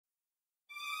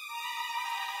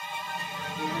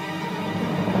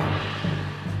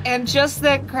And just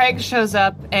then Craig shows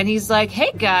up and he's like,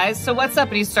 hey guys, so what's up?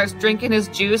 And he starts drinking his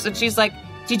juice and she's like,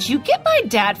 did you get my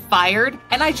dad fired?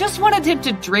 And I just wanted him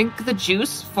to drink the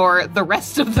juice for the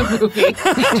rest of the movie,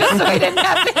 just so he didn't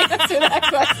have to answer that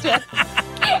question.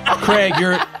 Craig,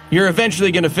 you're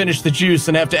eventually going to finish the juice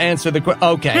and have to answer the question.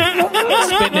 Okay.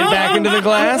 Spitting it back into the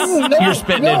glass? You're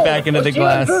spitting it back into the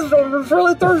glass. I'm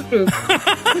really thirsty.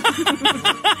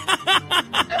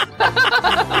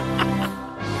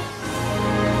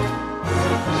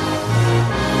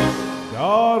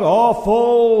 God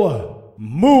awful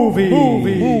movies.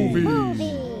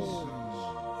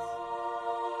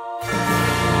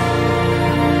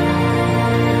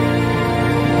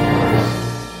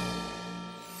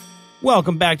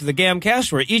 Welcome back to the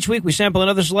GAMcast, where each week we sample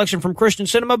another selection from Christian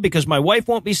cinema because my wife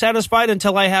won't be satisfied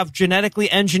until I have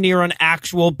genetically engineer an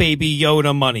actual Baby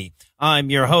Yoda money. I'm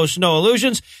your host, Noah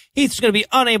Lugeons. Heath's going to be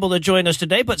unable to join us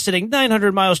today, but sitting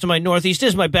 900 miles to my northeast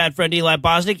is my bad friend Eli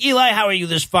Bosnick. Eli, how are you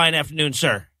this fine afternoon,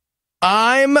 sir?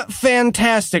 I'm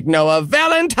fantastic, Noah.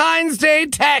 Valentine's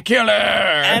Day-tacular!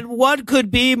 And what could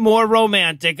be more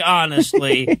romantic,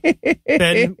 honestly,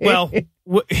 than, well,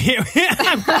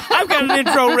 I've got an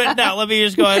intro written out. Let me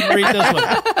just go ahead and read this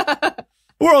one.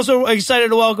 We're also excited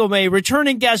to welcome a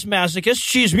returning guest masochist.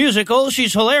 She's musical,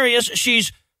 she's hilarious,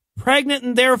 she's pregnant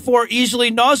and therefore easily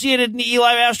nauseated, and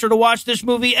Eli asked her to watch this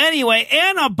movie anyway.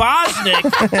 Anna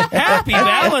Bosnick, happy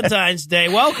Valentine's Day.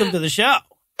 Welcome to the show.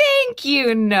 Thank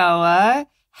you, Noah.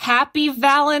 Happy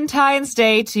Valentine's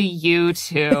Day to you,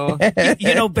 too.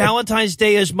 You know, Valentine's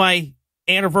Day is my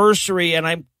anniversary, and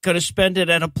I'm going to spend it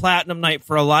at a platinum night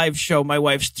for a live show. My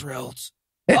wife's thrilled.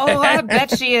 Oh, I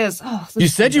bet she is. Oh, you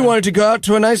said you wanted to go out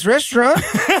to a nice restaurant.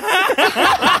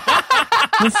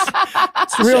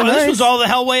 It's real nice. This was all the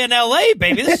hellway in L.A.,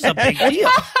 baby. This is a big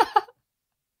deal.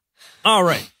 All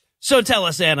right. So tell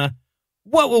us, Anna,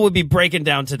 what will we be breaking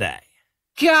down today?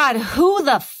 God, who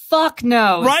the fuck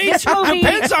knows? Right? This movie,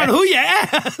 depends on who you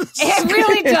ask. It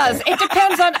really does. It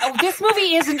depends on... This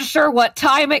movie isn't sure what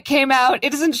time it came out.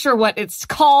 It isn't sure what it's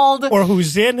called. Or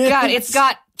who's in it. God, it's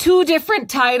got 2 different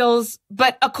titles.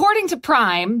 But according to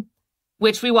Prime,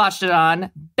 which we watched it on,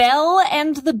 Belle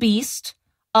and the Beast,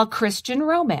 a Christian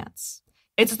romance.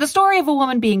 It's the story of a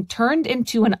woman being turned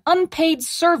into an unpaid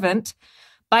servant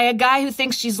by a guy who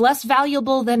thinks she's less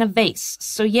valuable than a vase.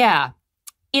 So yeah...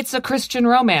 It's a Christian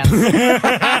romance.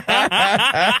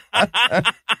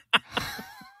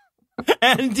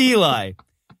 And Eli,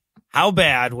 how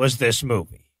bad was this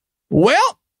movie?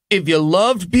 Well, if you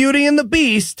loved Beauty and the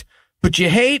Beast, but you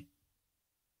hate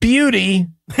beauty,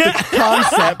 the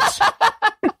concept,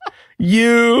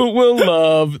 you will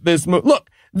love this movie. Look,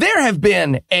 there have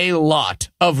been a lot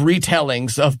of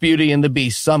retellings of Beauty and the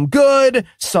Beast. Some good,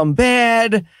 some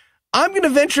bad. I'm going to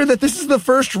venture that this is the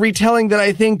first retelling that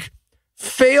I think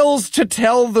fails to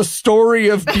tell the story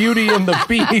of Beauty and the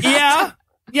Beast.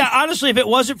 Yeah, honestly, if it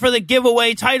wasn't for the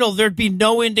giveaway title, there'd be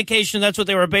no indication that's what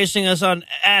they were basing us on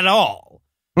at all.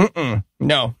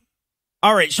 No.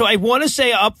 All right, so I want to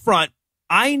say up front,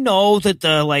 I know that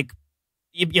the,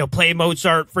 play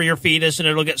Mozart for your fetus and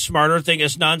it'll get smarter thing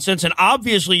is nonsense, and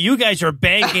obviously you guys are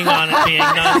banking on it being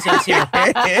nonsense here.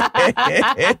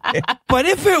 But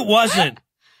if it wasn't,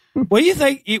 what do you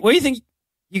think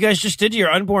you guys just did to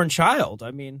your unborn child?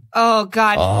 I mean... Oh,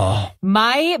 God.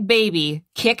 My baby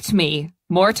kicked me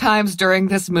more times during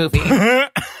this movie than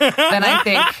I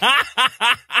think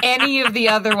any of the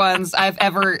other ones I've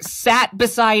ever sat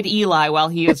beside Eli while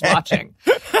he is watching.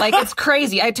 Like, it's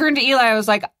crazy. I turned to Eli, I was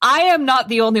like, I am not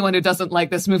the only one who doesn't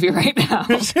like this movie right now.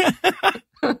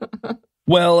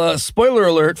 Well, spoiler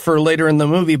alert for later in the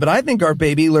movie, but I think our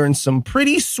baby learned some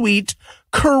pretty sweet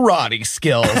karate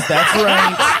skills. That's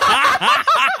right.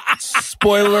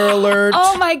 Spoiler alert.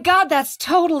 Oh my God, that's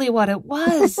totally what it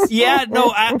was. Yeah,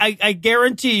 no, I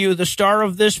guarantee you the star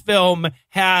of this film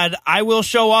had, I will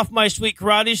show off my sweet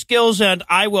karate skills and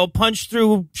I will punch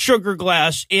through sugar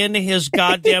glass in his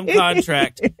goddamn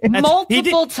contract.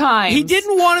 Multiple times. He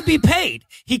didn't want to be paid.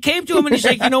 He came to him and he's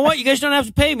like, you know what? You guys don't have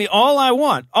to pay me. All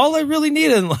I really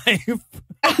need in life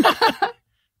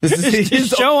this is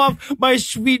to show off my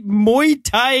sweet Muay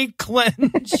Thai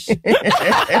clench.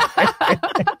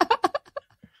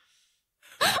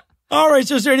 All right,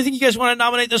 so is there anything you guys want to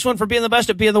nominate this one for being the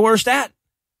best at being the worst at?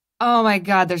 Oh my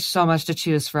God, there's so much to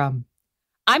choose from.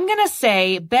 I'm going to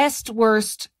say best,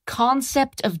 worst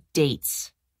concept of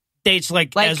dates. Dates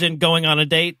like as in going on a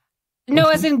date? No,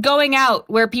 as in going out,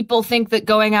 where people think that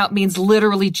going out means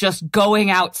literally just going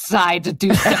outside to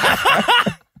do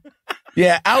stuff.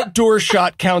 Yeah, outdoor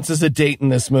shot counts as a date in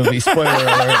this movie. Spoiler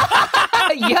alert.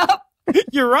 Yup.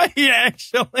 You're right,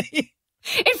 actually.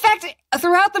 In fact,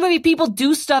 throughout the movie, people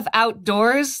do stuff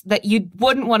outdoors that you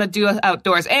wouldn't want to do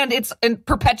outdoors. And it's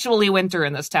perpetually winter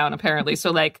in this town, apparently.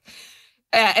 So, like,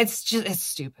 it's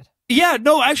stupid. Yeah,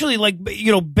 no, actually, like,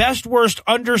 best worst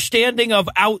understanding of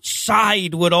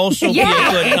outside would also be a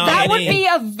good nominee. That would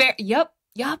be a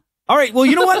yep. All right, well,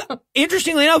 you know what?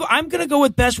 Interestingly enough, I'm going to go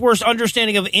with best worst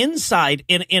understanding of inside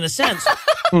in a sense.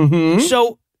 Mm-hmm.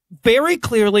 So, very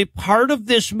clearly, part of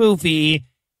this movie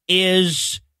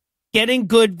is getting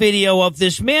good video of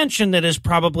this mansion that is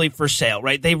probably for sale,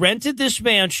 right? They rented this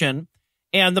mansion,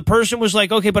 and the person was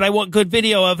like, okay, but I want good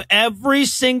video of every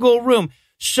single room.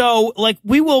 So, like,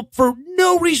 we will, for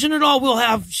no reason at all, we'll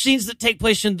have scenes that take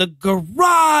place in the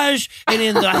garage and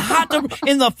in the hot tub,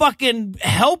 in the fucking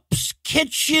help's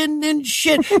kitchen and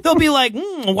shit. They'll be like,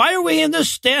 why are we in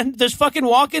this fucking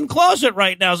walk-in closet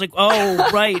right now? I was like, oh,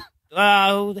 right.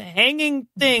 The hanging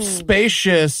thing.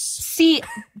 Spacious. See,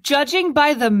 judging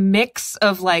by the mix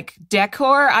of, like,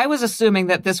 decor, I was assuming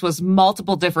that this was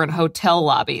multiple different hotel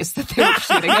lobbies that they were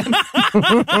shooting in.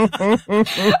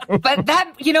 But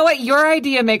that, you know what? Your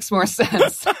idea makes more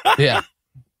sense. Yeah.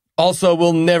 Also,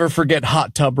 we'll never forget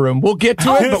hot tub room. We'll get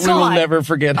to it, but we will never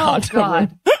forget hot tub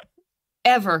room.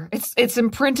 Ever. It's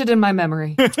imprinted in my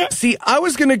memory. See, I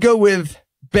was going to go with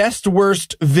best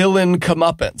worst villain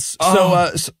comeuppance.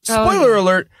 So, spoiler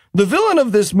alert, the villain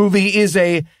of this movie is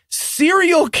a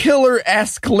serial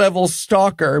killer-esque level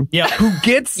stalker who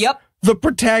gets the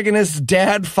protagonist's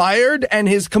dad fired, and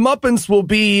his comeuppance will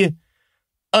be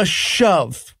a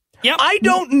shove. Yep. I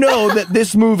don't know that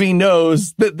this movie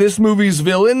knows that this movie's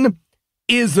villain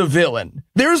is a villain.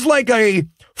 There's like a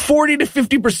 40 to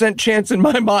 50% chance in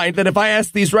my mind that if I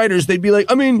asked these writers, they'd be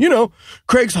like, I mean,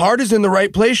 Craig's heart is in the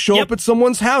right place. Show up at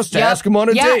someone's house to ask him on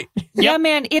a date. Yeah,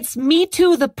 man, it's Me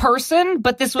Too the person,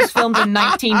 but this was filmed in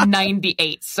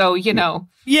 1998. So,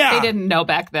 they didn't know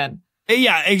back then.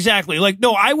 Yeah, exactly. Like,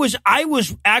 no, I was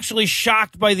actually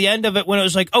shocked by the end of it when it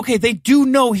was like, okay, they do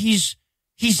know he's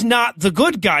not the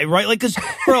good guy, right? Like, because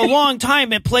for a long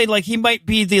time it played like he might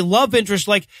be the love interest.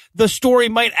 Like, the story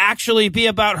might actually be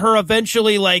about her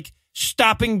eventually, like,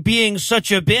 stopping being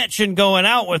such a bitch and going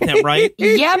out with him, right?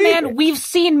 Yeah, man, we've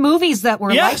seen movies that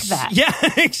were like that. Yeah,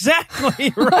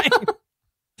 exactly, right.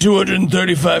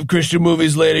 235 Christian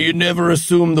movies later, you never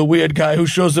assume the weird guy who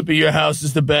shows up at your house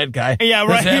is the bad guy. Yeah,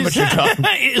 right. That's amateur talk.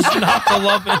 It's not the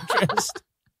love interest.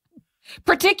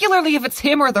 Particularly if it's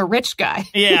him or the rich guy.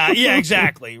 Yeah,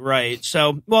 exactly. Right.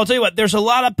 So, well, I'll tell you what, there's a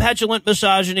lot of petulant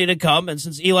misogyny to come. And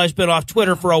since Eli's been off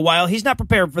Twitter for a while, he's not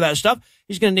prepared for that stuff.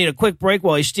 He's going to need a quick break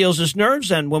while he steals his nerves.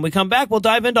 And when we come back, we'll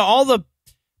dive into all the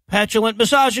petulant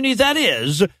misogyny that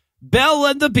is Belle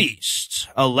and the Beast,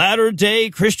 a latter-day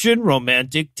Christian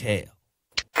romantic tale.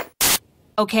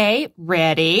 Okay,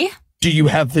 ready? Do you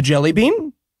have the jelly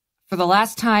bean? For the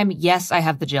last time, yes, I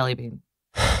have the jelly bean.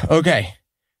 Okay.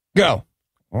 Go.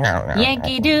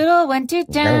 Yankee Doodle went to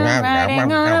town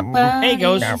riding on a bus. Hey,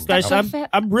 guys,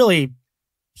 I'm really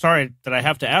sorry that I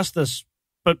have to ask this,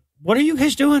 but what are you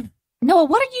guys doing? Noah,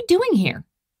 what are you doing here?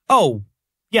 Oh,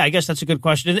 yeah, I guess that's a good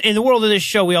question. In the world of this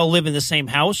show, we all live in the same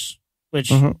house,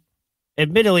 which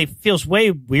admittedly feels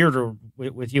way weirder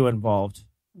with you involved.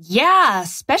 Yeah,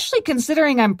 especially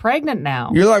considering I'm pregnant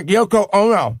now. You're like Yoko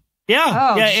Ono.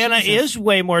 Yeah, Anna is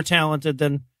way more talented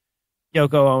than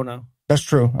Yoko Ono. That's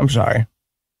true. I'm sorry.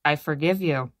 I forgive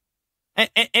you.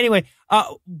 Anyway,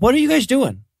 what are you guys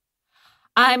doing?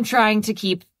 I'm trying to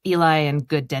keep Eli in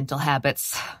good dental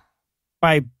habits.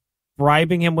 By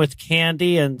bribing him with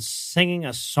candy and singing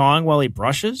a song while he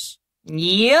brushes?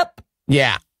 Yep.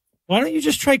 Yeah. Why don't you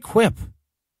just try Quip?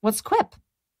 What's Quip?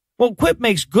 Well, Quip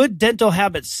makes good dental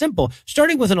habits simple,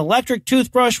 starting with an electric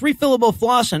toothbrush, refillable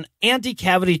floss, and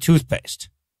anti-cavity toothpaste.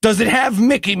 Does it have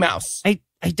Mickey Mouse?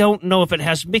 I don't know if it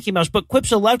has Mickey Mouse, but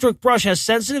Quip's electric brush has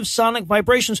sensitive sonic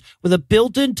vibrations with a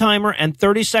built-in timer and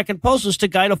 30-second pulses to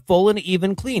guide a full and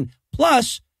even clean.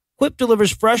 Plus, Quip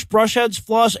delivers fresh brush heads,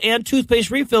 floss, and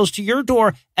toothpaste refills to your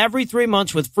door every 3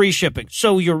 months with free shipping,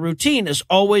 so your routine is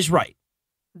always right.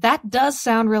 That does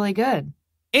sound really good.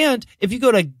 And if you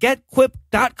go to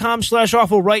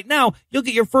getquip.com/awful right now, you'll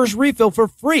get your first refill for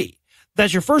free.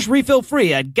 That's your first refill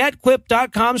free at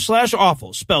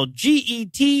getquip.com/awful, spelled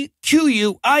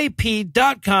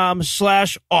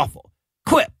GETQUIP.com/awful.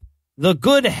 Quip, the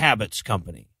good habits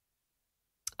company.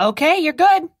 Okay, you're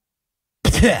good.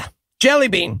 Jelly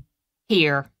bean.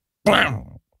 Here.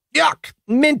 Yuck.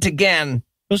 Mint again.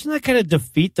 Doesn't that kind of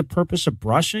defeat the purpose of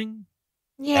brushing?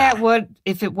 Yeah, it would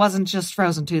if it wasn't just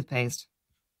frozen toothpaste.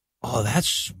 Oh, that's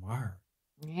smart.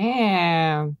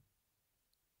 Yeah.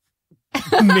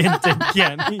 Mint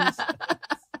again.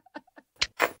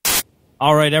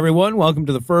 All right, everyone. Welcome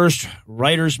to the first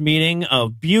writers' meeting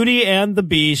of Beauty and the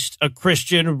Beast, a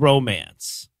Christian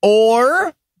romance.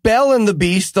 Or Belle and the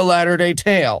Beast, a Latter-day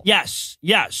Tale. Yes.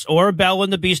 Or Belle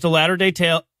and the Beast, a Latter-day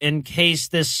Tale, in case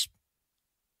this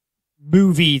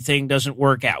movie thing doesn't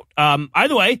work out.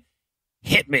 Either way,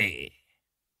 hit me.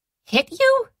 Hit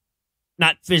you?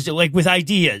 Not physically, like with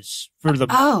ideas for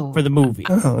the movie.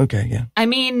 Oh, okay, yeah. I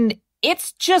mean,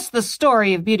 it's just the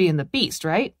story of Beauty and the Beast,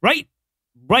 right?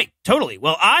 Right, totally.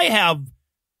 Well, I have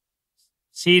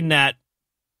seen that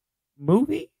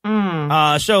movie.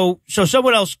 So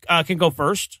someone else can go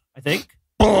first, I think.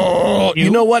 You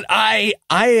know what? I've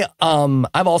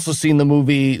also seen the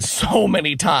movie so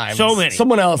many times. So many.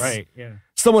 Someone else. Right, yeah.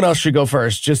 Someone else should go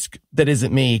first. Just that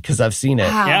isn't me because I've seen it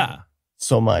Wow. Yeah.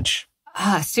 so much.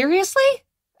 Seriously?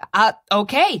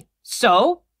 Okay.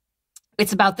 So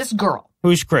it's about this girl.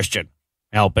 Who's Christian?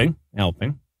 Helping.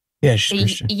 Yeah, she's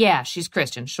Christian. Yeah, she's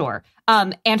Christian, sure.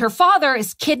 And her father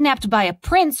is kidnapped by a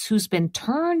prince who's been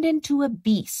turned into a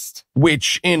beast.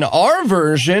 Which in our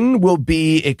version will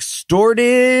be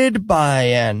extorted by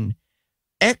an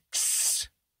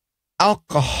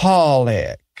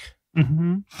ex-alcoholic.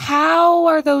 Mm-hmm. How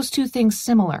are those two things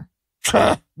similar?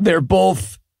 They're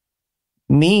both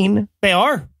mean. They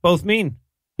are both mean.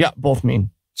 Yeah, both mean.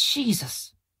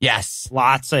 Jesus. Yes.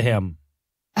 Lots of him.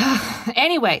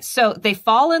 Anyway, so they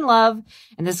fall in love,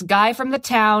 and this guy from the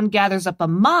town gathers up a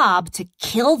mob to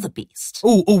kill the beast.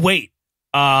 Oh, wait.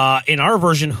 In our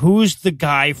version, who's the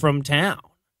guy from town?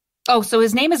 Oh, so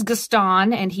his name is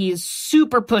Gaston, and he's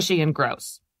super pushy and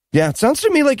gross. Yeah, it sounds to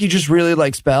me like he just really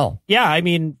likes Belle. Yeah, I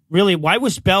mean, really, why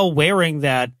was Belle wearing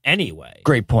that anyway?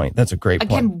 Great point. That's a great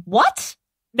point. Again, what?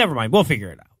 Never mind. We'll figure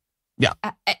it out. Yeah.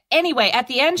 Anyway, at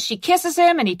the end, she kisses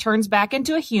him, and he turns back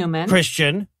into a human.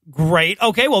 Christian. Great.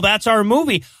 Okay, well, that's our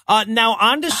movie. Now,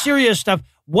 on to serious stuff.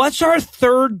 What's our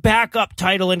third backup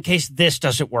title in case this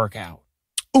doesn't work out?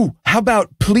 Ooh, how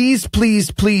about please, please,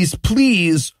 please,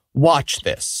 please watch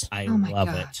this? I Oh my love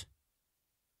God.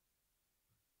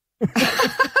 it.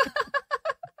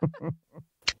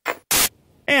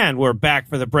 And we're back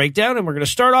for the breakdown, and we're going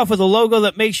to start off with a logo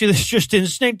that makes you just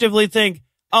instinctively think,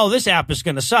 oh, this app is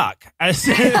going to suck.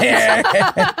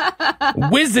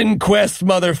 Wizen Quest,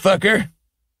 motherfucker.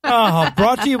 Oh,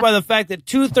 brought to you by the fact that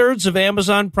 2/3 of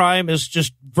Amazon Prime is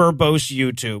just verbose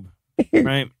YouTube,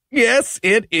 right? Yes,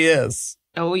 it is.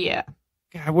 Oh, yeah.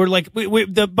 God, we're like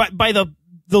by the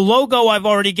logo I've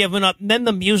already given up, and then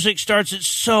the music starts. It's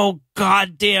so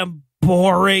goddamn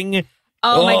boring.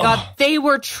 Oh, my God. They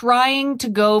were trying to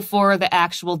go for the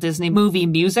actual Disney movie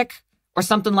music or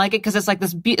something like it, because it's like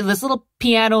this little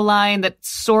piano line that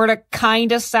sort of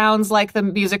kind of sounds like the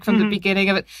music from the beginning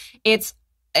of it.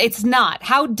 It's not.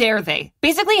 How dare they?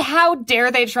 Basically, how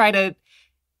dare they try to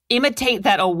imitate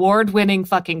that award-winning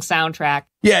fucking soundtrack?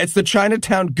 Yeah, it's the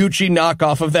Chinatown Gucci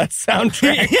knockoff of that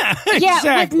soundtrack. Yeah,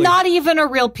 exactly. With not even a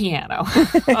real piano.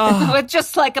 With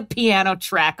just like a piano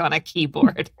track on a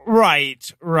keyboard.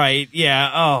 Right.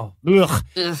 Yeah. Oh. Ugh.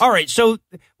 All right. So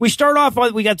we start off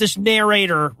with, we got this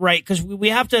narrator, right? Because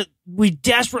we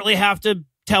desperately have to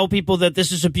tell people that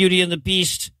this is a Beauty and the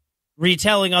Beast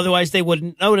retelling, otherwise they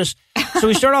wouldn't notice. So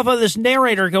we start off with this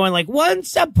narrator going like,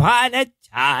 once upon a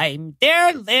time,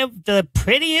 there lived the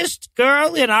prettiest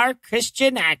girl in our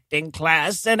Christian acting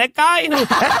class and a guy who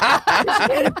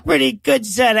had a pretty good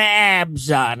set of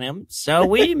abs on him. So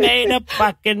we made a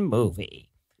fucking movie.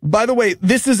 By the way,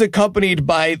 this is accompanied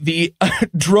by the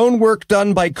drone work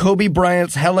done by Kobe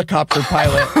Bryant's helicopter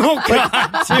pilot. Oh,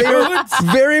 God, They're dude.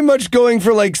 very much going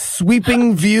for like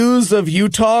sweeping views of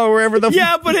Utah or wherever the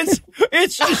Yeah, but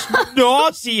it's just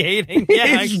nauseating.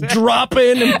 Yeah, it's exactly.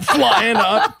 dropping and flying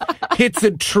up, hits a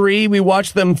tree. We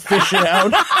watch them fish it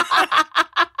out.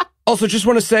 Also, just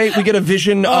want to say we get a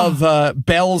vision of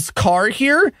Belle's car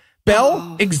here.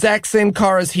 Belle, exact same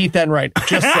car as Heath Enright.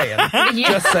 Just saying.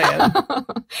 Just saying.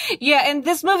 Yeah, and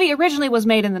this movie originally was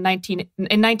made in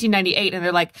 1998, and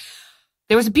they're like,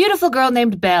 there was a beautiful girl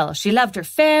named Belle. She loved her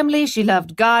family, she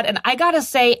loved God, and I gotta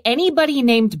say, anybody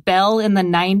named Belle in the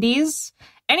 90s,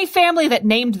 any family that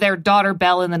named their daughter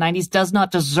Belle in the 90s does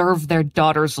not deserve their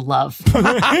daughter's love.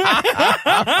 Yeah,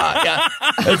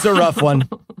 it's a rough one.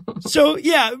 So,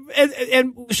 yeah,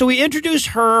 and so we introduce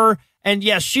her, and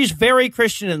yes, she's very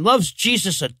Christian and loves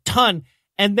Jesus a ton.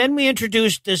 And then we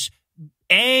introduce this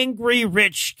angry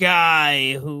rich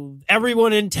guy who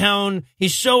everyone in town,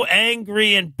 he's so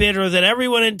angry and bitter that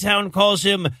everyone in town calls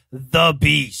him the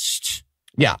Beast.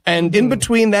 Yeah, and in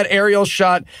between that aerial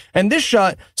shot and this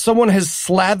shot, someone has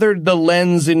slathered the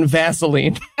lens in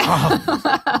Vaseline. Yeah,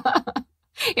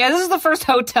 this is the first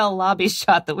hotel lobby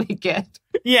shot that we get.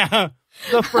 Yeah,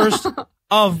 the first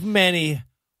of many.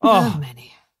 Oh,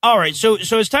 many. All right, so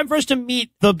it's time for us to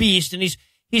meet the Beast, and he's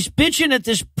bitching at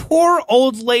this poor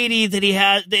old lady that he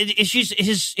has. She's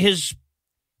his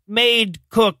maid,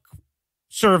 cook,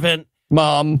 servant.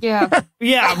 Mom. Yeah.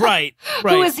 Yeah, right.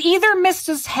 Who is either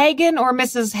Mrs. Hagen or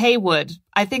Mrs. Haywood.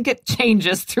 I think it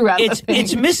changes throughout the thing.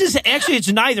 It's Mrs. Actually, it's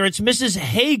neither. It's Mrs.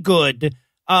 Haygood.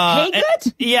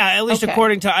 Haygood? Yeah, at least Okay.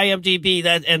 according to IMDb,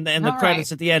 that and the All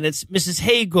credits right. at the end, it's Mrs.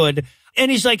 Haygood. And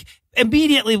he's like,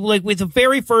 immediately, like with the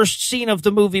very first scene of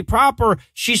the movie proper,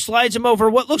 she slides him over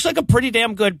what looks like a pretty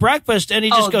damn good breakfast, and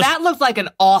he just goes, that looked like an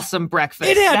awesome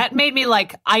breakfast. It had- That made me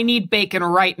like, I need bacon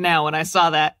right now when I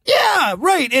saw that. yeah,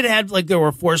 right. It had like, there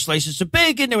were 4 slices of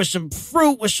bacon, there was some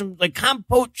fruit with some like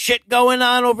compote shit going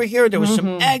on over here, there was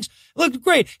some eggs. It looked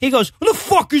great. He goes, what the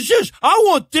fuck is this? I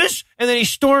want this. And then he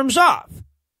storms off.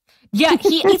 Yeah,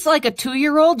 he eats like a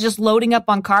 2-year-old just loading up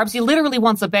on carbs. He literally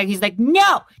wants a bag. He's like,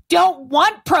 no, don't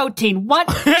want protein, want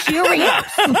Cheerios.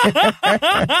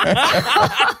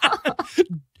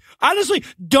 Honestly,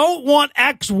 don't want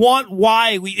X, want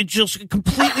Y. It just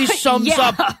completely sums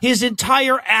Yeah. up his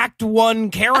entire Act 1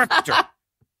 character.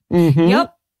 Mm-hmm.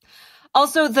 Yep.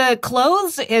 Also, the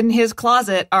clothes in his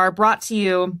closet are brought to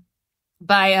you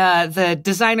by the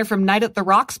designer from Night at the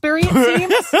Roxbury,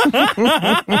 it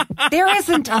seems. There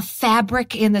isn't a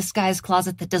fabric in this guy's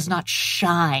closet that does not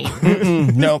shine.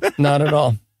 Nope, not at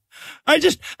all. I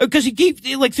just, because he keeps,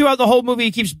 like, throughout the whole movie,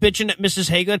 he keeps bitching at Mrs.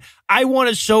 Haygood. I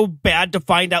wanted so bad to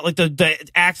find out, like, the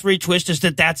Act 3 twist is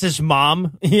that's his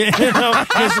mom. You know,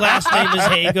 his last name is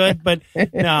Haygood, but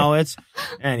no, it's,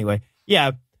 anyway,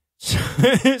 yeah.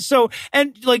 So,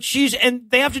 and like and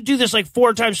they have to do this like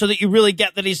 4 times so that you really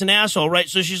get that he's an asshole, right?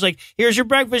 So she's like, here's your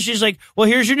breakfast. She's like, well,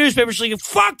 here's your newspaper. She's like,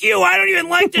 fuck you. I don't even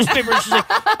like this paper. She's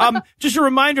like, just a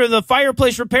reminder, the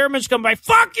fireplace repairman's come by.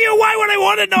 Fuck you. Why would I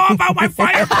want to know about my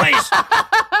fireplace?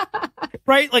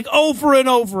 Right? Like over and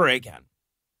over again.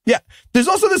 Yeah. There's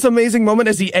also this amazing moment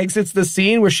as he exits the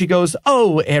scene where she goes,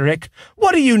 oh, Eric,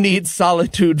 what do you need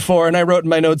solitude for? And I wrote in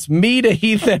my notes, me to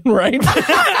Heath and Wright.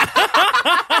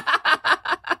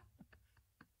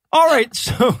 All right,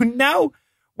 so now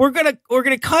we're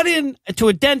gonna cut in to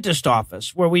a dentist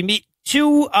office where we meet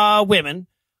 2 women,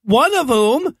 one of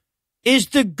whom is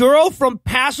the girl from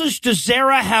Passage to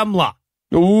Zarahemla.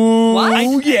 Ooh,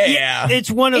 What? yeah.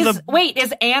 It's one of the Wait,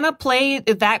 is Anna play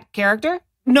that character?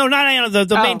 no, not Anna,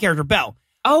 the main character, Belle,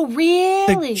 Oh, the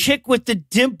really? chick with the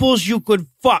dimples you could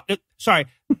fuck. Sorry,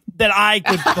 that I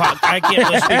could fuck. I can't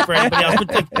really speak for anybody else,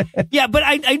 but yeah, but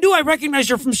I knew I recognized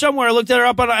her from somewhere. I looked at her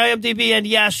up on IMDb, and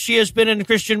yes, she has been in a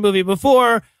Christian movie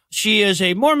before. She is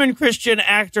a Mormon Christian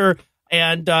actor,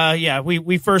 and yeah,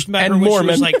 we first met And her when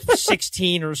Mormon. she was like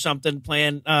 16 or something,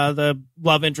 playing the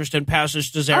love interest in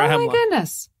Passage to Oh, Zarahemla. my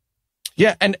goodness.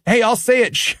 Yeah, and hey, I'll say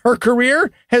it. Her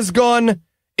career has gone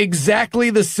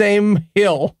exactly the same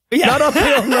hill. Yeah. Not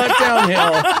uphill, not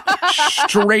downhill.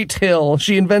 Straight hill.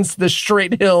 She invents the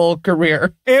straight hill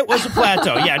career. It was a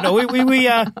plateau. Yeah, no, we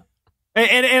and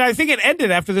I think it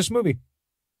ended after this movie.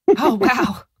 Oh,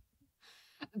 wow.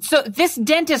 So this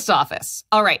dentist's office.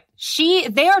 All right.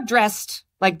 They are dressed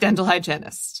like dental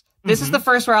hygienists. This is the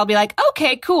first where I'll be like,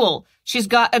 okay, cool. She's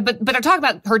got, but they're talking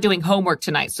about her doing homework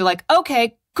tonight. So like,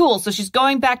 okay, cool. So she's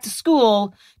going back to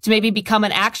school to maybe become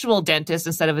an actual dentist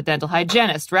instead of a dental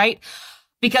hygienist, right?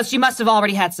 Because she must have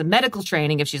already had some medical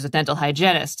training if she's a dental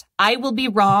hygienist. I will be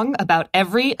wrong about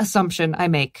every assumption I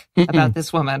make about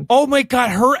this woman. Oh my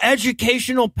God, her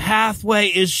educational pathway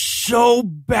is so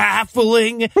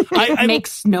baffling. I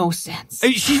Makes no sense.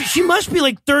 She must be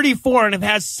like 34 and have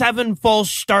had 7 false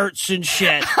starts and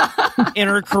shit in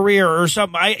her career or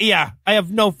something. I have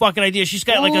no fucking idea. She's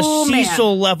got like a Oh, man.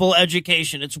 Cecil level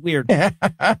education. It's weird.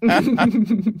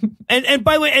 And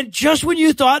by the way, and just when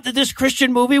you thought that this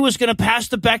Christian movie was going to pass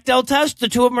the Bechdel test, the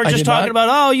 2 of them are I just did talking not.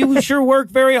 about, oh, you sure work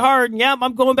very hard. And yeah,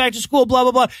 I'm going back to school, blah,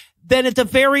 blah, blah. Then at the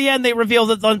very end, they reveal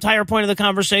that the entire point of the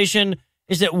conversation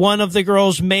is that one of the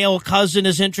girl's male cousin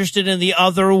is interested in the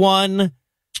other one.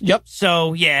 Yep.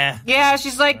 So, yeah. Yeah,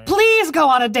 she's like, please go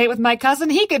on a date with my cousin.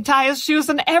 He could tie his shoes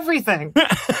and everything.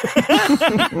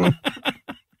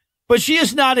 But she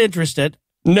is not interested.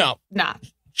 No, Nah.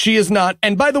 she is not.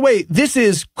 And by the way, this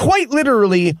is quite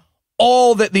literally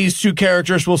all that these 2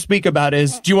 characters will speak about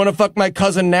is, do you want to fuck my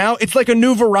cousin now? It's like a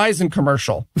new Verizon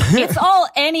commercial. It's all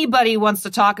anybody wants to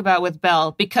talk about with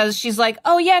Belle because she's like,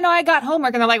 oh, yeah, no, I got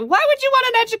homework. And they're like, why would you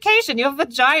want an education? You have a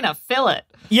vagina. Fill it.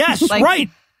 Yes, Like- right.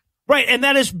 Right. And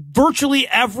that is virtually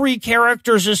every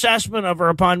character's assessment of her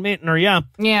upon meeting her. Yeah.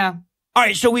 Yeah. All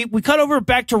right. So we cut over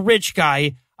back to Rich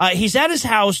Guy. He's at his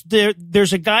house.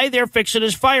 There's a guy there fixing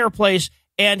his fireplace,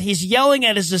 and he's yelling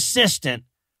at his assistant,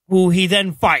 who he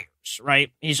then fires. universe,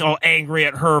 right? He's all angry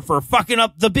at her for fucking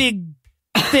up the big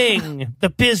thing, the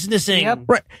businessing. Yep.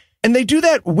 Right. And they do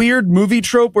that weird movie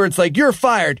trope where it's like, you're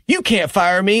fired. You can't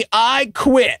fire me. I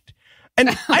quit. And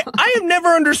I have never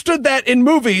understood that in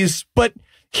movies, but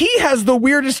he has the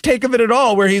weirdest take of it at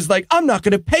all, where he's like, I'm not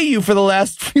going to pay you for the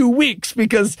last few weeks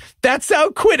because that's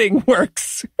how quitting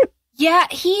works. Yeah,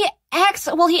 he acts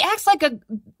like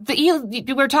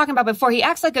we were talking about before, he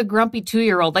acts like a grumpy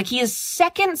 2-year-old. Like, he is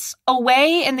seconds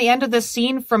away in the end of this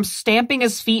scene from stamping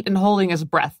his feet and holding his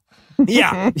breath.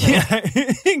 Yeah,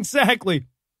 exactly.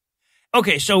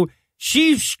 Okay, so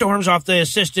she storms off the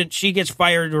assistant. She gets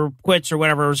fired or quits or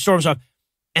whatever, or storms off.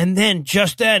 And then,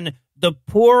 just then, the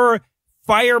poor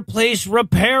fireplace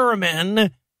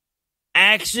repairman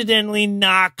accidentally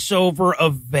knocks over a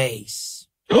vase.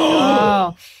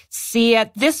 Oh, see,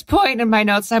 at this point in my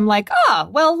notes, I'm like,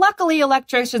 well, luckily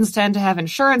electricians tend to have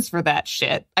insurance for that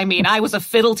shit. I mean, I was a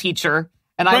fiddle teacher.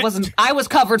 And Right. I was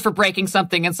covered for breaking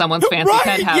something in someone's fancy Right,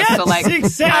 penthouse. yes, so like,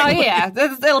 exactly. oh yeah,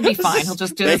 it'll be fine. He'll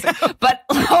just do this. But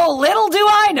oh, little do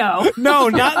I know. No,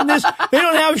 not in this. They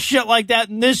don't have shit like that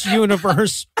in this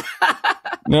universe.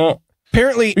 No.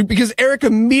 Apparently, because Eric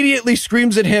immediately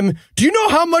screams at him, do you know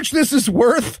how much this is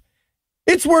worth?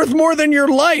 It's worth more than your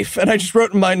life. And I just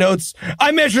wrote in my notes,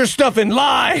 I measure stuff in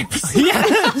lives.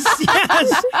 Yes.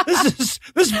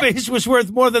 This vase was worth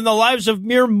more than the lives of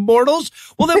mere mortals.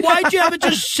 Well, then why'd you have it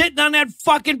just sitting on that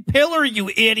fucking pillar,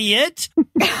 you idiot?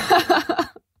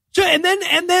 So, and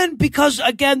then, because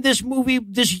again, this movie,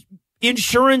 this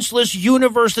insurance-less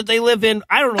universe that they live in,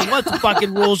 I don't know what the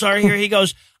fucking rules are here. He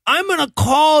goes, I'm going to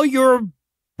call your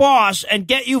boss and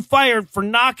get you fired for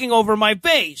knocking over my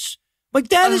vase. Like,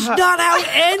 that is not how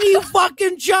any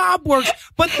fucking job works.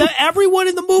 But everyone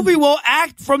in the movie will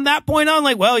act from that point on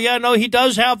like, well, yeah, no, he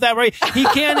does have that right. He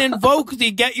can invoke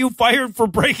the get you fired for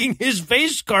breaking his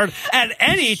vase card at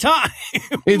any time.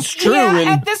 It's true. Yeah, And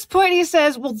at this point he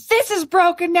says, well, this is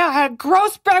broken now. I had a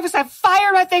gross breakfast. I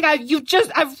fired my thing.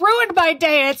 I've ruined my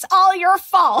day. It's all your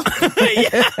fault.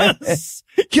 Yes.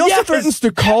 he also threatens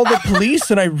to call the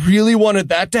police, and I really wanted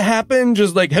that to happen.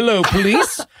 Just like, hello,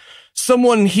 police.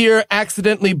 Someone here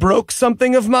accidentally broke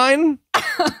something of mine?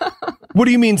 What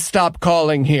do you mean, stop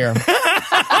calling here?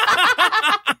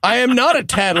 I am not a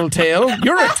tattletale.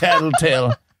 You're a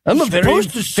tattletale. I'm a very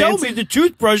supposed to sell me the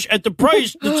toothbrush at the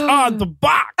price that's on the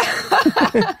box.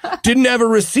 Didn't have a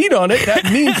receipt on it. That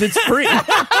means it's free.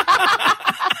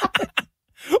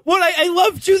 What I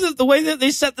love, too, that the way that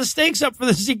they set the stakes up for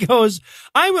this, he goes,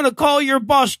 I'm going to call your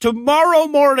boss tomorrow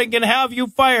morning and have you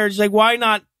fired. He's like, why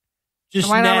not? Just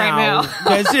Why not now? right now?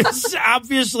 Because it's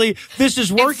obviously this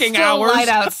is working It's still hours. light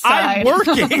outside. I'm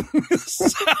working. So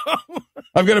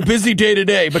I've got a busy day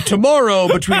today, but tomorrow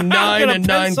between 9 I'm and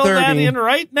gonna pencil that 9:30. in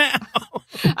right now.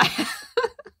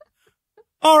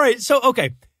 All right. So, okay.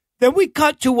 Then we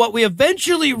cut to what we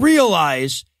eventually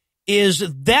realize is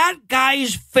that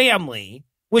guy's family,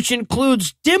 which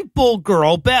includes Dimple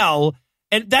Girl, Belle.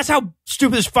 And that's how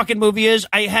stupid this fucking movie is.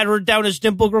 I had her down as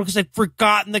Dimple Girl because I'd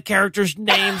forgotten the character's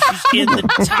name. She's in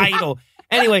the title.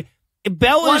 Anyway,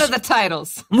 Belle is... One of the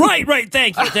titles. Right.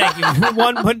 Thank you.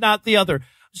 One, but not the other.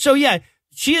 So, yeah,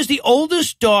 she is the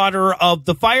oldest daughter of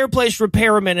the fireplace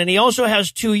repairman, and he also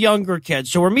has 2 younger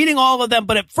kids. So we're meeting all of them.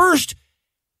 But at first,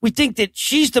 we think that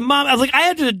she's the mom. I was like, I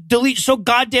had to delete so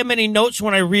goddamn many notes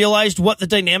when I realized what the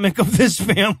dynamic of this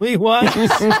family was.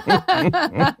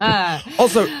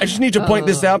 Also, I just need to point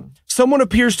this out. Someone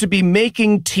appears to be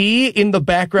making tea in the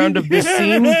background of this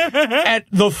scene at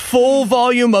the full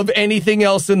volume of anything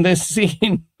else in this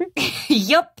scene.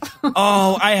 Yep.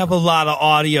 Oh, I have a lot of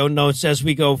audio notes as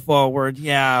we go forward.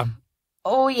 Yeah.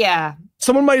 Oh, yeah.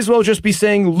 Someone might as well just be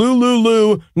saying,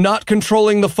 Lou, not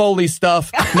controlling the Foley stuff.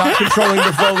 Not controlling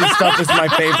the Foley stuff is my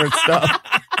favorite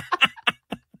stuff.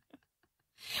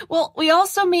 Well, we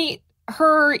also meet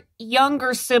her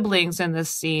younger siblings in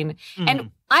this scene. And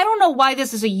I don't know why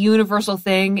this is a universal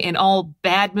thing in all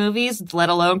bad movies, let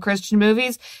alone Christian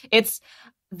movies. It's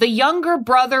the younger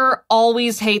brother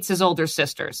always hates his older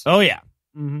sisters. Oh, yeah.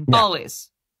 Mm-hmm. Always.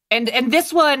 And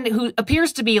this one, who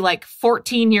appears to be like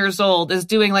 14 years old, is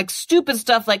doing like stupid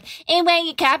stuff like, hey, why are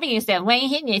you copying yourself? Why are you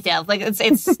hitting yourself? Like,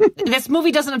 it's this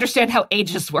movie doesn't understand how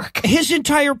ages work. His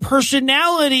entire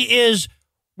personality is,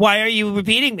 why are you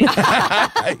repeating me?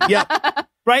 Yeah.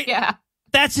 Right? Yeah.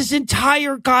 That's his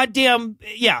entire goddamn,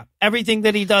 everything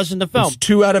that he does in the film. It's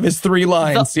 2 out of his 3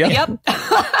 lines. Yep.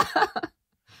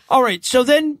 All right. So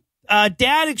then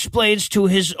Dad explains to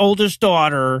his oldest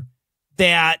daughter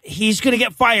that he's going to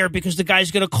get fired because the guy's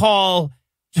going to call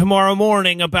tomorrow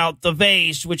morning about the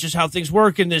vase, which is how things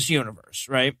work in this universe,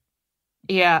 right?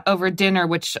 Yeah, over dinner,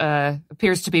 which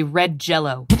appears to be red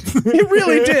Jello. It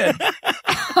really did.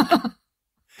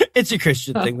 It's a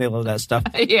Christian thing. They love that stuff.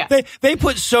 Yeah. They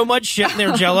put so much shit in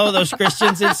their Jello, those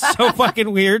Christians. It's so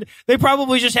fucking weird. They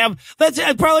probably just have, that's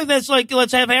like,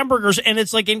 let's have hamburgers, and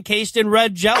it's like encased in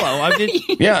red Jello. I mean,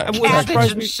 Yeah.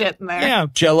 Cabbage and shit in there. yeah.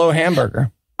 Jello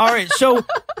hamburger. All right.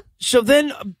 So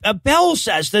then Belle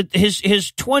says that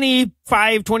his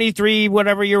 25, 23,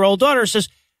 whatever year old daughter says,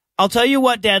 I'll tell you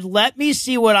what, Dad, let me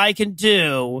see what I can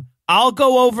do. I'll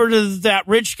go over to that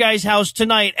rich guy's house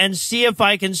tonight and see if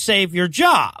I can save your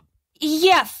job.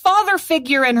 Yeah, father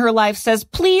figure in her life says,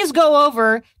 please go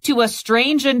over to a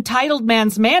strange entitled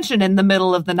man's mansion in the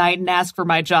middle of the night and ask for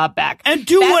my job back. And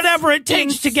do That's whatever it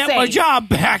takes to get my insane. job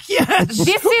back. Yes.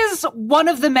 This is one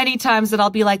of the many times that I'll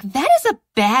be like, that is a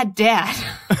bad dad.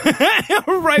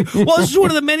 Right. Well, this is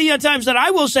one of the many times that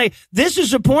I will say, this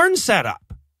is a porn setup.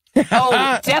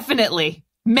 Oh, definitely.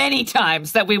 Many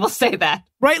times that we will say that.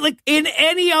 Right? Like in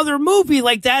any other movie,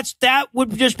 like that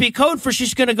would just be code for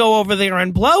she's going to go over there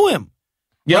and blow him.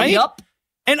 Yep. Right? Yup.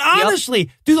 And honestly,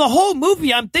 through the whole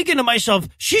movie, I'm thinking to myself,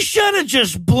 she should have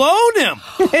just blown him.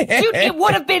 Dude, it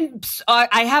would have been...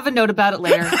 I have a note about it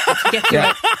later. Let's get to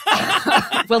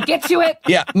it. We'll get to it.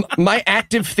 Yeah, my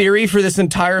active theory for this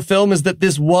entire film is that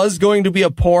this was going to be a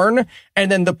porn,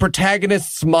 and then the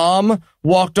protagonist's mom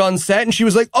walked on set, and she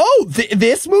was like, "Oh,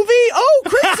 this movie? Oh,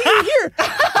 Chrissy, you're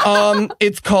here."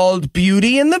 It's called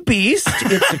Beauty and the Beast.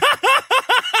 It's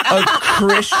a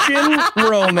Christian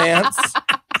romance.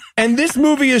 And this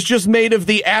movie is just made of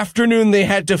the afternoon they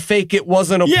had to fake it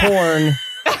wasn't a porn.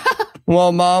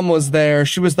 While Mom was there,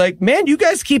 she was like, "Man, you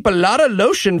guys keep a lot of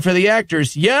lotion for the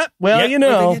actors." Yeah, well, you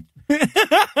know. You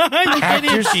get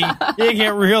itchy. You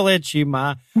get real itchy,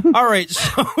 Ma. All right,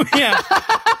 so, yeah.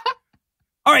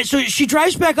 All right, so she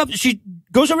drives back up. She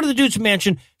goes over to the dude's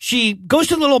mansion. She goes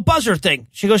to the little buzzer thing.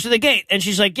 She goes to the gate, and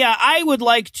she's like, yeah, I would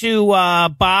like to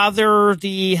bother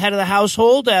the head of the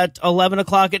household at 11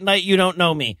 o'clock at night. You don't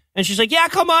know me. And she's like, yeah,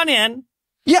 come on in.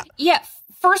 Yeah. Yeah.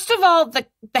 First of all, the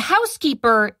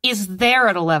housekeeper is there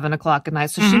at 11 o'clock at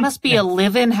night, so she must be a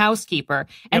live-in housekeeper.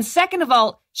 And second of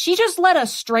all, she just let a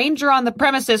stranger on the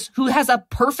premises who has a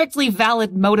perfectly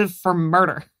valid motive for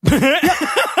murder.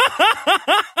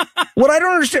 What I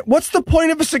don't understand, what's the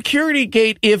point of a security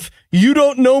gate if you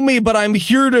don't know me, but I'm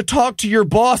here to talk to your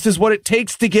boss is what it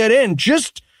takes to get in?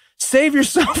 Just save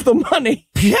yourself the money.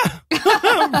 Yeah.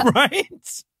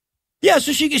 Right. Yeah,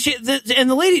 so and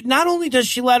the lady, not only does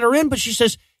she let her in, but she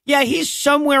says, yeah, he's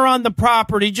somewhere on the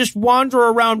property. Just wander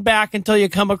around back until you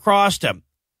come across him.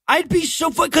 I'd be so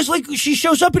fun, because like she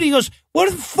shows up and he goes, what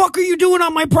the fuck are you doing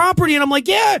on my property? And I'm like,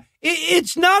 yeah,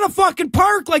 it's not a fucking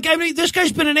park. Like, I mean, this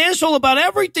guy's been an asshole about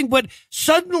everything, but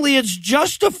suddenly it's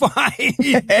justified.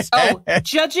 Oh,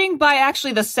 judging by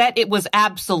actually the set, it was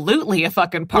absolutely a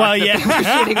fucking park. Well,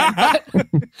 yeah.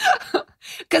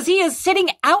 Because he is sitting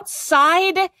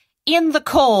outside in the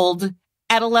cold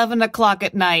at 11 o'clock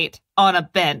at night on a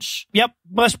bench. Yep,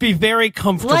 must be very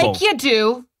comfortable. Like you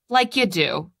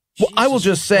do. Well, I will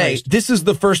just say, this is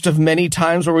the first of many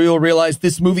times where we will realize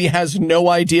this movie has no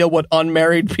idea what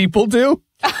unmarried people do.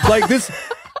 Like this,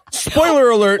 spoiler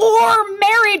alert. Or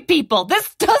married people.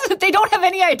 They don't have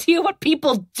any idea what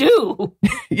people do.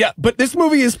 Yeah, but this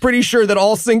movie is pretty sure that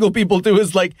all single people do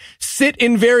is like sit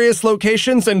in various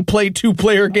locations and play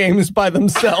 2-player games by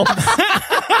themselves.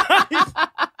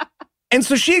 And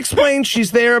so she explains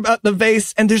she's there about the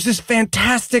vase, and there's this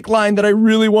fantastic line that I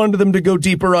really wanted them to go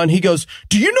deeper on. He goes,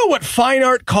 do you know what fine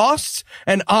art costs?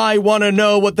 And I want to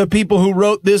know what the people who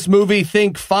wrote this movie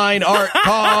think fine art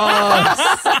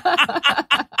costs.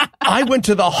 I went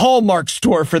to the Hallmark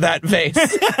store for that vase.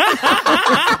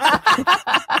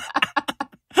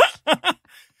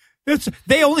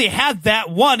 They only had that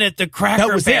one at the Cracker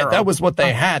That was Barrel. it. That was what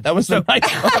they had. That was the nice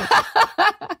one.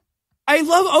 I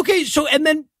love,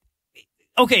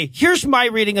 okay, here's my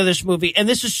reading of this movie, and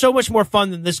this is so much more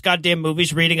fun than this goddamn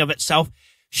movie's reading of itself.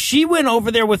 She went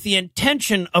over there with the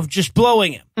intention of just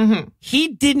blowing him. Mm-hmm. He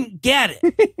didn't get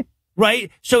it,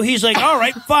 right? So he's like, all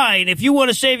right, fine. If you want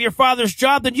to save your father's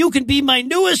job, then you can be my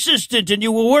new assistant, and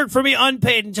you will work for me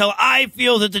unpaid until I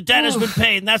feel that the debt has been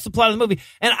paid. And that's the plot of the movie.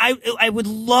 And I would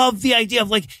love the idea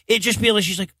of like, it just being like,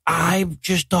 she's like, I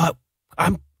just thought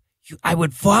I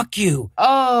would fuck you.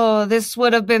 Oh, this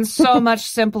would have been so much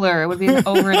simpler. It would be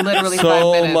over in literally 5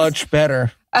 minutes. So much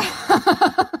better.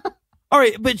 All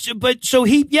right, but so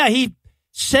he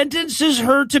sentences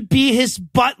her to be his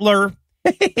butler,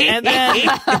 and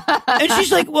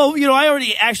she's like, well, I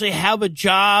already actually have a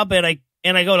job, and I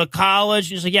go to college.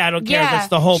 And he's like, yeah, I don't care. That's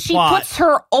the whole plot. She puts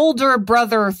her older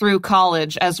brother through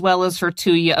college as well as her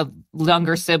 2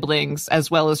 younger siblings,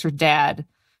 as well as her dad,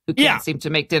 who can't seem to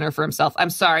make dinner for himself. I'm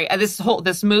sorry.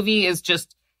 This movie is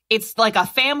just, it's like a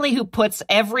family who puts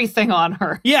everything on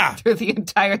her. Yeah. Through the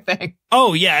entire thing.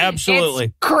 Oh, yeah, absolutely.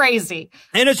 It's crazy.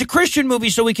 And it's a Christian movie,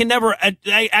 so we can never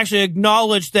actually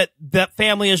acknowledge that that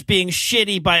family is being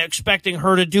shitty by expecting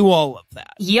her to do all of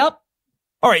that. Yep.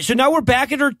 All right, so now we're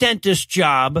back at her dentist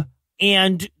job,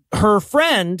 and her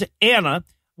friend, Anna,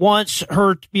 wants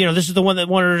her, this is the one that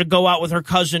wanted her to go out with her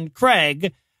cousin,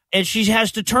 Craig, and she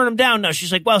has to turn him down now.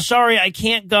 She's like, well, sorry, I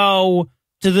can't go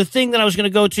to the thing that I was going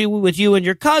to go to with you and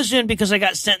your cousin because I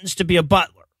got sentenced to be a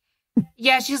butler.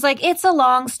 Yeah, she's like, it's a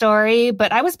long story,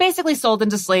 but I was basically sold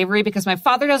into slavery because my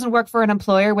father doesn't work for an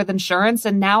employer with insurance,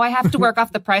 and now I have to work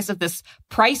off the price of this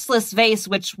priceless vase,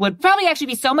 which would probably actually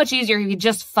be so much easier if you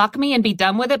just fuck me and be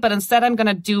done with it, but instead I'm going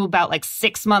to do about like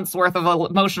 6 months worth of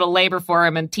emotional labor for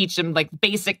him and teach him like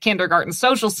basic kindergarten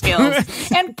social skills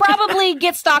and probably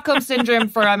get Stockholm Syndrome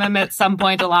from him at some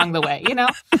point along the way,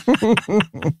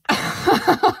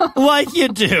 Like you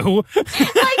do.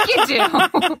 Like you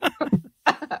do.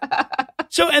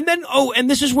 So, and then, and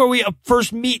this is where we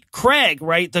first meet Craig,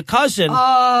 right? The cousin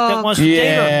that wants to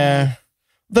date her.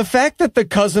 The fact that the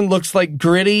cousin looks like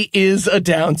Gritty is a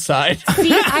downside.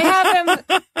 See,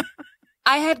 I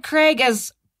had Craig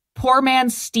as poor man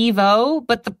Steve-O,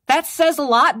 but that says a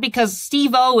lot because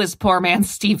Steve-O is poor man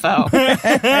Steve-O.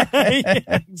 Yeah,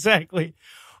 exactly.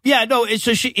 Yeah, no,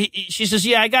 so she says,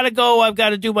 yeah, I gotta go. I've got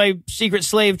to do my secret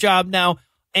slave job now.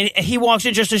 And he walks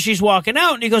in just as she's walking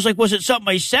out, and he goes like, was it something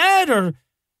I said, or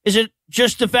is it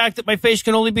just the fact that my face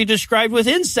can only be described with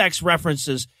insects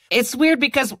references? It's weird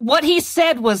because what he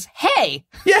said was, hey.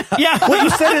 Yeah. What you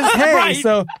said is hey, right.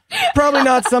 So probably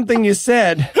not something you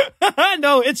said.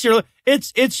 No, it's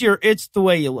the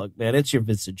way you look, man. It's your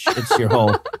visage. It's your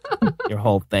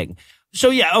whole thing. So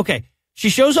yeah, okay. She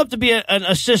shows up to be an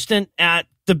assistant at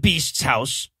the Beast's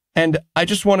house. And I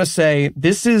just want to say,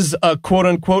 this is a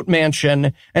quote-unquote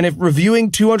mansion, and if reviewing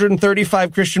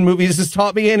 235 Christian movies has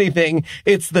taught me anything,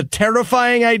 it's the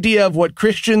terrifying idea of what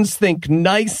Christians think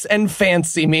nice and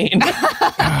fancy mean.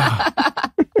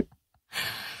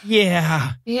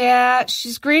 Yeah. Yeah,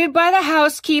 she's greeted by the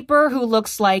housekeeper, who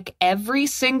looks like every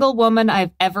single woman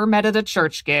I've ever met at a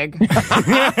church gig.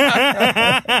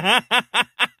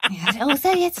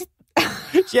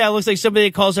 Yeah, it looks like somebody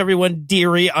that calls everyone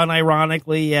dearie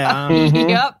unironically. Yeah.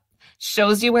 Yep.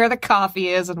 Shows you where the coffee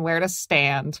is and where to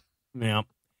stand. Yeah.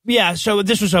 Yeah, so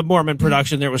this was a Mormon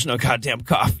production. There was no goddamn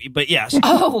coffee, but yes.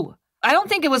 Oh, I don't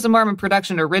think it was a Mormon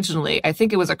production originally. I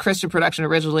think it was a Christian production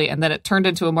originally, and then it turned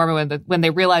into a Mormon when they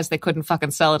realized they couldn't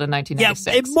fucking sell it in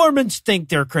 1996. Yeah, Mormons think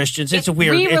they're Christians. It's a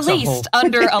weird... Re-released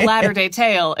under a Latter-day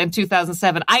Tale in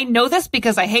 2007. I know this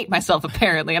because I hate myself,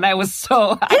 apparently, and I had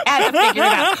to figure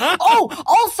it out.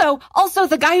 Oh, also,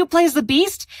 the guy who plays the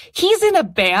Beast, he's in a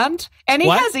band, and he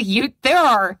has there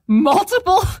are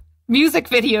multiple... music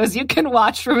videos you can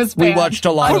watch from his band. We watched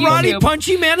a lot of Karate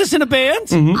Punchy Man is in a band?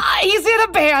 Mm-hmm. He's in a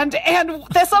band, and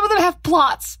some of them have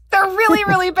plots. They're really,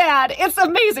 really bad. It's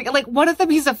amazing. Like, one of them,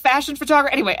 he's a fashion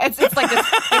photographer. Anyway, it's like this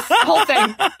whole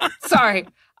thing. Sorry.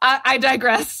 I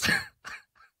digress.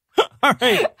 All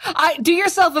right. Do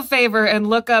yourself a favor and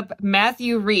look up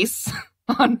Matthew Reese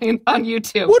on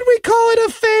YouTube. Would we call it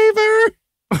a favor?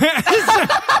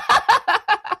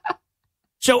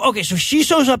 So she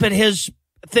shows up at his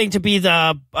thing to be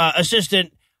the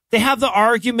assistant. They have the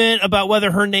argument about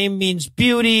whether her name means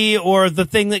beauty or the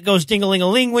thing that goes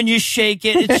ding-a-ling-a-ling when you shake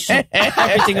it. It's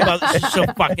everything about this is so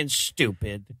fucking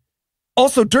stupid.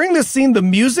 Also, during this scene, the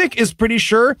music is pretty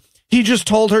sure he just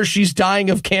told her she's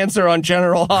dying of cancer on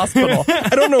General Hospital. I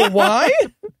don't know why.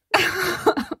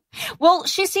 Well,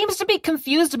 she seems to be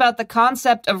confused about the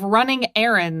concept of running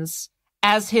errands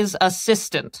as his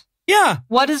assistant. Yeah.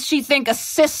 What does she think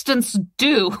assistants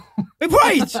do?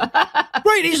 Right.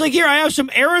 Right. He's like, here, I have some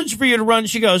errands for you to run.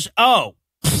 She goes, oh,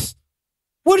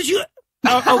 what did you?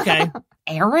 Oh, okay.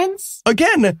 Errands?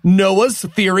 Again, Noah's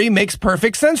theory makes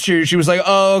perfect sense to you. She was like,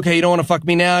 oh, okay, you don't want to fuck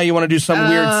me now. You want to do some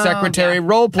weird secretary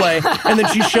role play. And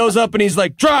then she shows up and he's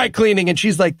like, dry cleaning. And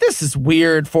she's like, this is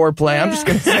weird foreplay. I'm just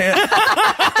going to say it.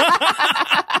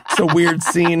 It's a weird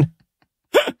scene.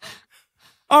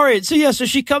 All right, so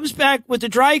she comes back with the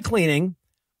dry cleaning,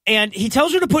 and he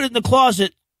tells her to put it in the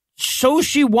closet, so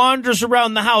she wanders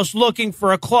around the house looking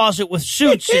for a closet with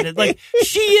suits in it. Like,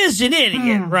 she is an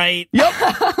idiot, right?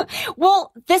 Yep.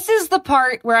 Well, this is the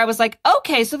part where I was like,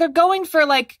 okay, so they're going for,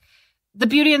 like, the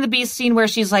Beauty and the Beast scene where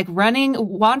she's, like,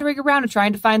 wandering around and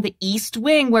trying to find the East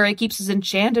Wing where he keeps his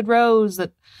enchanted rose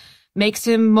that makes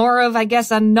him more of, I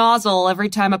guess, a nozzle every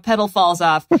time a petal falls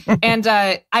off. And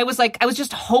I was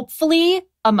just hopefully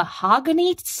a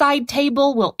mahogany side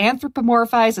table will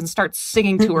anthropomorphize and start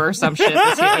singing to her or some shit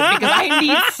this year, because I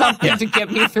need something to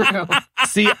get me through.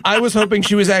 See, I was hoping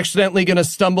she was accidentally going to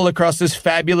stumble across this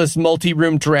fabulous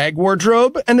multi-room drag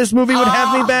wardrobe, and this movie would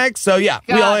have me back. So yeah,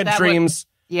 God, we all had dreams.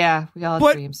 Yeah, we all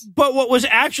had dreams. But what was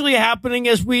actually happening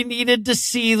is we needed to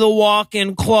see the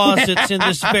walk-in closets in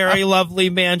this very lovely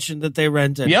mansion that they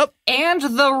rented. Yep. And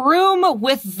the room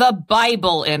with the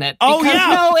Bible in it. Oh, Because,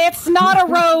 yeah. no, it's not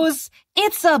a rose.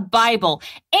 It's a Bible.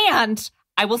 And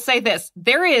I will say this.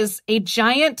 There is a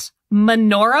giant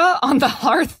menorah on the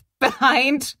hearth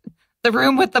behind the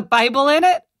room with the Bible in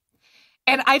it.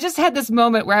 And I just had this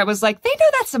moment where I was like, they know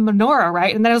that's a menorah,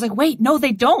 right? And then I was like, wait, no,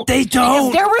 they don't. They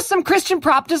don't. Because there were some Christian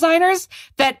prop designers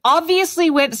that obviously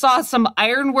saw some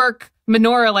ironwork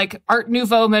menorah, like Art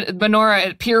Nouveau menorah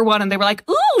at Pier 1, and they were like,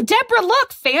 ooh, Deborah,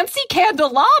 look, fancy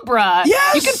candelabra.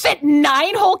 Yes. You can fit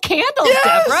 9 whole candles,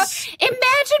 Yes. Deborah.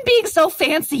 Imagine being so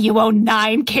fancy you own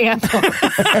 9 candles.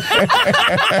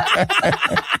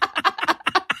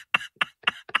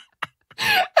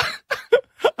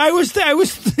 I was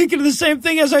thinking of the same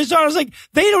thing as I saw it. I was like,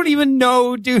 they don't even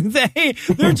know, do they?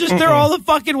 They're all the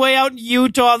fucking way out in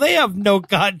Utah. They have no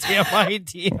goddamn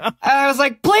idea. I was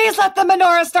like, please let the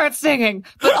menorah start singing.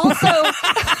 But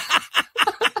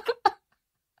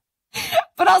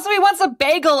also, he wants a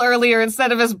bagel earlier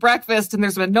instead of his breakfast, and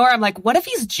there's a menorah. I'm like, what if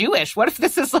he's Jewish? What if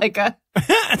this is like a...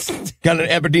 Got an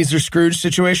Ebenezer Scrooge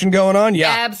situation going on?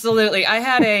 Yeah. Absolutely. I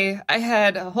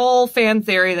had a whole fan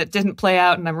theory that didn't play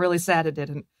out, and I'm really sad it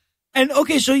didn't. And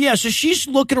okay, so she's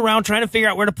looking around trying to figure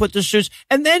out where to put the suits,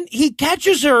 and then he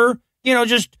catches her,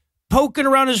 just poking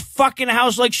around his fucking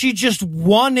house like she just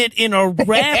won it in a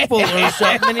raffle or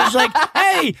something. And he's like,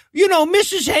 hey,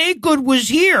 Mrs. Haygood was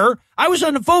here. I was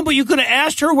on the phone, but you could have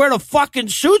asked her where the fucking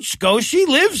suits go. She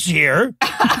lives here.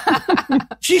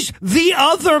 She's the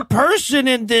other person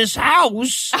in this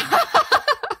house.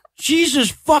 Jesus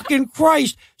fucking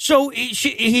Christ. So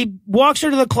he walks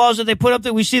her to the closet. They put up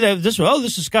that we see that this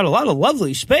has got a lot of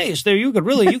lovely space there. You could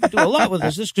do a lot with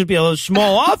this. This could be a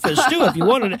small office too if you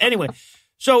wanted it. Anyway.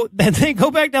 So then they go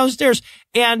back downstairs,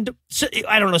 and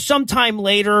I don't know, sometime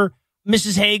later,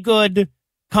 Mrs. Haygood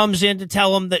comes in to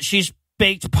tell him that she's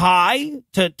baked pie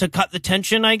to cut the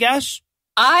tension, I guess.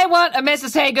 I want a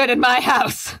Mrs. Haygood in my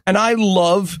house. And I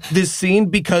love this scene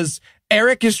because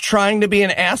Eric is trying to be an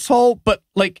asshole, but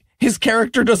like his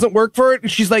character doesn't work for it.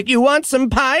 And she's like, you want some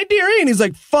pie, dearie? And he's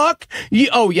like, fuck you.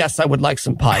 Oh, yes, I would like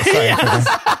some pie. Sorry.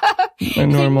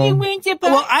 Normal.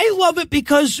 Well, I love it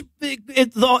because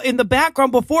in the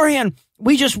background beforehand,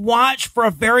 we just watch for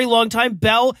a very long time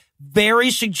Belle very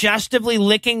suggestively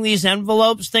licking these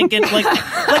envelopes, thinking like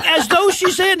as though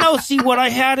she's saying, no, see, what I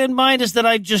had in mind is that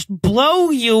I'd just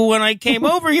blow you when I came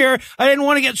over here. I didn't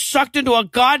want to get sucked into a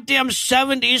goddamn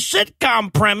 70s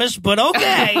sitcom premise, but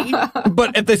okay.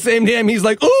 But at the same time, he's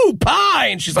like, ooh, pie.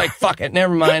 And she's like, fuck it,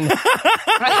 never mind.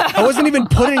 I wasn't even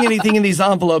putting anything in these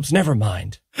envelopes. Never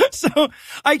mind. So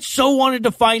I so wanted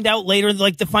to find out later,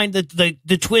 like to find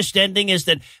the twist ending is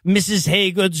that Mrs.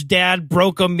 Haygood's dad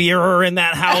broke a mirror in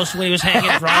that house when he was hanging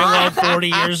drywall 40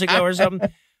 years ago or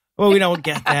something. Well, we don't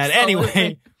get that.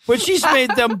 Anyway, but she's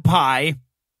made them pie.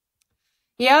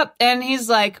 Yep. And he's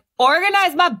like,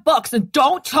 organize my books and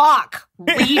don't talk.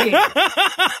 Reading.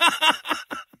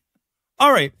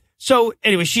 All right. So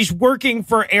anyway, she's working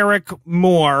for Eric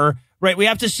Moore. Right, we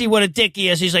have to see what a dick he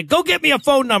is. He's like, go get me a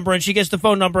phone number. And she gets the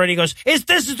phone number and he goes,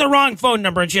 this is the wrong phone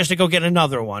number. And she has to go get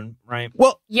another one, right?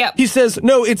 Well, yep. He says,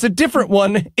 no, it's a different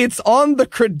one. It's on the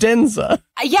credenza.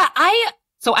 Yeah,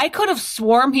 I could have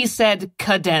sworn he said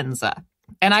cadenza.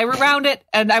 And I rewound it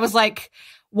and I was like,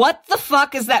 what the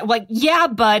fuck is that? Like, yeah,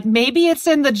 bud, maybe it's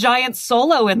in the giant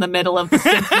solo in the middle of the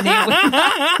symphony.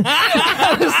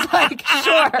 I was like,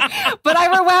 sure. But I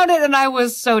rewound it and I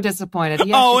was so disappointed.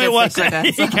 Yes, it was.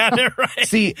 He got it right.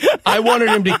 See, I wanted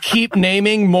him to keep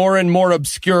naming more and more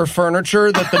obscure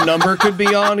furniture that the number could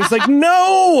be on. He's like,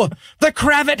 no, the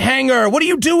cravat hanger. What are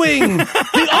you doing?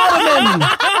 The ottoman.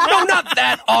 No, not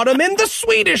that ottoman. The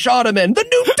Swedish ottoman. The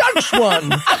new Dutch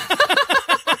one.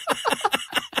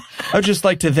 I'd just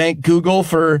like to thank Google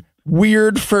for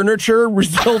weird furniture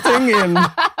resulting in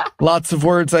lots of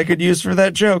words I could use for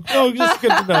that joke. Oh, just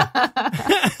good to know.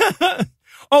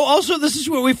 Oh, also, this is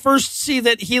where we first see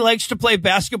that he likes to play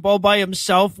basketball by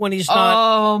himself when he's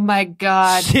not oh my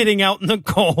God, sitting out in the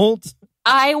cold.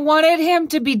 I wanted him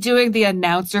to be doing the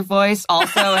announcer voice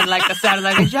also, and like the sound of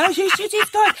like, Josh, he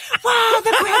scores. Wow,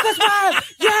 the Broncos won.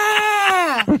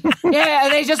 Yeah. Yeah.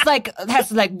 And they just like has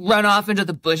to like run off into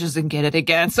the bushes and get it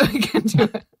again so he can do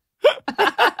it.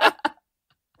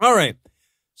 All right.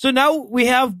 So now we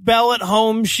have Belle at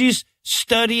home. She's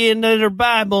studying her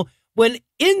Bible when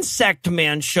Insect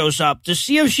Man shows up to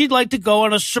see if she'd like to go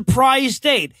on a surprise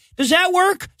date. Does that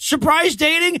work? Surprise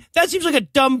dating? That seems like a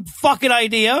dumb fucking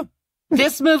idea.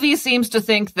 This movie seems to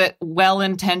think that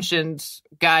well-intentioned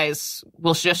guys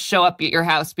will just show up at your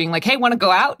house being like, hey, want to go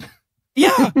out?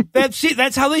 Yeah,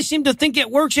 that's how they seem to think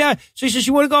it works. Yeah. So he says,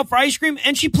 you want to go out for ice cream?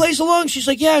 And she plays along. She's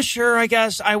like, yeah, sure, I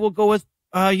guess I will go with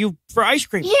you for ice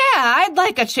cream. Yeah, I'd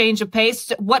like a change of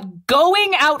pace. What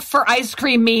going out for ice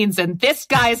cream means in this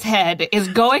guy's head is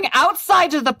going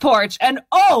outside to the porch and,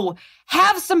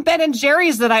 have some Ben &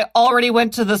 Jerry's that I already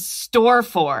went to the store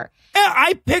for. Yeah,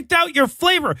 I picked out your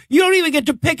flavor. You don't even get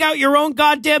to pick out your own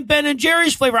goddamn Ben &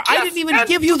 Jerry's flavor. I didn't even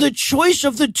give you the choice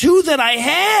of the two that I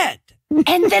had.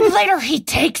 And then later he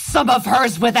takes some of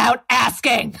hers without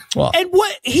asking. Well, And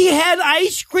what? He had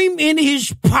ice cream in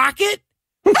his pocket?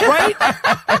 Right?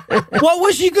 What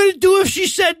was he going to do if she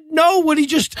said no? Would he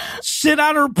just sit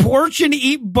on her porch and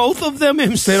eat both of them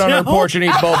himself? sit on her porch and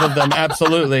eat both of them.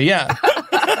 Absolutely. Yeah.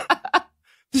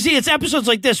 See, it's episodes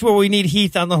like this where we need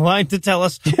Heath on the line to tell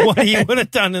us what he would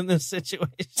have done in this situation.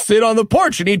 Sit on the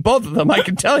porch and eat both of them, I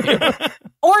can tell you.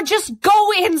 Or just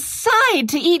go inside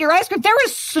to eat your ice cream. There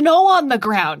is snow on the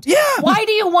ground. Yeah. Why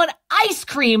do you want ice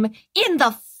cream in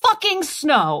the fucking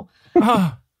snow?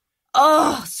 So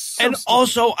And stupid.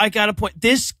 also, I got to point,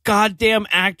 this goddamn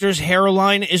actor's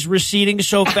hairline is receding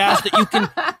so fast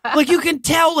that you can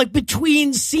tell,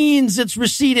 between scenes, it's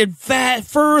receded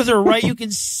further, right? You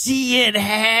can see it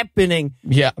happening.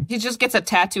 Yeah. He just gets a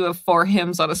tattoo of 4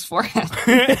 hymns on his forehead.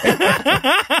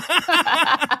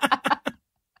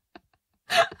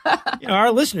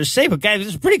 Our listeners say, but guys,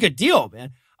 it's a pretty good deal,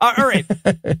 man. All right.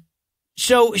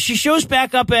 So she shows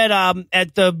back up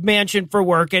at the mansion for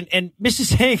work, and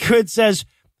Mrs. Haygood says,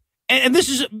 and this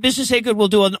is Mrs. Haygood will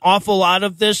do an awful lot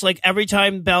of this. Like every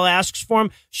time Belle asks for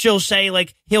him, she'll say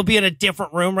he'll be in a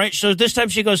different room, right? So this time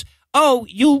she goes, "Oh,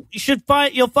 you'll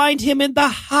find him in the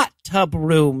hot tub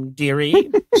room,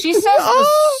 dearie." She says the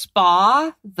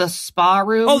spa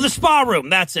room. Oh, the spa room.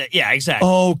 That's it. Yeah, exactly.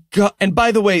 Oh, God. And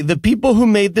by the way, the people who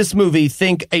made this movie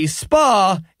think a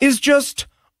spa is just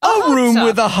a room tub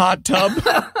with a hot tub.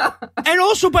 And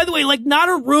also, by the way, not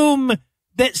a room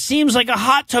that seems like a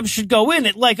hot tub should go in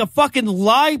it, like a fucking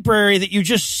library that you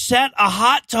just set a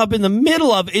hot tub in the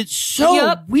middle of. It's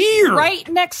so weird.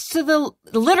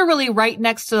 Literally right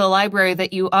next to the library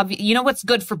that you know what's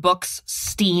good for books?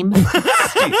 Steam.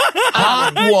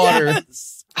 Hot water.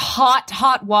 Yes.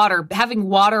 Hot water, having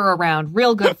water around,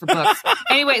 real good for books.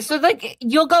 Anyway, so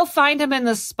you'll go find him in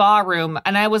the spa room.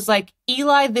 And I was like,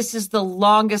 Eli, this is the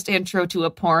longest intro to a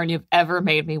porn you've ever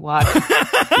made me watch.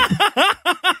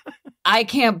 I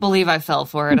can't believe I fell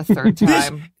for it a third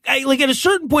time. At a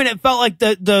certain point, it felt like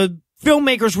the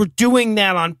filmmakers were doing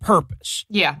that on purpose.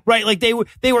 Yeah. Right?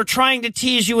 They were trying to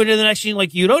tease you into the next scene.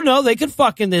 You don't know, they could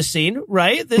fuck in this scene,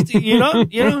 right? You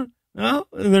know. No,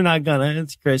 they're not gonna.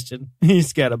 It's Christian.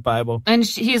 He's got a Bible. And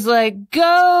he's like,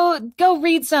 go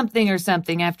read something or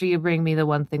something after you bring me the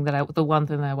one thing that I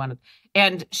wanted.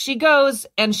 And she goes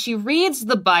and she reads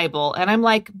the Bible. And I'm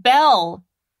like, Belle,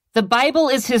 the Bible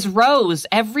is his rose.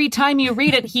 Every time you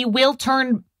read it, he will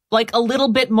turn a little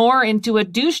bit more into a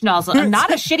douche nozzle. And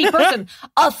not a shitty person,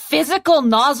 a physical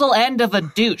nozzle end of a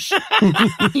douche.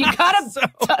 You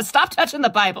gotta stop touching the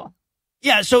Bible.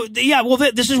 Yeah, so,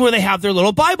 this is where they have their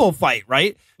little Bible fight,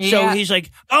 right? Yeah. So he's like,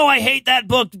 oh, I hate that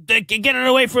book. Get it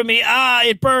away from me.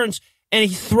 It burns. And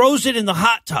he throws it in the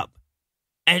hot tub.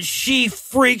 And she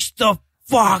freaks the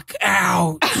fuck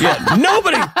out. Yeah,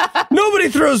 nobody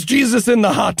throws Jesus in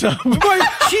the hot tub.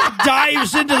 She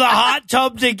dives into the hot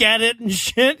tub to get it and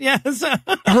shit. Yes.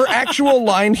 Her actual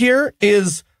line here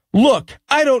is, look,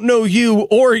 I don't know you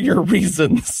or your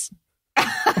reasons.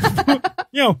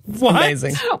 What?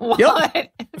 Amazing. What?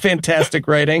 Yep. Fantastic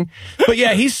writing. But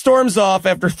yeah, he storms off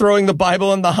after throwing the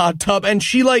Bible in the hot tub, and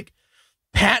she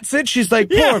pats it. She's like,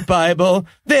 poor Bible.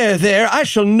 There, I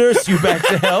shall nurse you back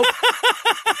to health.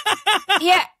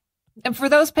 Yeah. And for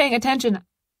those paying attention,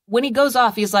 when he goes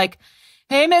off, he's like,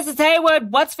 hey, Mrs.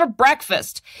 Haywood, what's for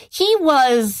breakfast? He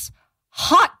was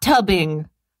hot tubbing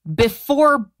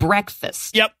before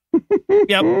breakfast. Yep.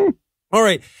 All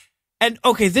right. And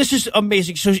okay, this is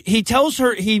amazing. So he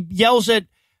yells at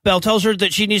Belle, tells her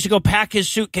that she needs to go pack his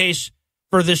suitcase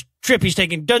for this trip he's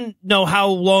taking. Doesn't know how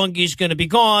long he's going to be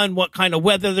gone, what kind of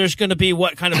weather there's going to be,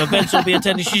 what kind of events he'll be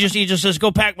attending. He just says,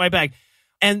 go pack my bag.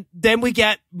 And then we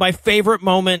get my favorite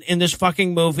moment in this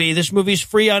fucking movie. This movie's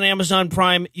free on Amazon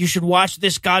Prime. You should watch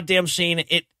this goddamn scene.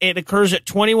 It occurs at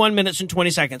 21 minutes and 20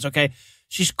 seconds, okay?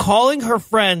 She's calling her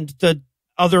friend, the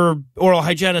other oral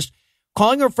hygienist,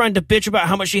 calling her friend to bitch about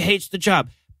how much she hates the job.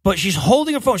 but she's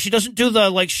holding her phone. She doesn't do the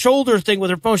like shoulder thing with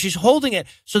her phone. She's holding it.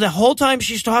 So the whole time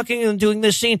she's talking and doing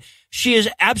this scene, she is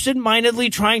absentmindedly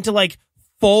trying to like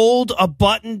fold a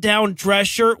button-down dress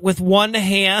shirt with one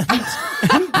hand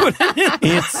and put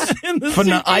it in the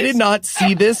suitcase. I did not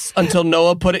see this until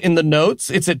Noah put it in the notes.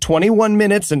 It's at 21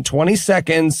 minutes and 20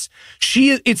 seconds.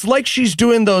 It's like she's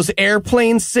doing those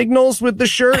airplane signals with the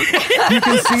shirt. You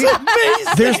can see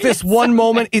it. There's this one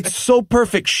moment. It's so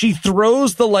perfect. She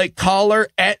throws the like collar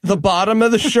at the bottom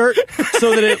of the shirt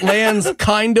so that it lands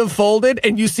kind of folded.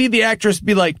 And you see the actress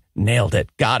be like, nailed it.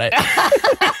 Got it.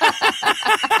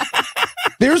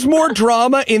 There's more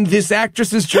drama in this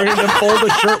actress's journey to fold a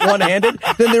shirt one-handed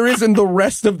than there is in the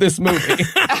rest of this movie.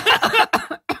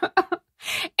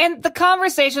 And the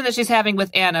conversation that she's having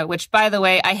with Anna, which, by the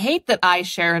way, I hate that I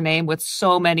share a name with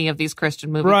so many of these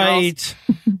Christian movie girls.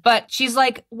 But she's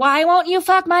like, why won't you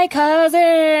fuck my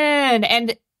cousin?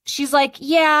 And she's like,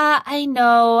 yeah, I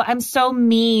know. I'm so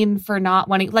mean for not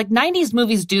wanting, like 90s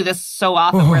movies do this so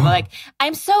often where they're like,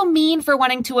 I'm so mean for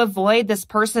wanting to avoid this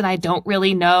person I don't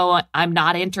really know. I'm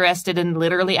not interested in,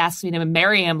 literally asked me to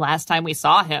marry him last time we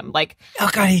saw him. Like,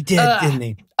 oh God, he did, didn't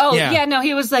he? Oh yeah, no,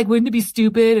 he was like, wouldn't it be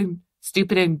stupid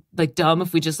and like dumb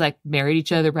if we just like married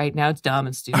each other right now? It's dumb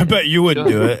and stupid. I bet you wouldn't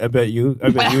do it. I bet you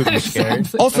would be scared.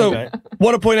 Also,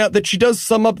 want to point out that she does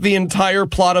sum up the entire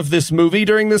plot of this movie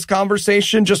during this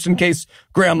conversation, just in case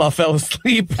Grandma fell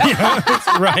asleep. Yeah, that's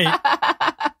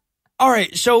right. All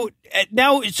right, so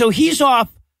now, he's off.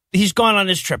 He's gone on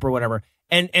his trip or whatever,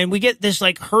 and we get this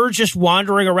like her just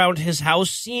wandering around his house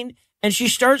scene, and she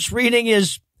starts reading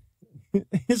his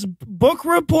book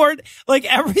report. Like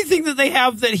everything that they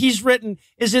have that he's written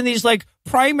is in these like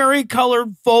primary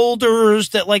colored folders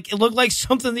that like it looked like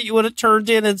something that you would have turned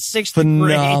in sixth grade.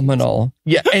 Phenomenal.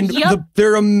 Yeah, and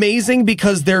they're amazing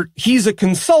because he's a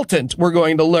consultant, we're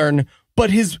going to learn, but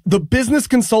the business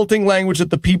consulting language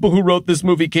that the people who wrote this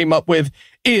movie came up with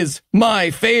is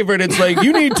my favorite. It's like,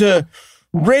 you need to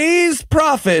raise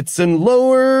profits and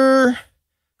lower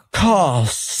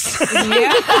costs.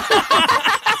 Yeah.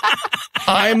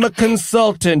 I'm a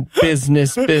consultant,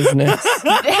 business. It's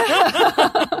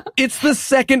the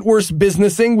second worst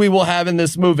businessing we will have in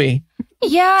this movie.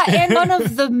 Yeah, and one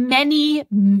of the many,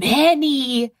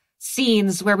 many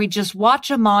scenes where we just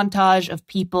watch a montage of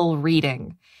people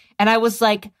reading. And I was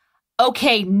like,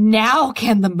 okay, now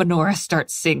can the menorah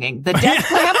start singing? The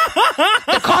death lamp,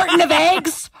 the carton of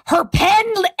eggs, her pen,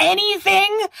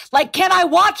 anything? Like, can I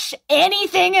watch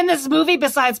anything in this movie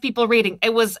besides people reading?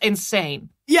 It was insane.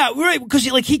 Yeah, right. Because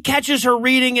he catches her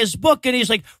reading his book, and he's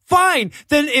like, "Fine,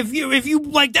 then if you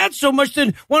like that so much,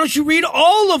 then why don't you read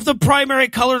all of the primary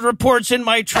colored reports in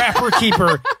my Trapper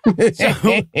Keeper?"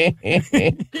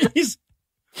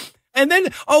 And then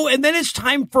it's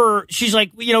time for, she's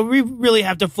like, we really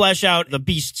have to flesh out the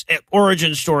Beast's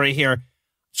origin story here.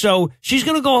 So she's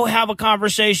going to go have a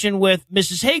conversation with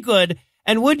Mrs. Haygood,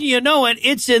 and wouldn't you know it,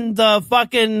 it's in the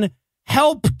fucking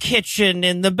help kitchen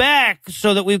in the back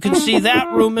so that we can see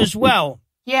that room as well.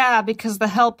 Yeah, because the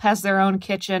help has their own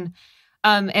kitchen,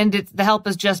 and the help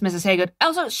is just Mrs. Haygood.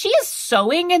 Also, she is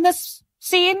sewing in this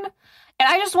scene. And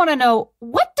I just want to know,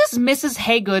 what does Mrs.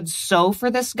 Haygood sew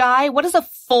for this guy? What does a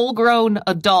full-grown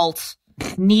adult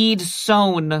need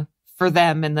sewn for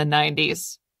them in the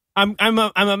 90s? I'm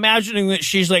imagining that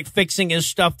she's like fixing his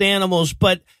stuffed animals,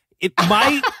 but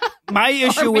my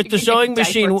issue with the sewing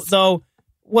machine though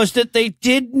was that they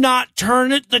did not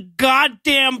turn it the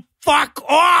goddamn fuck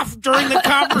off during the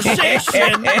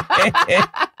conversation.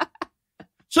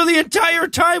 So the entire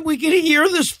time we can hear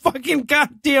this fucking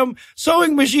goddamn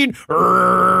sewing machine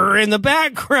in the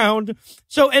background.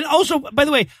 So, and also, by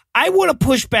the way, I want to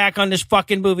push back on this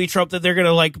fucking movie trope that they're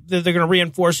going to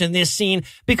reinforce in this scene,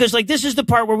 because like this is the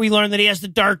part where we learn that he has the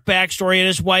dark backstory and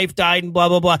his wife died and blah,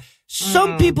 blah, blah.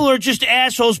 Some people are just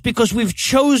assholes because we've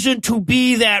chosen to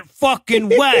be that fucking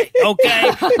way.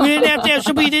 Okay. We didn't have to have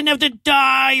somebody, didn't have to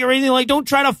die or anything. Like, don't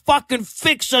try to fucking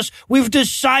fix us. We've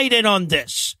decided on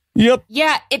this. Yep.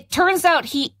 Yeah, it turns out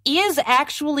he is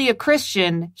actually a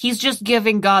Christian. He's just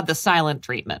giving God the silent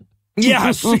treatment.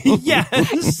 Yes,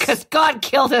 yes. Because God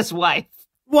killed his wife.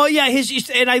 Well, yeah,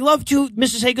 and I love to,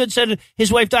 Mrs. Haygood said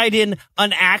his wife died in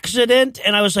an accident,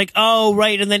 and I was like, oh,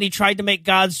 right, and then he tried to make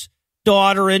God's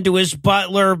daughter into his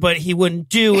butler, but he wouldn't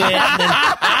do it, and then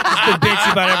just a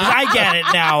bitch about it. I get it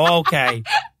now, okay.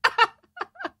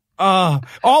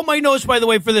 All my notes, by the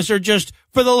way, for this are just,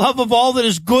 for the love of all that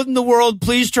is good in the world,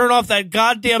 please turn off that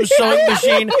goddamn sewing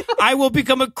machine. I will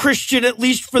become a Christian at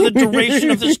least for the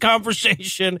duration of this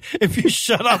conversation if you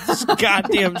shut off this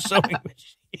goddamn sewing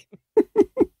machine.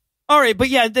 All right, but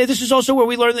yeah, this is also where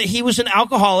we learn that he was an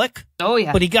alcoholic. Oh,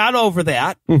 yeah. But he got over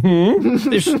that. Mm-hmm.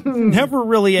 There's never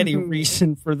really any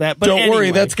reason for that. But Don't worry,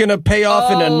 anyway. that's going to pay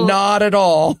off in a not at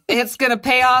all. It's going to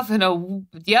pay off in a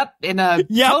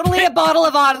totally a bottle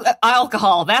of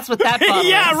alcohol. That's what that bottle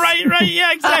yeah, is. right.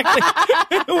 Yeah,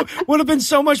 exactly. Would have been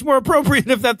so much more appropriate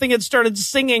if that thing had started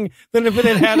singing than if it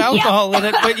had alcohol in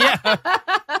it. But yeah.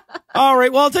 All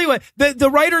right. Well, I'll tell you what. The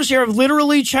writers here have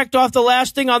literally checked off the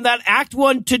last thing on that Act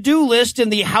 1 to-do list in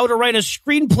the How to Write a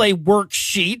Screenplay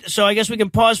worksheet. So I guess we can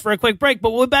pause for a quick break,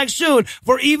 but we'll be back soon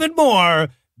for even more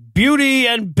Beauty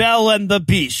and Belle and the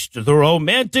Beast, the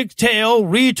romantic tale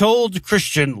retold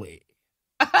Christianly.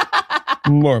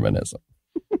 Mormonism.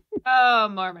 Oh,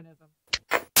 Mormonism.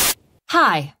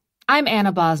 Hi, I'm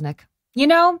Anna Bosnick. You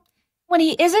know, when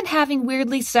he isn't having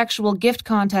weirdly sexual gift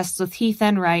contests with Heath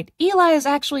Enright, Eli is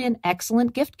actually an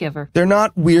excellent gift giver. They're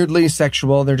not weirdly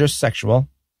sexual. They're just sexual.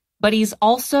 But he's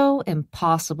also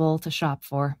impossible to shop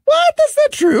for. What? That's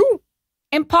not true.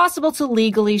 Impossible to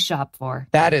legally shop for.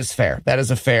 That is fair. That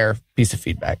is a fair piece of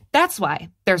feedback. That's why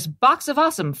there's Box of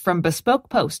Awesome from Bespoke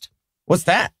Post. What's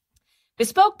that?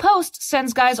 Bespoke Post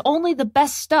sends guys only the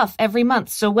best stuff every month,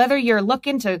 so whether you're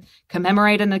looking to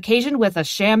commemorate an occasion with a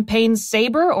champagne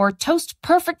saber or toast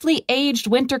perfectly aged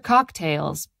winter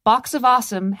cocktails, Box of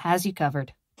Awesome has you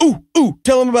covered. Ooh,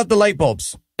 tell them about the light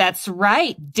bulbs. That's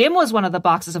right. Dim was one of the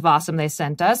Boxes of Awesome they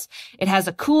sent us. It has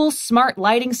a cool, smart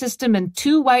lighting system and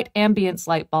 2 white ambience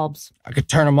light bulbs. I could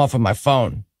turn them off on my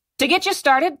phone. To get you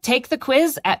started, take the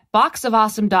quiz at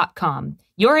boxofawesome.com.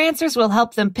 Your answers will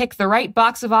help them pick the right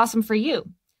Box of Awesome for you.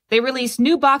 They release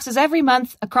new boxes every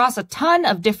month across a ton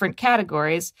of different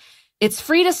categories. It's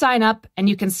free to sign up, and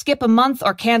you can skip a month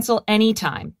or cancel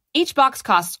anytime. Each box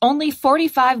costs only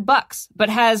 $45, but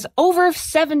has over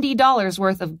 $70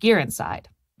 worth of gear inside.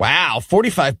 Wow,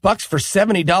 $45 for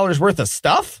 $70 worth of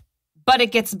stuff? But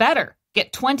it gets better.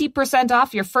 Get 20%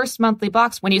 off your first monthly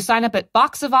box when you sign up at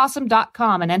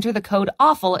boxofawesome.com and enter the code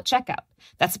AWFUL at checkout.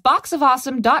 That's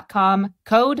boxofawesome.com,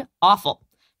 code AWFUL,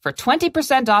 for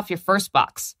 20% off your first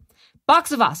box.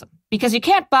 Box of Awesome, because you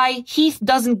can't buy Heath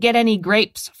Doesn't Get Any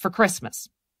Grapes for Christmas.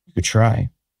 You could try.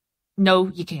 No,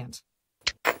 you can't.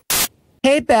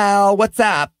 Hey, Belle, what's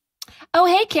up? Oh,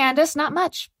 hey, Candace, not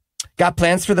much. Got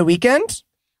plans for the weekend?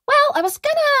 Well, I was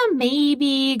gonna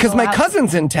maybe Because my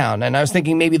cousin's in town, and I was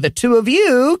thinking maybe the two of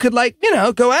you could,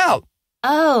 go out.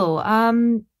 Oh,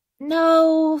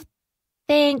 no,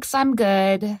 thanks, I'm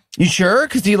good. You sure?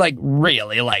 Because he,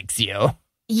 really likes you.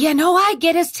 You know, I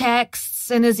get his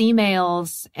texts and his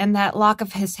emails and that lock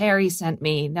of his hair he sent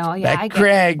me. No, yeah, I get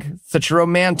Craig, such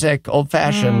romantic,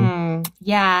 old-fashioned.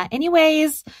 Yeah,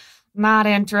 anyways, not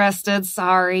interested,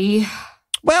 sorry.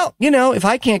 Well, if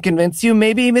I can't convince you,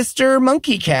 maybe Mr.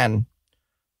 Monkey can.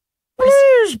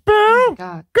 Please, Belle,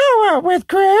 God. go out with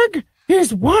Craig.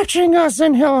 He's watching us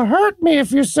and he'll hurt me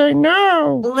if you say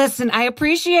no. Listen, I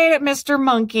appreciate it, Mr.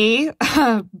 Monkey,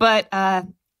 but I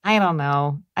don't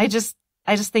know. I just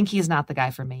think he's not the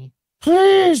guy for me.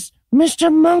 Please,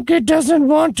 Mr. Monkey doesn't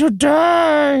want to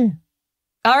die.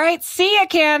 All right, see ya,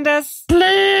 Candace.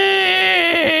 Please.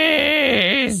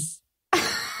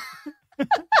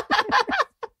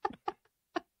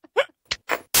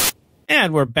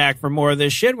 And we're back for more of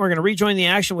this shit. We're going to rejoin the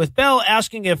action with Belle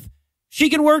asking if she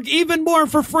can work even more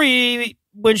for free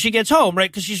when she gets home,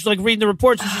 right? Because she's reading the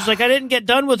reports and she's like, I didn't get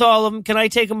done with all of them. Can I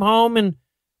take them home and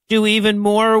do even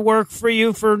more work for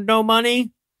you for no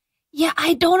money? Yeah,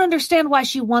 I don't understand why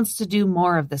she wants to do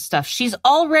more of this stuff. She's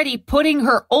already putting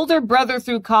her older brother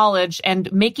through college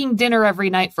and making dinner every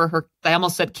night for her, I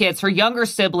almost said kids, her younger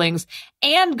siblings,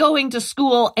 and going to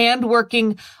school and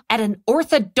working at an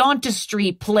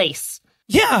orthodontistry place.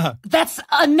 Yeah. That's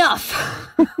enough.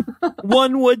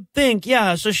 One would think,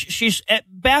 yeah. So she's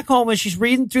back home and she's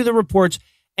reading through the reports,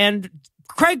 and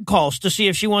Craig calls to see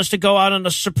if she wants to go out on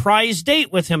a surprise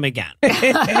date with him again.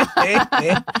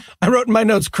 I wrote in my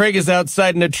notes, Craig is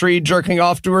outside in a tree jerking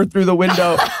off to her through the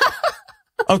window.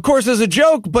 Of course, as a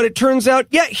joke, but it turns out,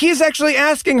 yeah, he's actually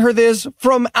asking her this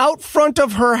from out front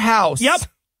of her house. Yep.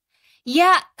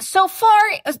 Yeah, so far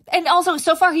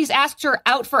he's asked her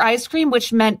out for ice cream,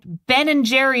 which meant Ben &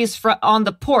 Jerry's on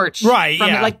the porch. Right,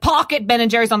 yeah. Pocket Ben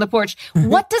 & Jerry's on the porch.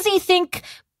 What does he think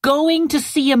going to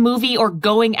see a movie or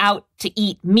going out to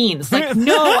eat means? No,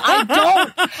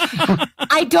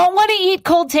 I don't want to eat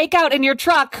cold takeout in your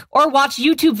truck or watch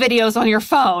YouTube videos on your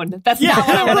phone. That's not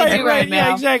what I want to do right now.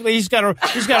 Yeah, exactly. He's got a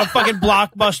fucking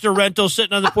Blockbuster rental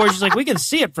sitting on the porch. He's like, we can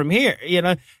see it from here.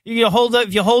 If you hold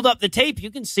up the tape,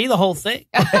 you can see the whole thing.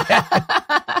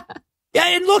 Yeah,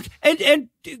 and look, and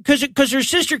because her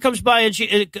sister comes by and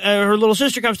her little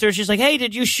sister comes to her, she's like, hey,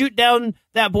 did you shoot down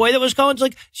that boy that was calling? She's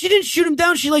like, she didn't shoot him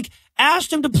down. She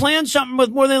asked him to plan something with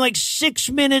more than like 6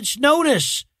 minutes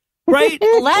notice, right?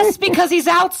 Less because he's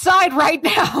outside right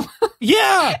now.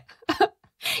 Yeah.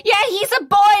 Yeah, he's a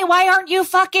boy. Why aren't you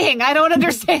fucking? I don't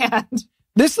understand.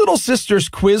 This little sister's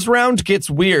quiz round gets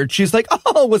weird. She's like,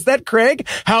 oh, was that Craig?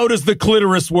 How does the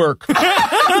clitoris work?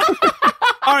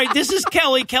 All right, this is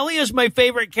Kelly. Kelly is my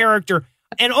favorite character.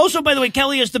 And also, by the way,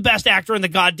 Kelly is the best actor in the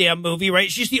goddamn movie, right?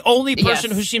 She's the only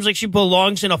person who seems like she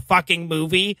belongs in a fucking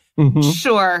movie. Mm-hmm.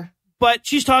 Sure. But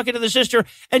she's talking to the sister,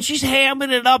 and she's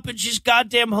hamming it up, and she's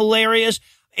goddamn hilarious.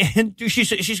 And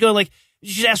she's going like,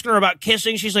 she's asking her about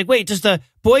kissing. She's like, wait, does the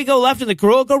boy go left and the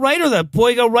girl go right, or the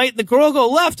boy go right and the girl go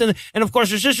left? And of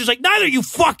course, her sister's like, neither, you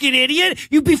fucking idiot.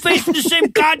 You'd be facing the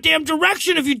same goddamn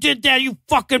direction if you did that, you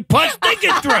fucking punch. Think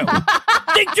it through.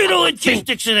 Think through the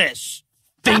logistics of this.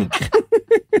 Think.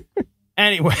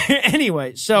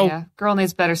 Anyway, so. Yeah, girl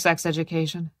needs better sex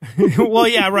education. Well,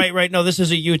 yeah, right. No, this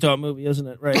is a Utah movie, isn't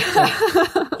it? Right. So,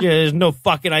 yeah, there's no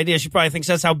fucking idea. She probably thinks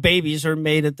that's how babies are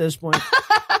made at this point.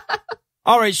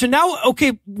 All right, so now,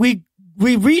 okay, we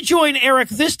rejoin Eric,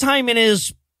 this time in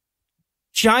his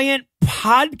giant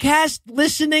podcast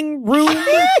listening room.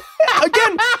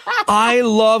 Again, I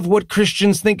love what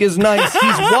Christians think is nice.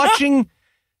 He's watching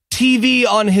TV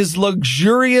on his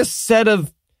luxurious set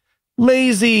of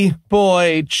lazy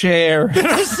boy chair.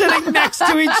 Sitting next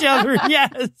to each other,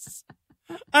 yes.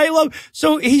 I love,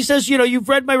 so he says, you've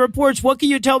read my reports. What can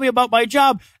you tell me about my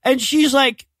job? And she's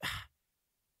like,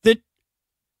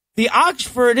 the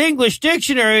Oxford English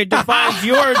Dictionary defines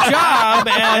your job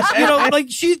as,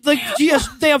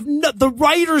 the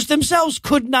writers themselves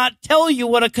could not tell you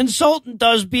what a consultant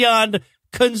does beyond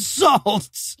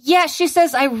consults. Yeah, she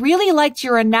says, I really liked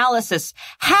your analysis.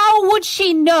 How would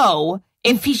she know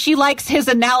if she likes his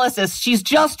analysis? She's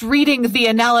just reading the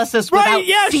analysis without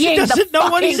seeing the fucking know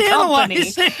what he's company.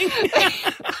 analyzing.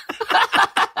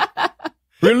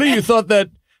 Really? You thought that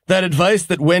advice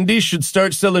that Wendy should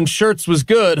start selling shirts was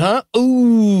good, huh?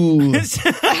 Ooh.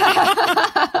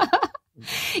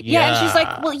 Yeah, and she's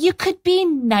like, well, you could be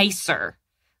nicer.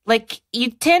 Like, you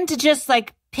tend to just,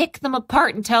 pick them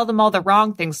apart and tell them all the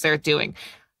wrong things they're doing.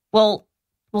 Well,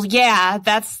 yeah,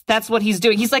 that's what he's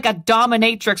doing. He's like a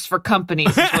dominatrix for companies.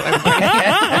 Is what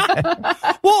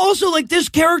Well, also, this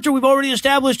character we've already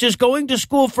established is going to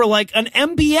school for, an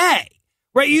MBA.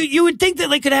 Right, you would think that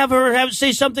they could have her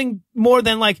say something more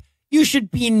than you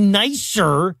should be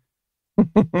nicer.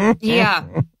 Yeah,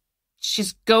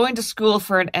 she's going to school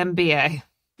for an MBA.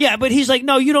 Yeah, but he's like,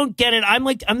 no, you don't get it. I'm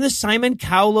the Simon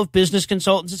Cowell of business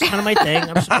consultants. It's kind of my thing.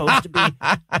 I'm supposed to be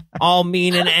all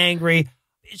mean and angry.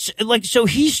 It's so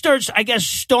he starts, I guess,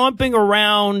 stomping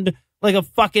around like a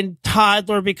fucking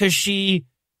toddler because she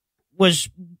was,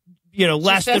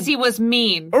 less. She says he was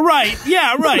mean. Right.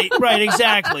 Yeah. Right.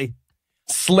 Exactly.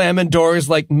 Slamming doors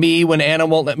like me when Anna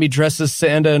won't let me dress as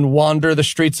Santa and wander the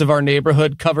streets of our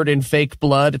neighborhood covered in fake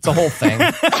blood. It's a whole thing.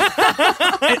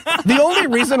 The only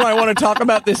reason why I want to talk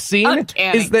about this scene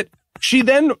is that she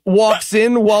then walks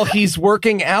in while he's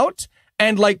working out,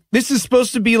 and this is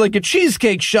supposed to be like a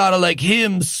cheesecake shot of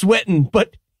him sweating,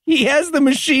 but he has the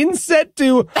machine set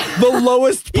to the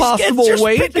lowest possible just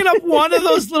weight. Picking up one of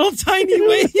those little tiny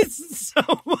weights. It's so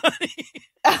funny.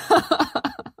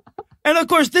 And of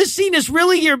course, this scene is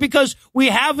really here because we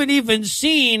haven't even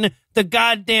seen the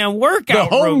goddamn workout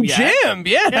the home room yet. gym.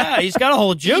 Yeah, he's got a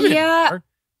whole gym.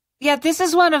 Yeah, this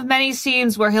is one of many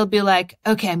scenes where he'll be like,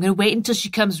 okay, I'm going to wait until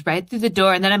she comes right through the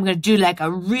door, and then I'm going to do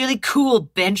a really cool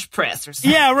bench press or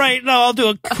something. Yeah, right. No, I'll do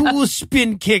a cool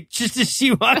spin kick just to see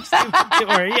what I'm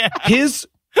doing. Yeah.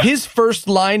 His first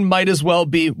line might as well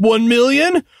be 1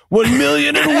 million, 1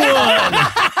 million and one.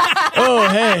 Oh,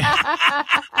 hey,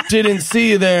 didn't see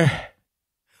you there.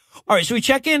 All right, so we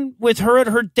check in with her at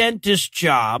her dentist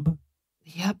job.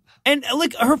 Yep. And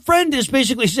her friend is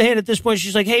basically saying at this point,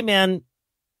 she's like, hey, man,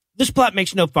 this plot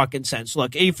makes no fucking sense.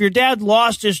 Look, if your dad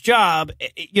lost his job,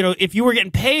 if you were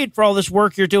getting paid for all this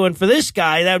work you're doing for this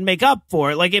guy, that would make up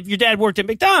for it. If your dad worked at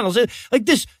McDonald's,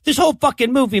 this whole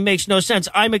fucking movie makes no sense.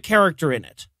 I'm a character in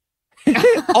it.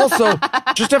 Also,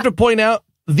 just have to point out,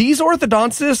 these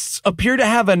orthodontists appear to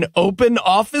have an open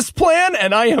office plan,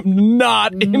 and I am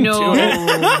not into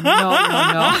it.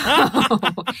 No.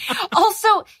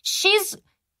 Also, she's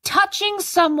touching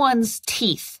someone's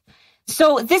teeth.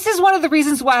 So this is one of the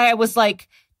reasons why I was like,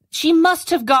 she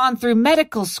must have gone through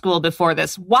medical school before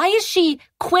this. Why is she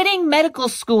quitting medical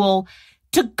school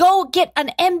to go get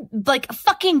a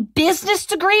fucking business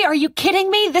degree? Are you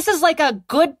kidding me? This is like a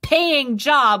good paying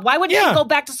job. Why wouldn't you go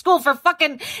back to school for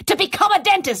to become a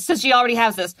dentist since she already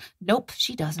has this? Nope,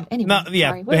 she doesn't. Anyway,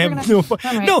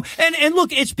 sorry. No, and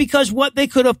look, it's because what they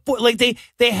could afford, like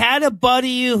they had a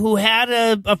buddy who had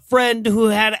a friend who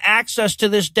had access to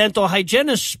this dental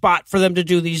hygienist spot for them to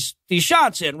do these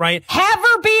shots in, right? Have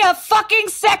her be a fucking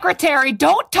secretary.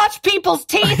 Don't touch people's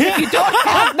teeth if you don't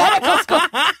have medical school.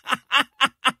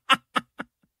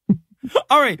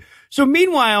 All right. So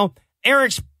meanwhile,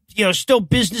 Eric's, still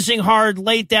businessing hard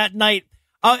late that night.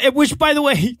 Which, by the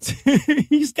way, he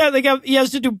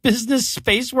has to do business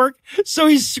space work. So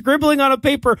he's scribbling on a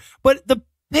paper, but the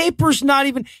paper's not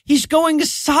even, he's going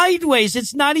sideways.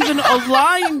 It's not even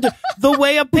aligned the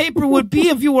way a paper would be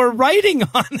if you were writing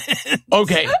on it.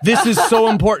 Okay. This is so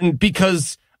important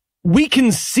because we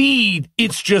can see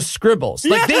it's just scribbles.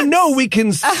 Like, they know we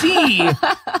can see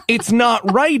it's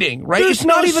not writing, right? There's it's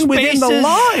not no even within the spaces.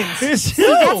 lines. See,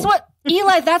 that's what,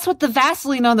 Eli, that's what the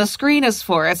Vaseline on the screen is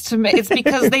for. It's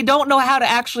because they don't know how to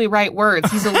actually write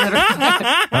words. He's illiterate. So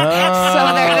they're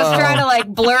just trying to,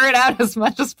 blur it out as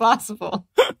much as possible.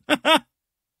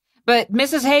 But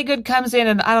Mrs. Haygood comes in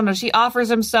and, I don't know, she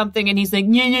offers him something and he's like,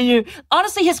 yeah.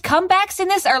 Honestly, his comebacks in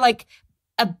this are like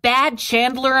a bad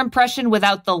Chandler impression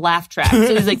without the laugh track.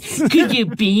 So he's like, could you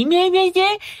be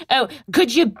more? Oh,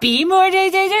 could you be more?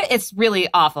 It's really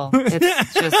awful.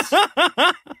 It's just,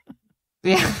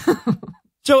 yeah.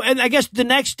 So, and I guess the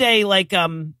next day,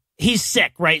 he's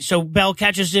sick, right? So Belle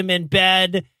catches him in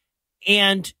bed,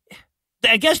 and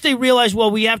I guess they realize,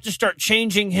 well, we have to start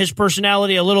changing his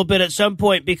personality a little bit at some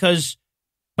point because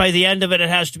by the end of it, it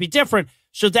has to be different.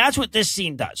 So that's what this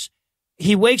scene does.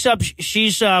 He wakes up,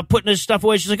 she's putting his stuff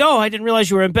away. She's like, oh, I didn't realize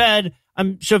you were in bed.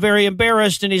 I'm so very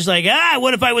embarrassed. And he's like,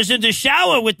 what if I was in the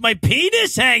shower with my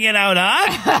penis hanging out,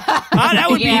 huh?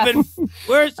 That would be even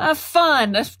worse.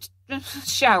 Fun.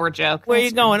 Shower joke. Where are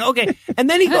you going? Okay. And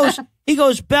then he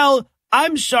goes, Belle,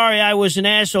 I'm sorry I was an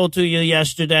asshole to you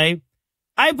yesterday.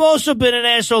 I've also been an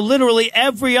asshole literally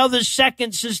every other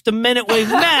second since the minute we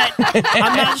met.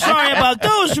 I'm not sorry about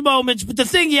those moments, but the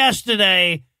thing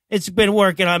yesterday, it's been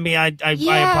working on me. I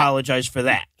apologize for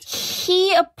that.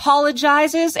 He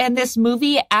apologizes, and this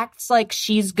movie acts like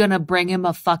she's gonna bring him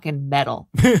a fucking medal.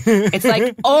 It's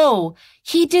like, oh,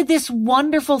 he did this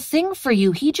wonderful thing for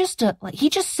you. He just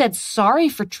said sorry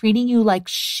for treating you like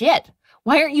shit.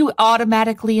 Why aren't you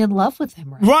automatically in love with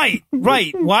him? Right.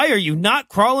 Why are you not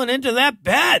crawling into that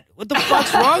bed? What the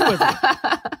fuck's wrong with you?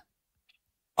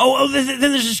 Then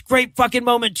there's this great fucking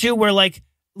moment too, where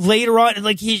later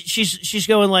on, she's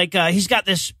going he's got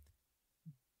this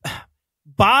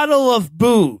bottle of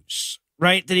booze,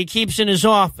 right, that he keeps in his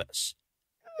office.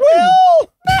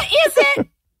 Well, is it?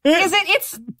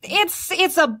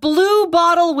 It's a blue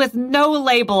bottle with no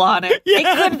label on it.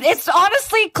 Yes. It's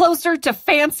honestly closer to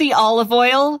fancy olive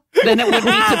oil than it would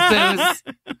be to booze.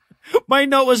 My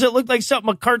note was it looked like something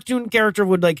a cartoon character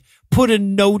would put a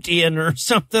note in or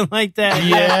something like that.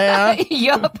 Yeah.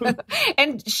 Yup.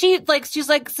 And she's like,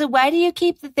 so why do you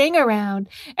keep the thing around?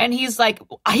 And he's like,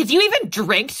 have you even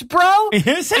drinked, bro?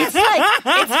 It's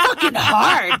fucking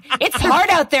hard. It's hard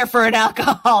out there for an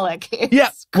alcoholic.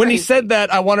 It's when he said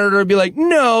that, I wanted her to be like,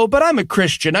 no, but I'm a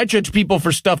Christian. I judge people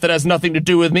for stuff that has nothing to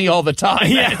do with me all the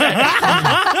time.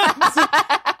 Yeah.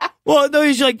 Well, no,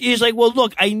 he's like, well,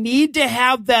 look, I need to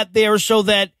have that there so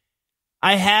that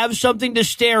I have something to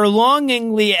stare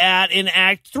longingly at in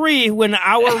Act 3 when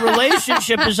our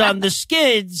relationship is on the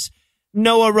skids.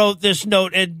 Noah wrote this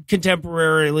note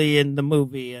contemporarily in the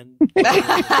movie, and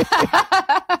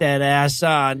that ass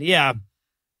on, yeah,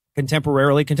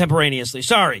 contemporaneously.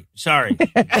 Sorry.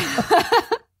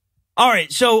 All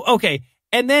right, so okay,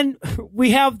 and then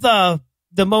we have the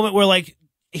moment where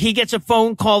he gets a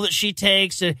phone call that she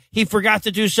takes, and he forgot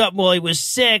to do something while he was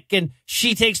sick, and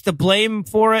she takes the blame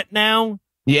for it now.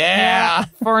 Yeah.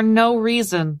 For no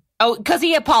reason. Oh, because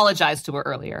he apologized to her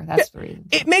earlier. That's the reason.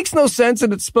 It makes no sense,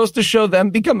 and it's supposed to show them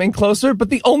becoming closer, but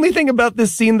the only thing about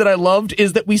this scene that I loved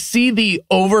is that we see the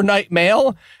overnight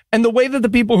mail, and the way that the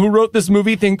people who wrote this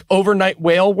movie think overnight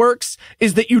mail works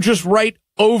is that you just write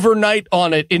overnight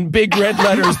on it in big red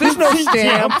letters. There's no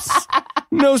stamps.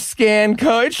 No scan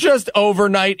code. It's just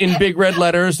overnight in big red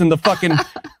letters, and the fucking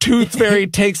Tooth Fairy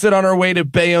takes it on her way to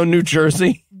Bayonne, New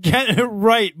Jersey. Get it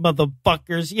right,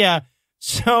 motherfuckers. Yeah.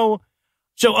 So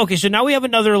okay, so now we have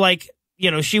another,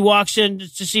 she walks in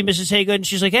to see Mrs. Haygood, and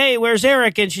she's like, hey, where's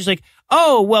Eric? And she's like,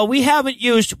 oh, well, we haven't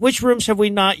used, which rooms have we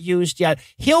not used yet?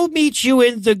 He'll meet you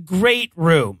in the great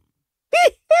room.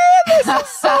 This is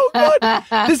so good.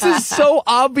 This is so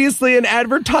obviously an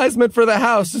advertisement for the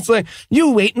house. It's like,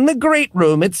 you wait in the great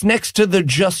room. It's next to the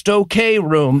just okay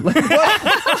room. Like, what?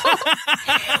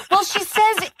 Well, she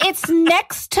says it's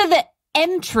next to the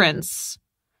entrance.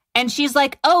 And she's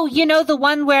like, oh, you know, the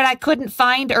one where I couldn't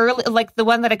find early, like the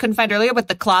one that I couldn't find earlier with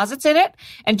the closets in it.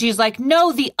 And she's like,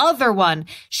 no, the other one.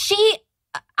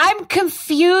 I'm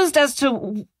confused as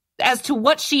to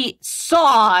what she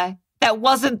saw that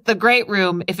wasn't the great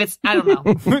room. If it's, I don't know.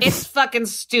 It's fucking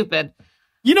stupid.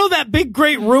 You know that big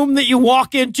great room that you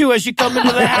walk into as you come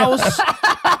into the house?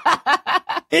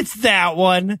 It's that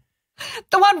one.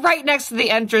 The one right next to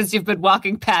the entrance you've been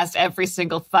walking past every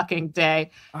single fucking day.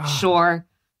 Sure.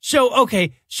 So,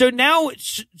 okay. So now,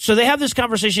 so they have this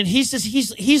conversation. He says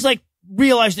he's like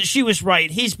realized that she was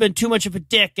right. He's been too much of a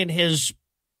dick in his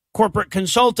corporate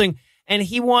consulting. And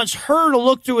he wants her to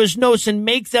look through his notes and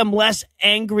make them less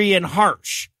angry and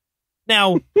harsh.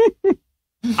 Now,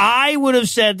 I would have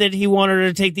said that he wanted her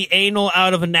to take the anal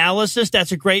out of analysis.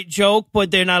 That's a great joke,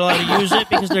 but they're not allowed to use it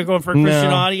because they're going for a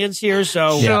Christian audience here.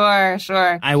 So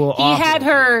Sure. I will. He had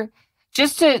her,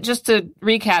 just to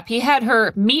recap, he had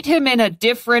her meet him in a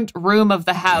different room of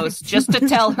the house just to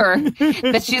tell her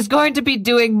that she's going to be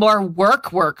doing more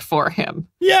work for him.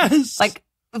 Yes. Like,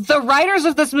 the writers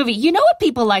of this movie, you know what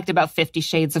people liked about 50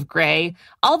 Shades of Grey?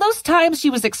 All those times she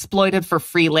was exploited for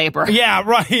free labor. Yeah,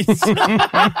 right.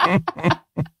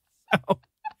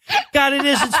 God, it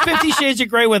is. It's 50 Shades of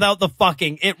Grey without the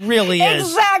fucking. It really is.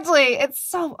 Exactly. It's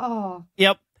so,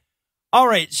 Yep. All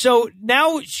right. So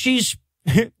now she's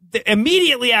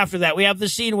immediately after that, we have the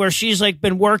scene where she's like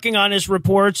been working on his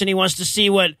reports and he wants to see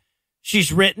what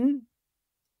she's written.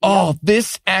 Oh,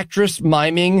 this actress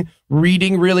miming,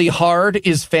 reading really hard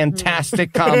is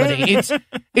fantastic comedy.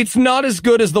 It's not as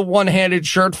good as the one-handed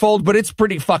shirt fold, but it's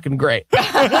pretty fucking great.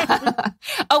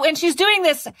 Oh, and she's doing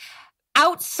this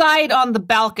outside on the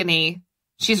balcony.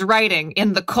 She's writing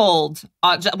in the cold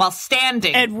while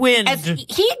standing. And wind.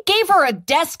 He gave her a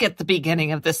desk at the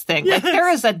beginning of this thing. Yes. Like, there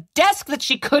is a desk that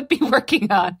she could be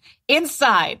working on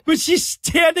inside. But she's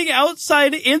standing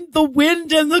outside in the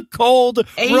wind and the cold,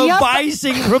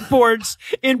 revising reports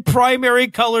in primary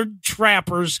colored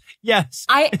trappers. Yes.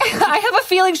 I have a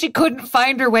feeling she couldn't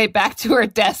find her way back to her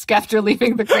desk after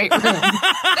leaving the great room.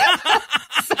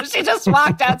 So she just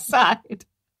walked outside.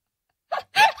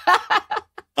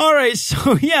 All right,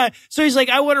 so he's like,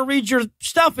 I want to read your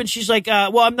stuff, and she's like,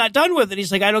 well, I'm not done with it.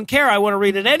 He's like, I don't care, I want to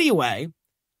read it anyway.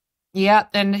 Yeah,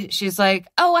 and she's like,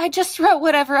 oh, I just wrote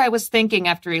whatever I was thinking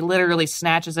after he literally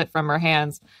snatches it from her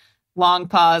hands. Long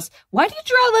pause. Why do you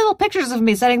draw little pictures of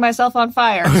me setting myself on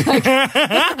fire?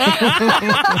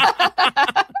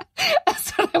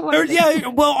 That's what I wanted. Yeah,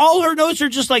 well, all her notes are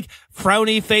just like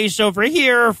frowny face over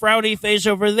here, frowny face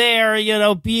over there, you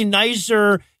know, be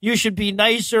nicer, you should be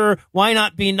nicer, why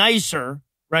not be nicer,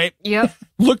 right? Yep.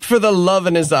 Look for the love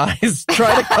in his eyes.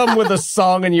 Try to come with a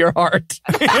song in your heart.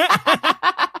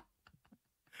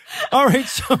 All right,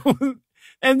 so...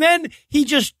 And then he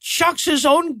just chucks his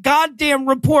own goddamn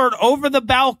report over the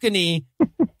balcony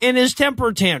in his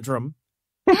temper tantrum.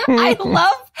 I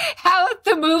love how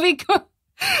the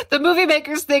movie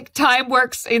makers think time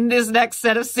works in this next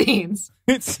set of scenes.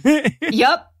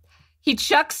 Yep. He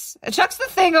chucks the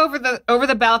thing over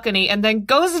the balcony and then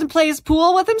goes and plays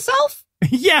pool with himself.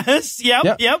 Yes.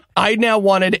 Yep. I now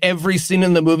wanted every scene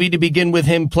in the movie to begin with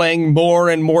him playing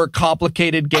more and more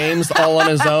complicated games all on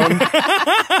his own.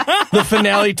 The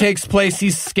finale takes place.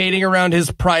 He's skating around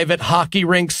his private hockey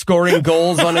rink, scoring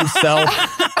goals on himself.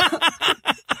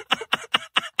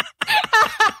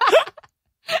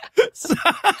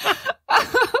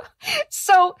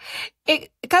 So it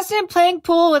cuts to him playing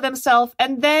pool with himself,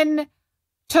 and then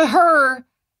to her,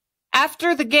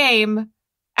 after the game,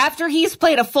 after he's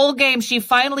played a full game, she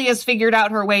finally has figured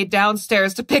out her way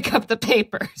downstairs to pick up the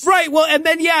papers. Right. Well, and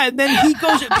then he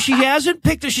goes,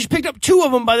 she's picked up two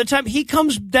of them by the time he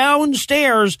comes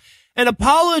downstairs and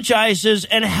apologizes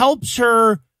and helps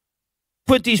her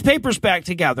put these papers back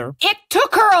together. It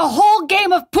took her a whole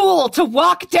game of pool to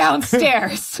walk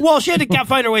downstairs. Well, she had to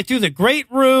find her way through the great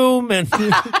room and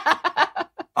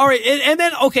all right. And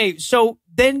then, okay, so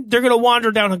then they're going to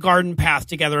wander down a garden path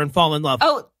together and fall in love.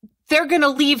 Oh, they're going to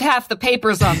leave half the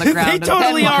papers on the ground. They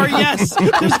totally are, yes.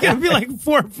 There's going to be like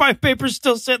 4 or 5 papers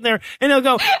still sitting there. And he'll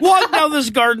go, walk down this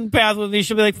garden path with me.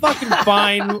 She'll be like, fucking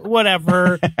fine,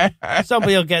 whatever.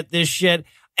 Somebody will get this shit.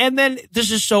 And then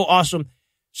this is so awesome.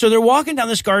 So they're walking down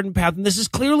this garden path, and this is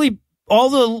clearly all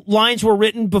the lines were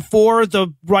written before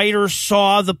the writer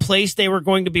saw the place they were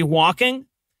going to be walking.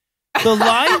 The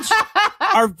lines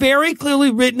are very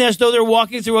clearly written as though they're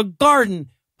walking through a garden.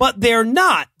 but they're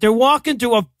not. They're walking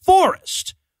through a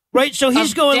forest, right? So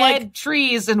he's going dead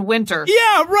trees in winter.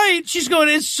 Yeah, right. She's going,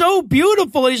 it's so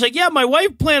beautiful. And he's like, yeah, my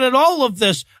wife planted all of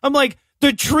this. I'm like,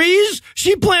 the trees?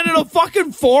 She planted a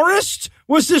fucking forest?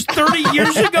 Was this 30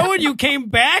 years ago and you came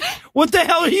back? What the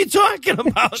hell are you talking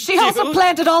about? She also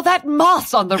planted all that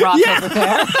moss on the rock over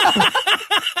there.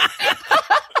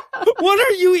 What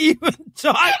are you even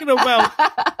talking about?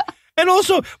 And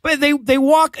also, but they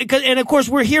walk, and of course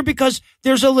we're here because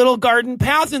there's a little garden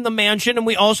path in the mansion, and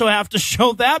we also have to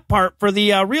show that part for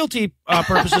the realty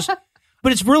purposes.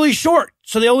 But it's really short,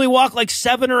 so they only walk like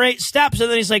 7 or 8 steps,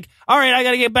 and then he's like, all right, I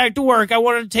got to get back to work. I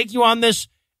wanted to take you on this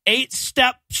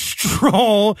 8-step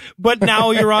stroll, but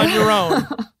now you're on your own.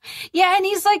 Yeah, and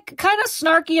he's like kind of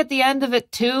snarky at the end of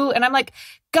it too, and I'm like,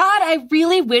 God, I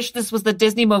really wish this was the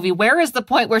Disney movie. Where is the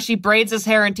point where she braids his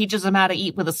hair and teaches him how to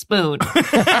eat with a spoon?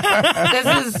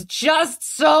 This is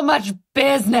just so much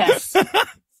business.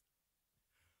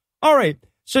 All right.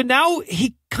 So now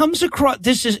he comes across,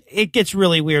 it gets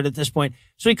really weird at this point.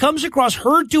 So he comes across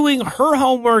her doing her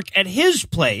homework at his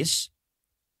place.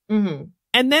 Mm-hmm.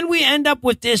 And then we end up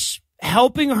with this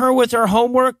helping her with her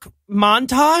homework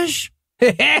montage.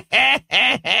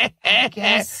 I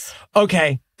guess.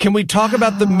 Okay. Can we talk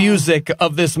about the music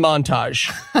of this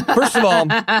montage? First of all,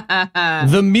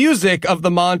 the music of the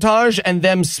montage and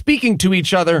them speaking to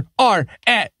each other are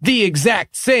at the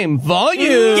exact same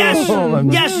volume.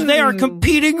 Yes, they are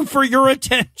competing for your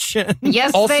attention.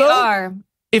 Yes, Also, they are.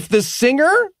 If the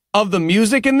singer of the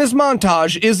music in this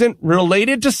montage isn't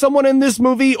related to someone in this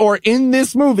movie or in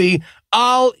this movie,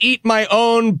 I'll eat my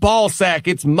own ball sack.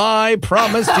 It's my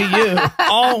promise to you.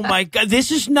 Oh my God.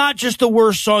 This is not just the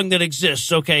worst song that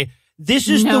exists, okay? This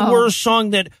is the worst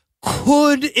song that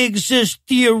could exist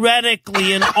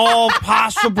theoretically in all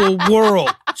possible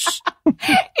worlds.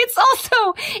 It's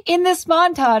also in this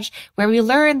montage where we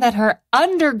learn that her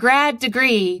undergrad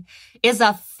degree is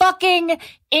a fucking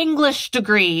English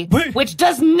degree, which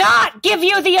does not give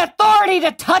you the authority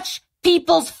to touch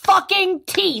people's fucking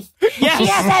teeth. Yes. She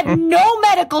has had no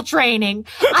medical training.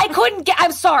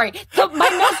 I'm sorry. My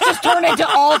notes just turned into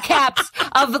all caps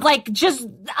of like just,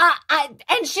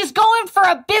 and she's going for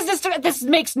a business. This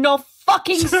makes no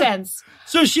fucking sense.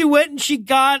 So she went and she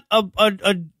got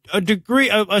a degree,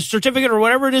 a certificate or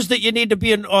whatever it is that you need to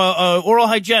be an oral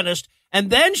hygienist. And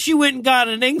then she went and got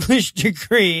an English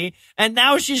degree, and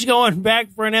now she's going back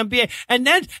for an MBA. And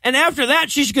after that,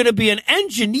 she's going to be an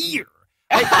engineer.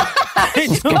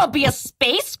 She's gonna be a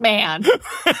spaceman.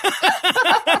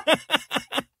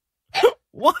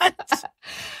 What?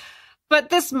 But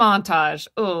this montage,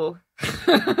 ooh.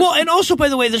 Well, and also, by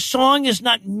the way, the song is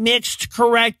not mixed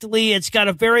correctly. It's got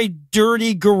a very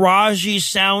dirty, garagey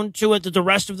sound to it that the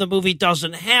rest of the movie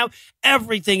doesn't have.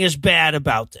 Everything is bad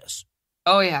about this.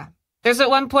 Oh, yeah. There's at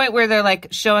one point where they're like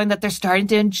showing that they're starting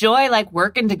to enjoy like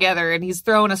working together, and he's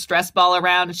throwing a stress ball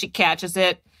around and she catches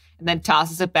it and then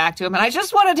tosses it back to him. And I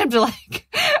just wanted him to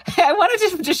I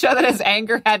wanted him to show that his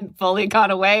anger hadn't fully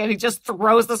gone away, and he just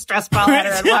throws the stress ball at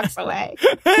her and walks away.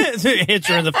 Hits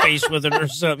her in the face with it or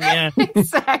something. Yeah,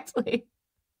 exactly.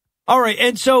 All right.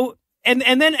 And so, and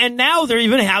now they're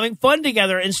even having fun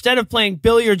together. Instead of playing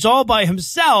billiards all by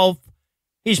himself,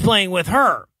 he's playing with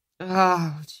her.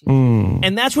 Oh, geez.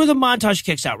 And that's where the montage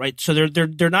kicks out, right? So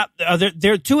they're not,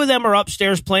 they're two of them are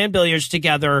upstairs playing billiards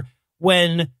together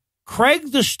when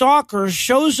Craig the stalker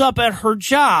shows up at her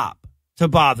job to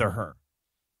bother her.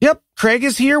 Yep. Craig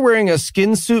is here wearing a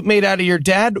skin suit made out of your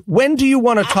dad. When do you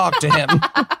want to talk to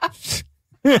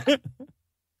him?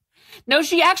 No,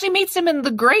 she actually meets him in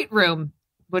the great room,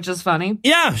 which is funny.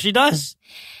 Yeah, she does.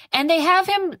 And they have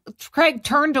Craig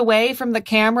turned away from the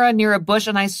camera near a bush,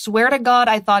 and I swear to God,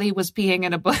 I thought he was peeing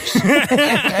in a bush.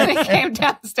 And he came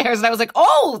downstairs, and I was like,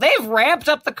 oh, they've ramped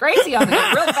up the crazy on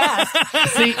him real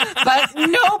fast. See, but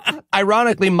nope.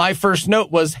 Ironically, my first note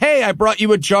was, hey, I brought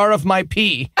you a jar of my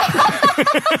pee.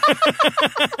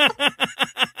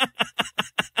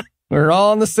 We're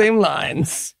all on the same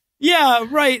lines. Yeah,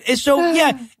 right. And so,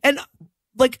 yeah, and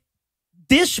like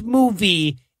this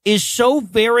movie is so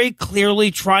very clearly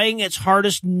trying its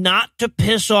hardest not to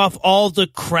piss off all the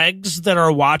Craigs that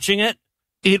are watching it.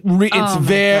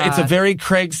 It's a very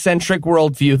Craig-centric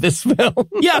worldview, this film.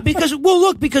 Yeah, because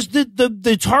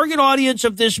the target audience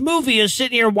of this movie is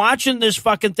sitting here watching this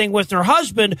fucking thing with her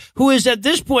husband, who is at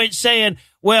this point saying,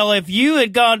 well, if you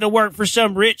had gone to work for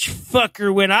some rich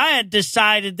fucker when I had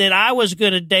decided that I was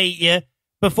going to date you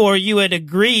before you had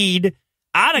agreed,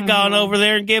 I'd have gone over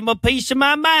there and gave him a piece of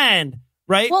my mind.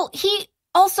 Right? Well,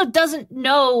 also doesn't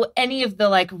know any of the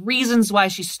like reasons why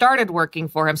she started working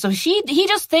for him. So he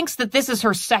just thinks that this is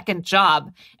her second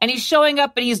job, and he's showing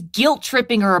up and he's guilt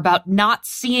tripping her about not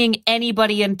seeing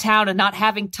anybody in town and not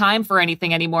having time for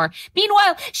anything anymore.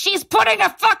 Meanwhile, she's putting a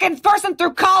fucking person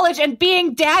through college and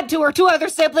being dad to her two other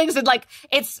siblings, and like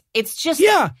it's just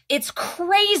it's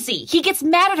crazy. He gets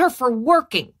mad at her for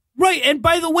working. Right, and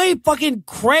by the way, fucking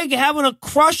Craig having a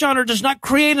crush on her does not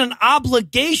create an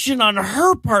obligation on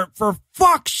her part. For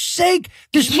fuck's sake,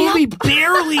 this movie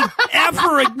barely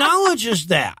ever acknowledges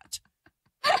that.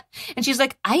 And she's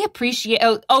like, I appreciate...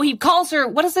 Oh, he calls her...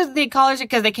 What is it they call her?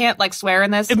 Because they can't, like, swear in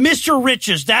this. Mr.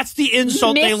 Riches. That's the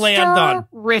insult they land on. Mr.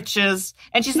 Riches.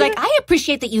 And she's like, I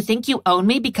appreciate that you think you own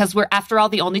me because we're, after all,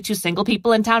 the only two single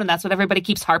people in town, and that's what everybody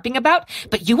keeps harping about.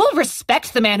 But you will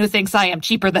respect the man who thinks I am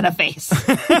cheaper than a face.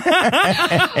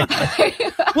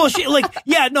 Well, she, like,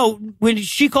 yeah, no, when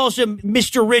she calls him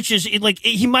Mr. Riches, like,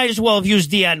 he might as well have used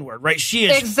the N-word, right? She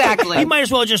is... Exactly. He might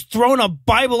as well have just thrown a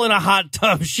Bible in a hot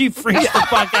tub. She freaks the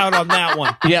fuck out on that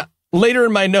one. Yeah. Later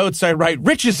in my notes, I write,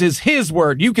 riches is his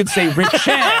word. You could say riches.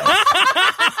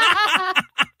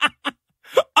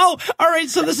 Oh, all right.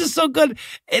 So this is so good.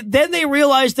 And then they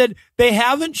realize that they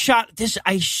haven't shot this.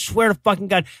 I swear to fucking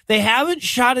God, they haven't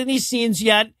shot any scenes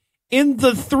yet in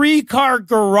the 3-car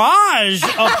garage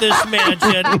of this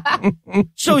mansion.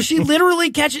 So she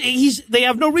literally catches, they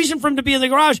have no reason for him to be in the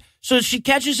garage. So she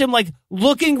catches him like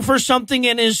looking for something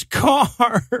in his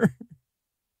car.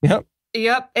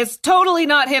 Yep. It's totally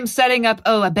not him setting up,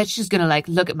 oh, I bet she's going to like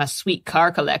look at my sweet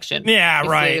car collection. Yeah,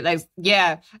 right. Like,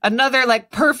 yeah. Another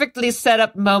like perfectly set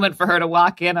up moment for her to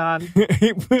walk in on.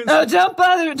 Oh,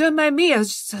 don't mind me.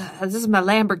 This is my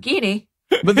Lamborghini.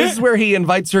 But this is where he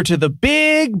invites her to the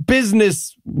big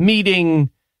business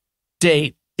meeting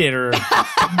date. Dinner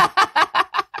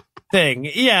thing.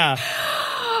 Yeah.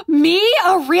 Me?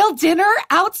 A real dinner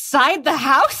outside the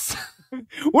house?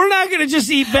 We're not going to just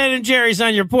eat Ben and Jerry's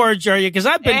on your porch, are you? Because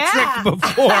I've been tricked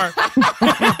before.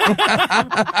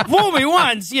 Fool me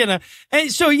once, you know. And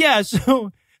so, we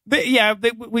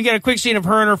get a quick scene of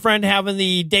her and her friend having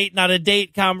the date, not a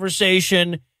date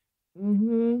conversation.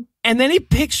 Mm-hmm. And then he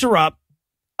picks her up.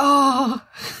 Oh.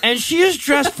 And she is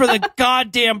dressed for the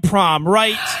goddamn prom,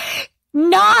 right?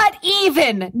 Not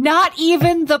even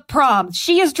the prom.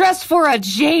 She is dressed for a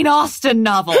Jane Austen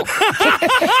novel.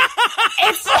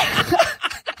 It's like,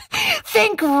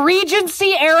 think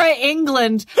Regency era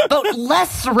England, but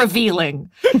less revealing.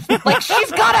 Like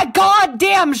she's got a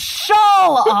goddamn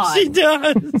shawl on. She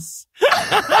does.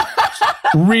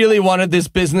 Really wanted this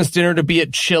business dinner to be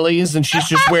at Chili's, and she's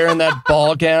just wearing that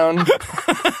ball gown.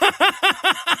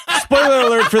 Spoiler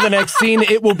alert for the next scene,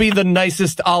 it will be the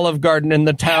nicest Olive Garden in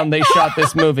the town they shot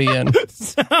this movie in.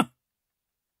 The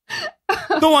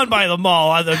one by the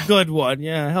mall, the good one.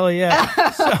 Yeah, hell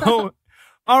yeah. So,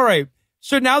 all right.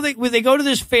 So now they go to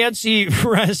this fancy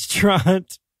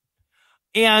restaurant,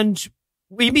 and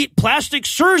we meet plastic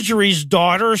surgery's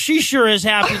daughter. She sure is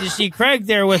happy to see Craig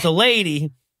there with a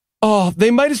lady. Oh, they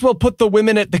might as well put the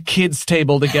women at the kids'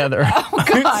 table together. Oh,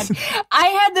 God. I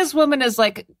had this woman as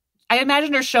like... I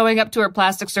imagine her showing up to her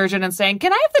plastic surgeon and saying,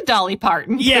 "Can I have the Dolly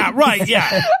Parton?" Yeah, right,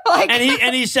 yeah. Like,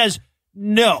 and he says,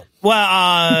 "No.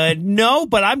 Well, no,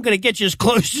 but I'm going to get you as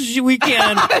close as we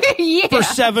can for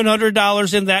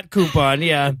 $700 in that coupon."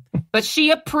 Yeah. But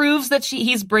she approves that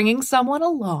he's bringing someone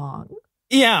along.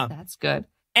 Yeah. That's good.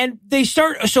 And they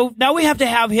start, so now we have to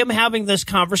have him having this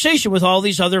conversation with all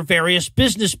these other various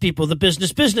business people, the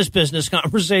business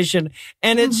conversation.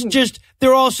 And it's just,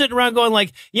 they're all sitting around going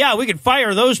like, yeah, we could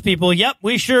fire those people. Yep,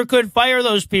 we sure could fire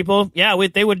those people. Yeah,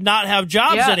 they would not have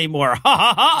jobs anymore. Ha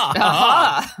ha ha.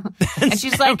 Ha. And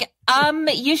she's like,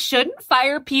 you shouldn't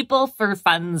fire people for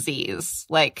funsies.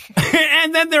 Like,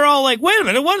 and then they're all like, wait a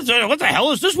minute, what the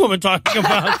hell is this woman talking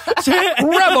about?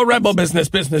 Rebel, business,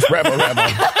 rebel.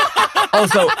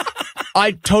 Also,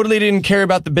 I totally didn't care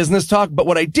about the business talk, but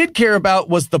what I did care about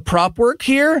was the prop work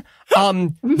here.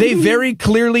 They very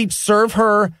clearly serve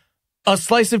her a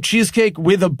slice of cheesecake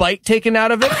with a bite taken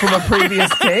out of it from a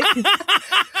previous cake.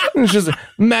 It's just,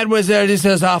 Mademoiselle, this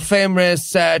is our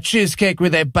famous cheesecake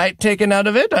with a bite taken out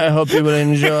of it. I hope you will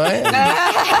enjoy.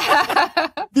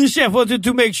 The chef wanted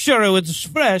to make sure it was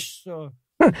fresh, so...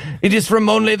 It is from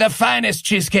only the finest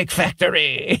cheesecake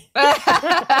factory.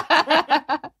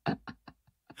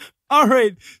 All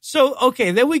right. So,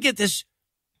 okay, then we get this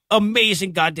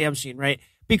amazing goddamn scene, right?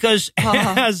 Because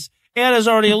as Anna's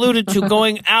already alluded to,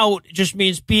 going out just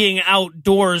means being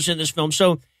outdoors in this film.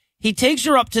 So he takes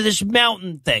her up to this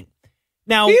mountain thing.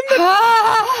 Now,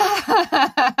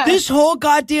 this whole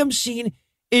goddamn scene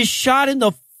is shot in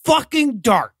the fucking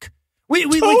dark.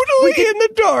 Totally in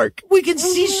the dark. We can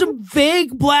see some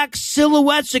vague black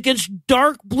silhouettes against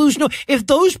dark blue snow. If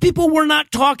those people were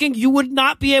not talking, you would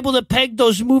not be able to peg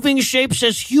those moving shapes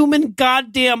as human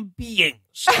goddamn beings.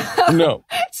 No.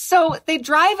 So they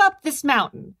drive up this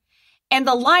mountain, and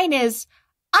the line is,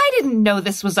 I didn't know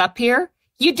this was up here.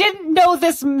 You didn't know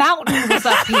this mountain was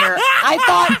up here. I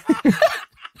thought...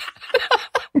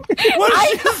 What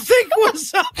did you think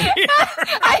was up here?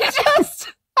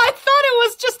 I thought it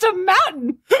was just a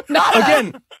mountain, not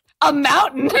a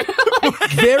mountain.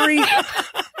 Very,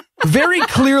 very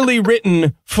clearly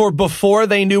written for before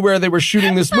they knew where they were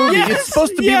shooting this movie. It's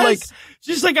supposed to be like...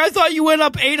 Just like, I thought you went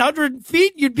up 800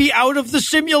 feet, you'd be out of the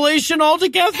simulation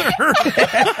altogether.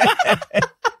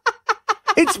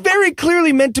 It's very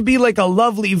clearly meant to be like a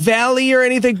lovely valley or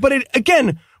anything, but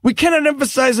again, we cannot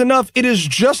emphasize enough, it is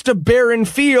just a barren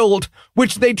field,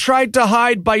 which they tried to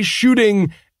hide by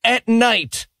shooting at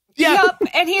night. Yeah. Yep.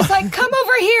 And he's like, come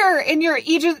over here in your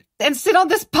Egypt and sit on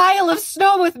this pile of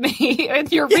snow with me in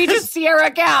your Regent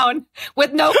Sierra gown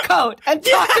with no coat and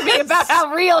talk to me about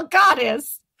how real God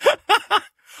is.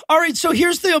 All right, so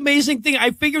here's the amazing thing.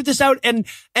 I figured this out, and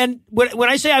when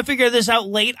I say I figured this out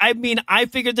late, I mean I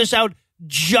figured this out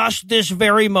just this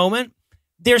very moment.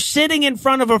 They're sitting in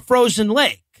front of a frozen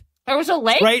lake. There was a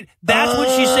lake? Right? That's what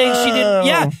she's saying she did.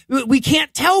 Yeah, we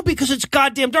can't tell because it's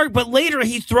goddamn dark, but later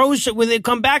he throws, when they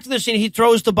come back to the scene, he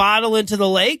throws the bottle into the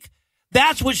lake.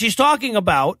 That's what she's talking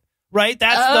about, right?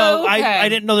 That's okay. I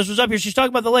didn't know this was up here. She's talking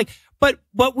about the lake.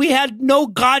 But we had no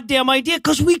goddamn idea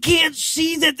because we can't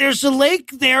see that there's a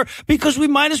lake there because we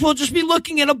might as well just be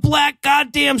looking at a black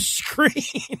goddamn screen.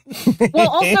 Well,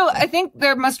 also, I think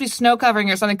there must be snow covering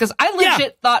or something because I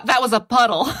legit thought that was a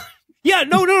puddle. Yeah,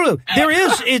 no. There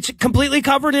is. It's completely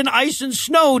covered in ice and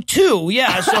snow, too.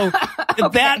 Yeah, so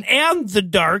that and the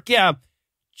dark. Yeah.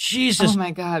 Jesus. Oh,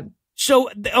 my God. So,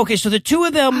 okay, so the two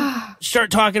of them start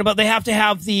talking about they have to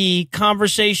have the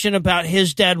conversation about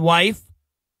his dead wife.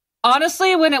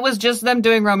 Honestly, when it was just them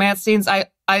doing romance scenes, I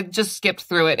just skipped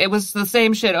through it. It was the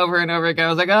same shit over and over again. I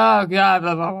was like, oh, God,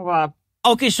 blah, blah, blah, blah.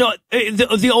 Okay, so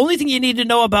the only thing you need to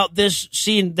know about this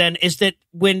scene then is that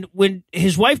when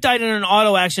his wife died in an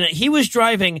auto accident, he was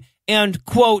driving and,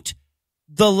 quote,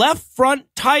 the left front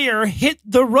tire hit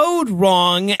the road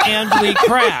wrong and we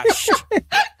crashed.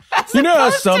 You know how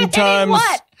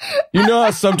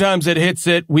sometimes it hits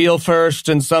it wheel first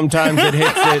and sometimes it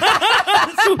hits it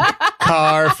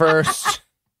car first.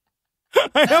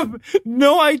 I have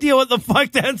no idea what the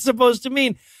fuck that's supposed to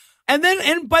mean. And then,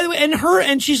 and by the way,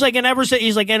 she's like,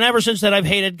 he's like, and ever since that I've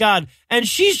hated God. And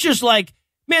she's just like,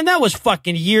 man, that was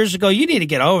fucking years ago. You need to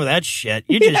get over that shit.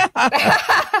 You just.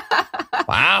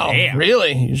 Wow. Damn.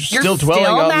 Really? You're still dwelling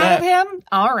on mad that. at him?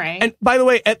 All right. And by the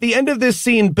way, at the end of this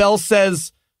scene, Belle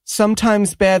says,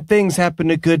 sometimes bad things happen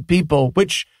to good people,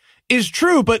 which is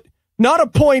true, but not a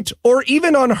point or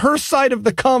even on her side of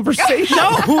the conversation.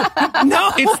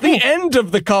 No. It's the end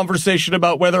of the conversation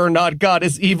about whether or not God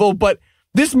is evil, but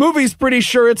this movie's pretty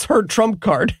sure it's her trump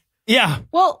card. Yeah.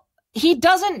 Well, he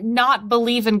doesn't not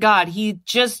believe in God. He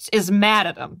just is mad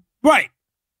at him. Right.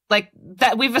 Like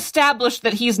that, we've established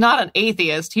that he's not an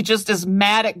atheist. He just is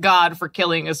mad at God for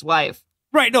killing his wife.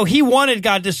 Right. No, he wanted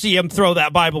God to see him throw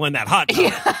that Bible in that hot tub.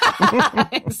 Yeah.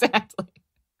 Exactly.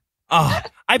 Oh,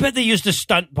 I bet they used a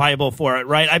stunt Bible for it,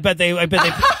 right? I bet they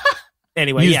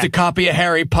anyway, used a copy of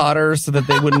Harry Potter so that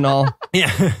they wouldn't all.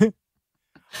 Yeah.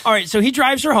 All right. So he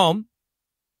drives her home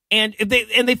and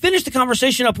they finish the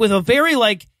conversation up with a very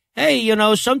like, hey, you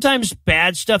know, sometimes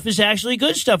bad stuff is actually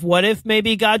good stuff. What if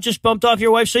maybe God just bumped off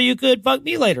your wife so you could fuck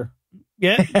me later?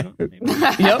 Yeah.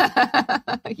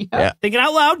 Yep. Thinking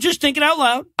out loud, just thinking out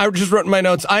loud. I just wrote in my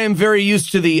notes, I am very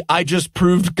used to the I just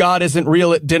proved God isn't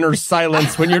real at dinner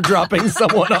silence when you're dropping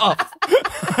someone off.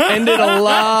 Ended a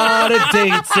lot of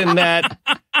dates in that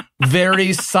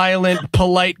very silent,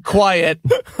 polite quiet.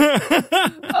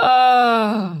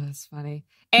 Oh, that's funny.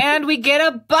 And we get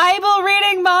a Bible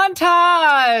reading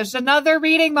montage. Another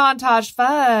reading montage.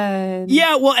 Fun.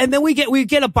 Yeah, well, and then we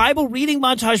get a Bible reading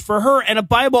montage for her and a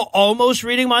Bible almost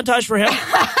reading montage for him.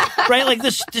 Right? Like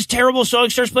this terrible song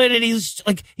starts playing and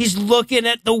he's looking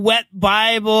at the wet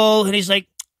Bible and he's like,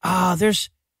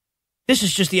 this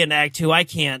is just the end of Act 2. I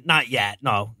can't. Not yet.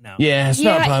 No. Yeah, it's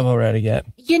not Bible ready yet.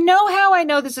 You know how I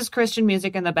know this is Christian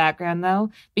music in the background,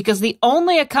 though? Because the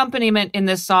only accompaniment in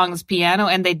this song is piano,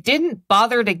 and they didn't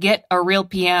bother to get a real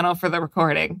piano for the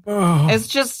recording. Oh.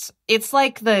 It's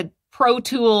like the Pro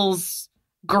Tools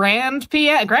Grand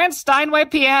Steinway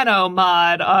piano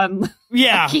mod on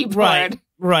a keyboard.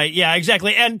 Right. Yeah,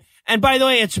 exactly. And by the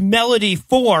way, it's Melody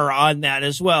 4 on that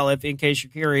as well, in case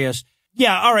you're curious.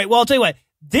 Yeah, all right. Well, I'll tell you what.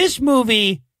 This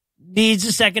movie needs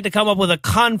a second to come up with a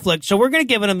conflict, so we're going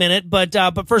to give it a minute. But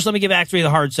first, let me give Act 3 the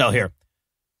hard sell here.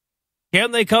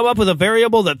 Can they come up with a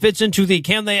variable that fits into the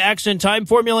can they X in time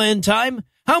formula in time?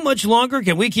 How much longer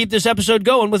can we keep this episode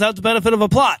going without the benefit of a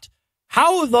plot?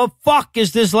 How the fuck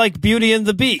is this like Beauty and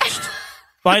the Beast?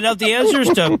 Find out the answers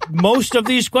to most of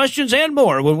these questions and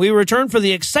more when we return for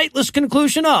the exciteless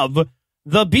conclusion of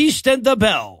The Beast and the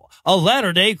Belle, a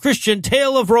latter-day Christian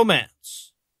tale of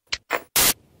romance.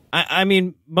 I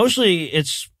mean, mostly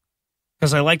it's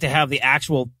because I like to have the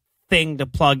actual thing to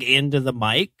plug into the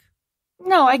mic.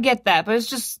 No, I get that, but it's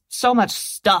just so much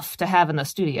stuff to have in the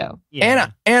studio. Yeah.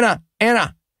 Anna.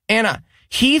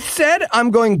 Heath said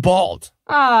I'm going bald.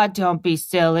 Ah, don't be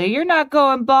silly. You're not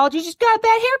going bald. You just got a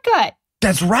bad haircut.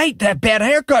 That's right, that bad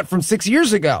haircut from 6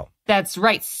 years ago. That's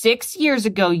right. 6 years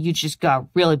ago, you just got a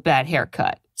really bad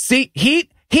haircut. See,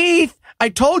 Heath, I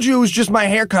told you it was just my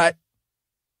haircut.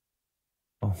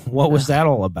 What was that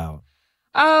all about?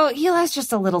 Oh, Eli's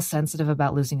just a little sensitive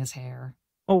about losing his hair.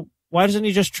 Oh, why doesn't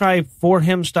he just try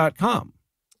forhims.com?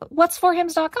 What's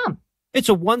forhims.com? It's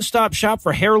a one-stop shop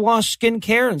for hair loss, skin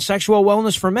care, and sexual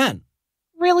wellness for men.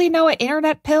 Really, Noah?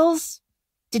 Internet pills?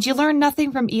 Did you learn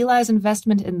nothing from Eli's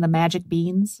investment in the magic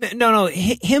beans? No.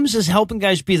 Hims is helping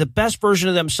guys be the best version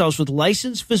of themselves with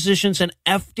licensed physicians and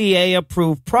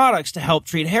FDA-approved products to help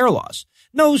treat hair loss.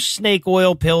 No snake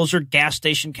oil pills or gas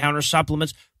station counter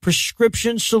supplements.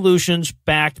 Prescription solutions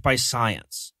backed by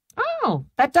science. Oh,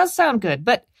 that does sound good.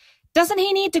 But doesn't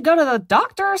he need to go to the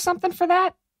doctor or something for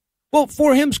that? Well,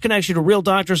 4Hims connects you to real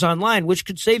doctors online, which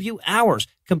could save you hours,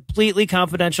 completely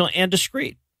confidential and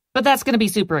discreet. But that's going to be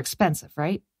super expensive,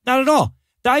 right? Not at all.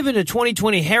 Dive into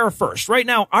 2020 hair first. Right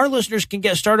now, our listeners can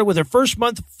get started with their first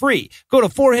month free. Go to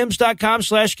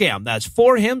forhims.com/gam. That's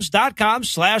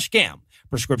forhims.com/gam.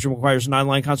 Prescription requires an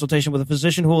online consultation with a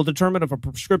physician who will determine if a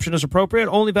prescription is appropriate.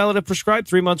 Only valid if prescribed.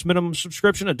 3 months minimum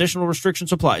subscription. Additional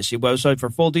restrictions apply. See website for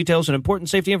full details and important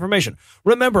safety information.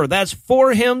 Remember, that's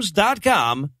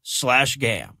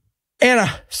forhims.com/gam.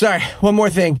 Anna, sorry, one more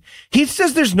thing. Heath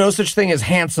says there's no such thing as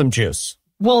handsome juice.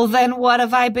 Well, then what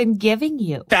have I been giving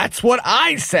you? That's what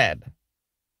I said.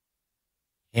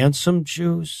 Handsome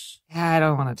juice. I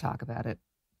don't want to talk about it.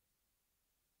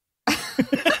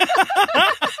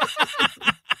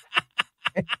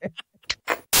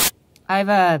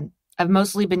 I've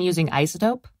mostly been using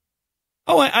Isotope.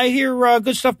 Oh, I hear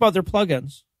good stuff about their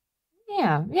plugins.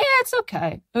 Yeah, it's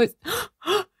okay.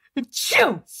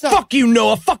 Fuck you,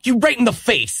 Noah. Fuck you right in the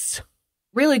face.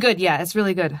 Really good. Yeah, it's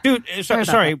really good. Dude,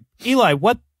 sorry, Eli,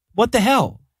 what the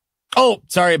hell? Oh,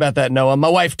 sorry about that, Noah. My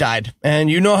wife died. And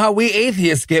you know how we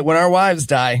atheists get when our wives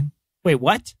die. Wait,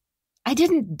 what? I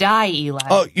didn't die, Eli.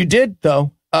 Oh, you did,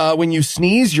 though. When you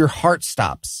sneeze, your heart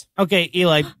stops. Okay,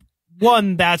 Eli,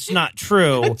 one, that's not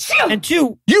true. And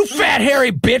two, you fat,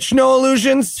 hairy bitch, no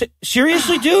illusions.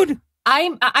 Seriously, dude?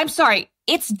 I'm sorry.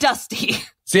 It's Dusty.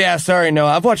 So yeah, sorry,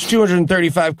 Noah. I've watched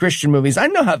 235 Christian movies. I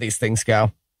know how these things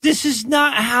go. This is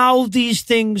not how these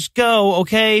things go,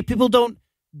 okay? People don't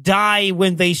die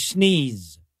when they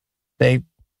sneeze. They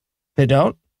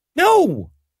don't?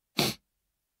 No.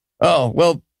 Oh,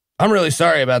 well, I'm really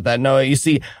sorry about that, Noah. You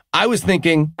see, I was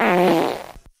thinking,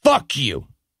 fuck you.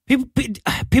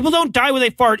 People don't die when they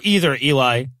fart either,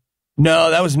 Eli. No,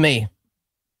 that was me.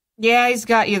 Yeah, he's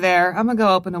got you there. I'm gonna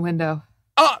go open the window.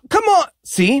 Oh, come on.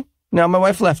 See? Now my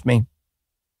wife left me.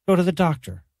 Go to the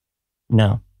doctor.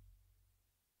 No.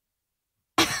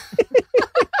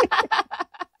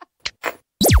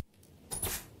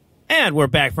 And we're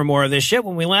back for more of this shit.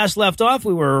 When we last left off,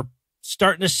 we were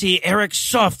starting to see Eric's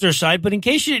softer side. But in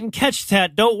case you didn't catch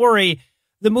that, don't worry.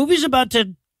 The movie's about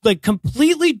to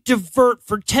completely divert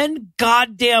for 10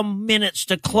 goddamn minutes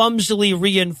to clumsily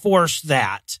reinforce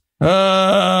that. This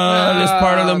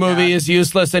part of the movie is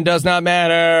useless and does not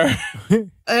matter.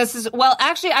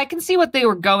 Actually, I can see what they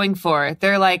were going for.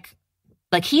 They're like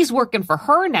he's working for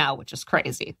her now, which is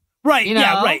crazy. Right. You know?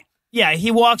 Yeah, right. Yeah,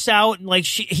 he walks out and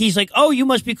he's like, oh, you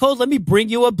must be cold. Let me bring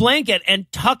you a blanket and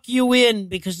tuck you in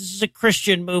because this is a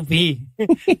Christian movie.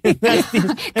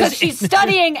 Because she's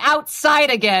studying outside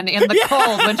again in the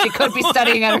cold when she could be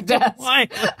studying at her desk. Why?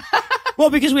 Well,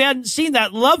 because we hadn't seen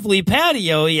that lovely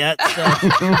patio yet.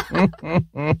 So.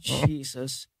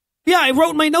 Jesus. Yeah, I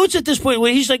wrote my notes at this point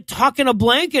where he's tucking a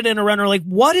blanket in around her.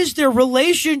 What is their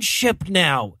relationship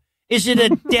now? Is it a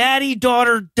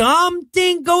daddy-daughter Dom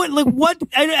thing going? What?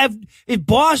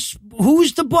 Boss?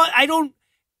 Who's the boss? I don't.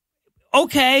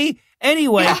 Okay.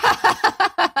 Anyway.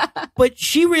 But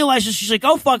she realizes, she's like,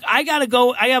 oh, fuck, I gotta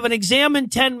go. I have an exam in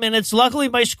 10 minutes. Luckily,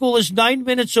 my school is 9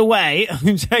 minutes away,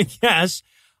 I guess.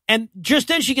 And just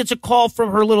then she gets a call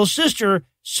from her little sister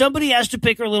somebody has to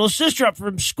pick her little sister up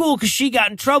from school because she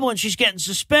got in trouble and she's getting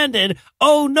suspended.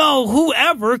 Oh, no,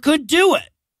 whoever could do it.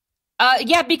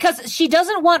 Yeah, because she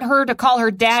doesn't want her to call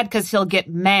her dad because he'll get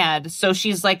mad. So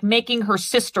she's like making her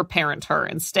sister parent her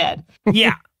instead.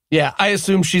 Yeah. Yeah, I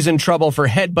assume she's in trouble for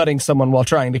headbutting someone while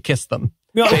trying to kiss them,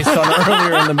 based on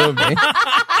earlier in the movie.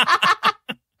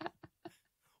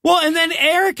 Well, and then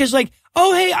Eric is like,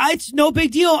 oh, hey, it's no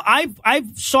big deal. I've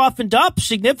softened up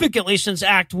significantly since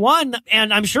Act 1,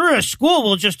 and I'm sure a school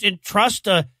will just entrust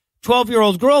a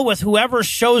 12-year-old girl with whoever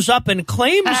shows up and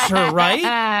claims her,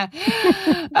 right?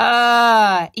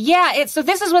 Yeah, so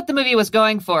this is what the movie was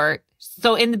going for.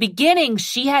 So in the beginning,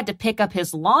 she had to pick up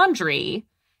his laundry,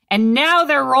 and now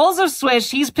their roles have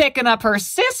switched. He's picking up her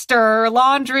sister,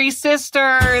 laundry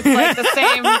sister. It's like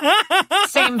the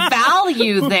same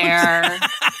value there.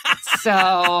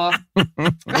 So,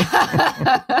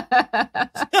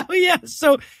 oh yeah.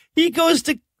 So he goes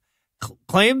to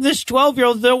claim this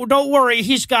 12-year-old. Don't worry,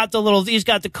 he's got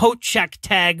the coat check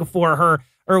tag for her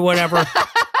or whatever.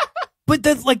 But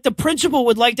the principal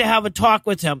would like to have a talk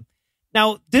with him.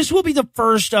 Now, this will be the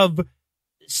first of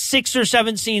 6 or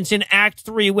 7 scenes in Act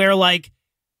 3 where like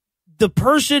the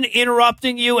person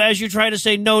interrupting you as you try to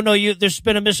say no, there's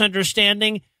been a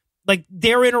misunderstanding. Like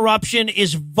their interruption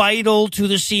is vital to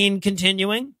the scene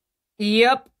continuing.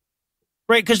 Yep.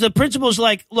 Right, because the principal's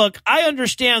like, look, I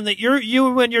understand that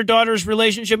you and your daughter's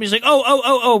relationship. He's like,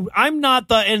 oh, I'm not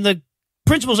and the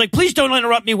principal's like, please don't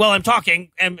interrupt me while I'm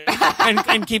talking, and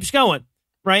keeps going.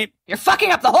 Right, you're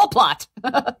fucking up the whole plot.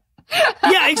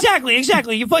 Yeah, exactly.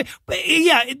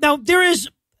 Yeah, now there is,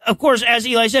 of course, as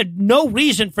Eli said, no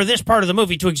reason for this part of the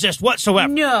movie to exist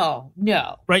whatsoever. No.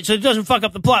 Right, so it doesn't fuck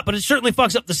up the plot, but it certainly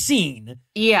fucks up the scene.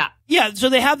 Yeah. Yeah, so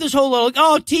they have this whole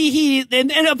little, tee-hee,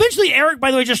 and eventually Eric,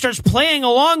 by the way, just starts playing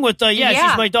along with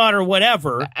she's my daughter,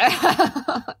 whatever.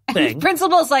 thing. The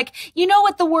principal's like, you know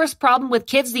what the worst problem with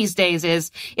kids these days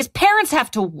is parents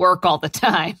have to work all the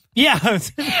time. Yeah.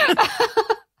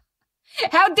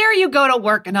 How dare you go to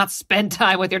work and not spend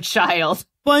time with your child?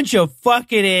 Bunch of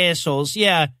fucking assholes.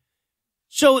 Yeah.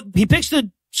 So he picks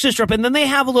the sister up, and then they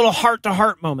have a little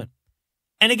heart-to-heart moment.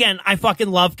 And again, I fucking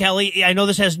love Kelly. I know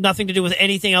this has nothing to do with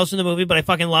anything else in the movie, but I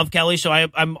fucking love Kelly, so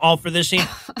I'm all for this scene.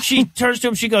 She turns to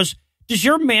him, she goes, does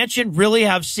your mansion really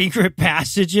have secret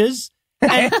passages?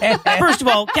 And first of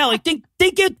all, Kelly, think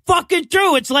it fucking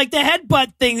true. It's like the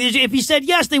headbutt thing. If he said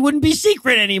yes, they wouldn't be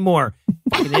secret anymore.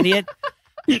 Fucking idiot.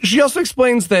 She also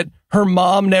explains that her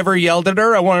mom never yelled at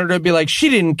her. I wanted her to be like, she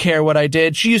didn't care what I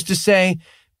did. She used to say,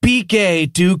 be gay,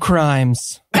 do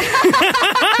crimes.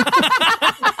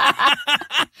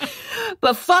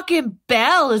 But fucking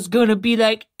Belle is gonna be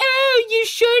like, oh, you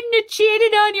shouldn't have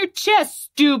cheated on your chest,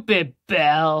 stupid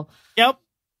Belle. Yep.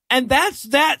 And that's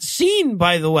that scene,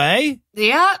 by the way.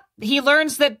 Yeah. He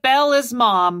learns that Belle is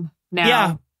mom now.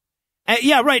 Yeah.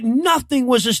 Yeah, right. Nothing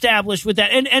was established with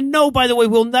that. And no, by the way,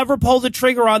 we'll never pull the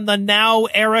trigger on the now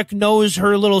Eric knows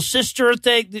her little sister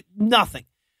thing. Nothing.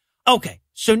 Okay.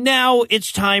 So now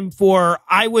it's time for,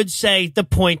 I would say, the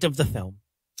point of the film.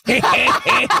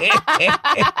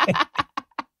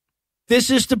 This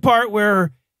is the part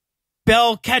where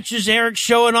Belle catches Eric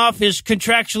showing off his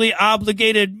contractually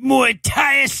obligated Muay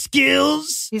Thai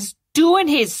skills. He's doing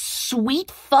his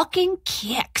sweet fucking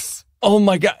kicks. Oh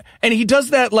my God. And he does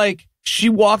that like, she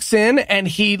walks in and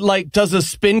he like does a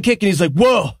spin kick and he's like,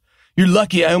 whoa, you're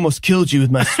lucky I almost killed you with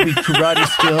my sweet karate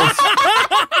skills.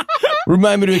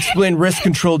 Remind me to explain wrist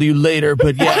control to you later,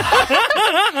 but yeah.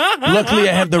 Luckily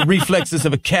I have the reflexes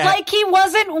of a cat. Like he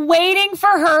wasn't waiting for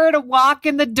her to walk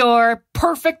in the door,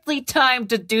 perfectly timed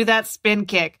to do that spin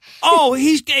kick. Oh,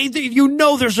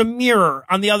 there's a mirror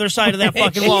on the other side of that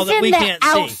fucking wall that we can't see.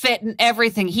 He's in the outfit and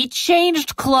everything. He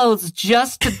changed clothes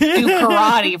just to do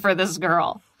karate for this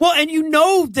girl. Well, and you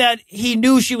know that he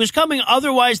knew she was coming.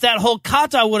 Otherwise, that whole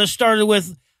kata would have started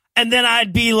with, and then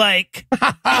I'd be like.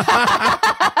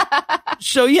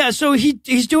 So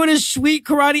he's doing his sweet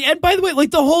karate. And by the way, like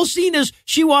the whole scene is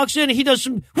she walks in and he does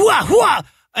some hua hua.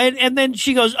 And then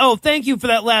she goes, oh, thank you for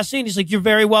that last scene. He's like, you're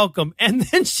very welcome. And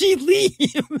then she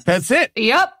leaves. That's it.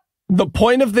 Yep. The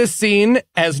point of this scene,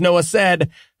 as Noah said,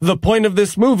 the point of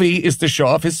this movie is to show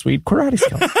off his sweet karate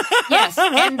skills. Yes.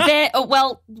 And then,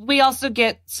 we also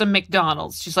get some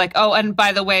McDonald's. She's like, oh, and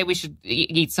by the way, we should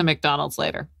eat some McDonald's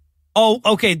later. Oh,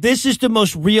 okay. This is the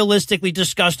most realistically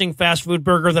disgusting fast food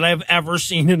burger that I've ever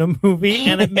seen in a movie.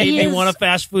 And it made me want a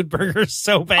fast food burger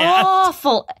so bad.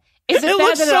 Awful. Is it bad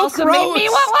looks that it so also gross. made me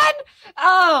want one?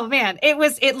 Oh, man.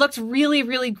 It looked really,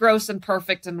 really gross and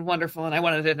perfect and wonderful, and I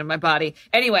wanted it in my body.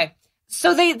 Anyway,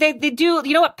 So they do,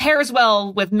 you know what pairs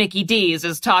well with Mickey D's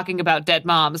is talking about dead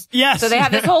moms. Yes. So they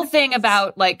have this whole thing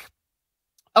about like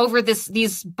over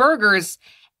these burgers.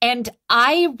 And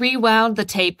I rewound the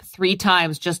tape 3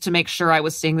 times just to make sure I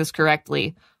was seeing this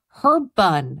correctly. Her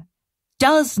bun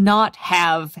does not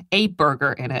have a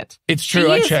burger in it. It's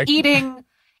true. I checked. She is eating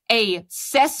a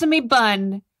sesame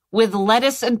bun with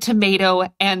lettuce and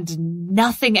tomato and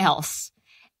nothing else.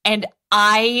 And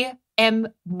I am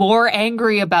more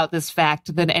angry about this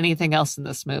fact than anything else in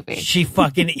this movie. She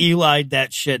fucking Eli'd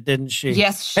that shit, didn't she?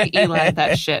 Yes, she Eli'd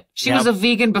that shit. She was a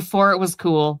vegan before it was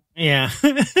cool. Yeah.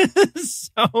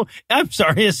 So, I'm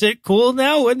sorry, is it cool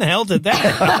now? When the hell did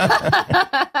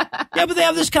that? Yeah, but they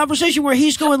have this conversation where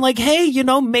he's going like, hey, you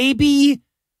know, maybe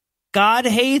God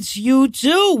hates you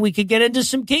too. We could get into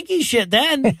some kinky shit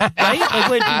then, right?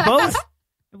 Like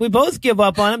we both give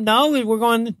up on him. No, we're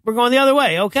going the other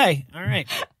way. Okay. All right.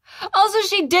 Also,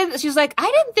 she's like, I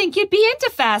didn't think you'd be into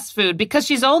fast food because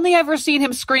she's only ever seen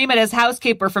him scream at his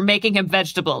housekeeper for making him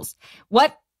vegetables.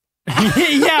 What?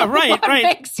 Yeah, right, what right.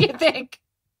 makes you think?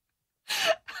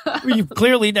 You've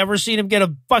clearly never seen him get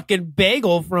a fucking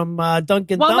bagel from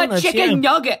Dunkin' Want Donuts. my chicken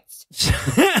nuggets.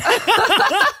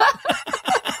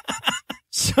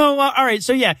 So, all right.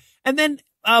 So, yeah. And then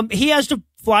he has to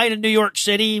fly to New York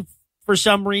City for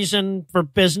some reason for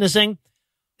businessing.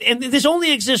 And this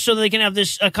only exists so that they can have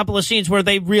a couple of scenes where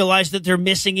they realize that they're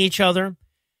missing each other.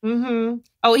 Mm-hmm.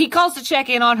 Oh, he calls to check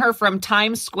in on her from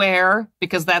Times Square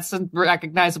because that's a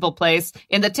recognizable place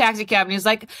in the taxi cab. And he's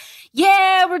like,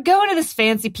 yeah, we're going to this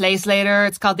fancy place later.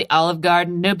 It's called the Olive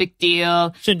Garden. No big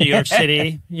deal. It's in New York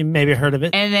City. You maybe heard of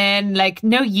it. And then like,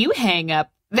 no, you hang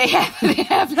up. They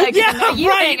have like, yeah, no, you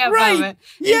hang up moment.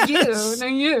 Yes.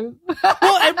 You.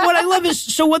 Well, and what I love is,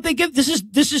 so what they give, this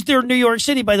is their New York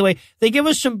City, by the way. They give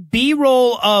us some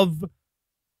B-roll of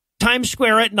Times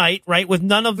Square at night, right? With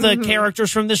none of the characters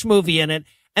from this movie in it.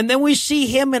 And then we see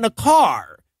him in a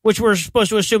car, which we're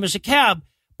supposed to assume is a cab.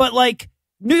 But like,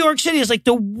 New York City is like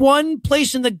the one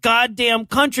place in the goddamn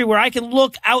country where I can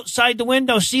look outside the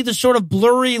window, see the sort of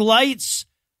blurry lights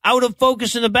out of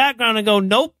focus in the background and go,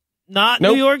 nope. Not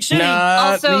New York City.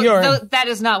 Also, New York. that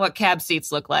is not what cab seats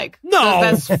look like. No.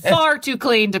 That's far too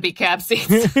clean to be cab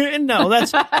seats. No,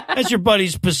 that's your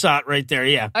buddy's Passat right there.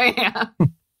 Yeah. Oh, yeah.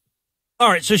 All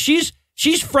right. So she's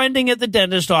friending at the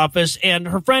dentist office, and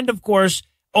her friend, of course,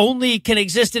 only can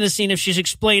exist in a scene if she's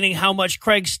explaining how much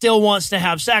Craig still wants to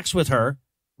have sex with her.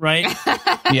 Right?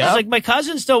 Yeah. It's like, my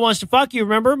cousin still wants to fuck you.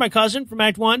 Remember my cousin from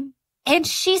Act 1? And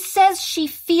she says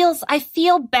I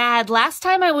feel bad. Last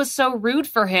time I was so rude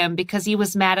for him because he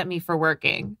was mad at me for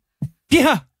working.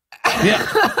 Yeah. Yeah.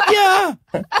 Yeah.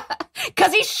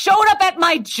 Because he showed up at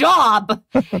my job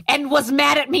and was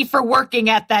mad at me for working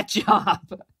at that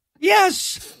job.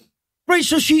 Yes. Right.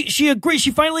 So she agrees.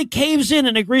 She finally caves in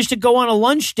and agrees to go on a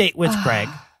lunch date with Craig.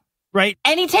 Right.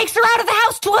 And he takes her out of the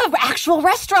house to an actual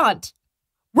restaurant.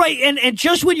 Right. And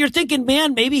just when you're thinking,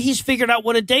 man, maybe he's figured out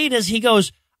what a date is, he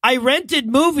goes, I rented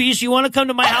movies. You want to come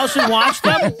to my house and watch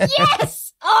them?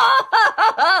 Yes.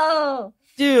 Oh,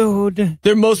 dude.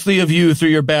 They're mostly of you through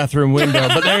your bathroom window,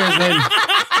 but there's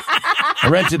I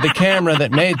rented the camera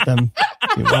that made them.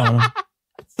 You want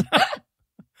 'em.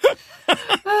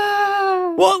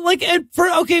 Well, like,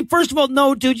 first of all,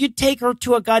 no, dude, you take her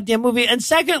to a goddamn movie. And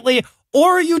secondly,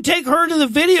 or you take her to the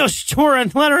video store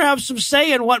and let her have some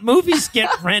say in what movies get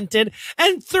rented.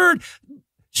 And third,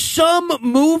 some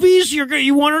movies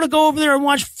you want her to go over there and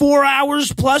watch 4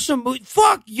 hours plus a movie.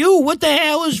 Fuck you. What the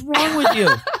hell is wrong with you?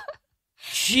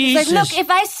 Jesus. It's like, look,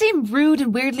 if I seem rude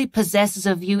and weirdly possessive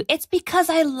of you, it's because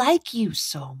I like you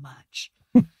so much.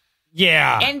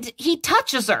 Yeah. And he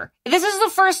touches her. This is the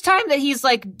first time that he's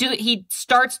like, he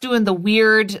starts doing the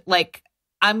weird, like,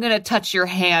 I'm going to touch your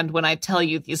hand when I tell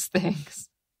you these things.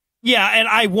 Yeah, and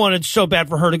I wanted so bad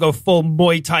for her to go full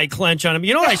Muay Thai clench on him.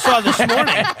 You know what I saw this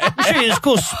morning? Let me show you this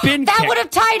cool spin That kick. would have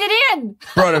tied it in.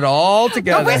 Brought it all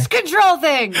together. The wrist control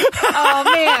thing. Oh,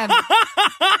 man.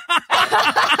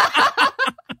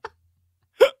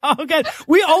 Oh, God.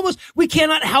 We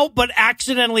cannot help but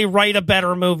accidentally write a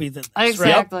better movie than this.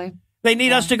 Exactly. Right? They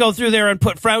need us to go through there and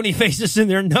put frowny faces in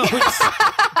their notes.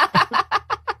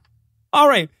 All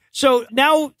right. So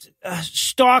now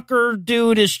stalker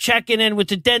dude is checking in with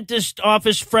the dentist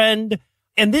office friend.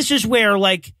 And this is where,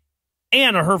 like,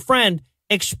 Anna, her friend,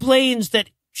 explains that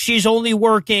she's only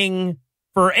working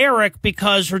for Eric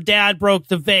because her dad broke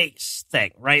the vase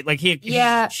thing, right? Like,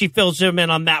 she fills him in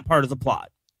on that part of the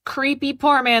plot. Creepy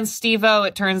poor man Steve-O,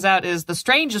 it turns out, is the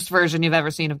strangest version you've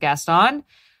ever seen of Gaston.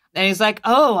 And he's like,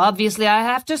 oh, obviously I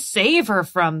have to save her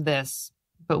from this.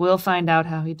 But we'll find out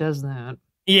how he does that.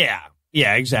 Yeah.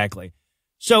 Yeah, exactly.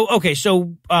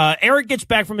 So Eric gets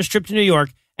back from his trip to New York,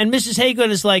 and Mrs.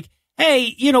 Haygood is like,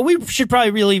 hey, we should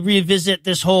probably really revisit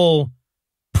this whole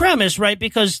premise, right?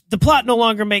 Because the plot no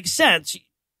longer makes sense.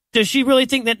 Does she really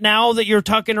think that now that you're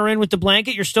tucking her in with the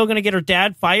blanket, you're still going to get her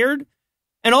dad fired?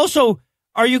 And also,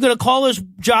 are you going to call his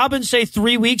job and say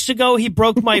 3 weeks ago he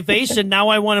broke my vase and now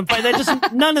I want him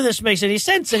fired? None of this makes any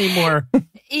sense anymore.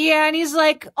 Yeah, and he's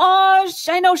like, oh,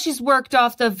 I know she's worked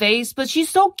off the vase, but she's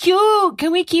so cute.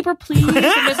 Can we keep her, please? And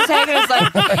Mrs. Hager is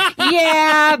like,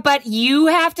 yeah, but you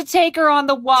have to take her on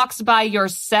the walks by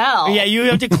yourself. Yeah, you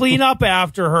have to clean up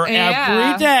after her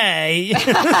every day.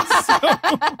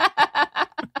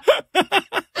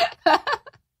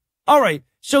 All right.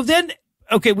 So then,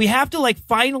 okay, we have to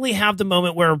finally have the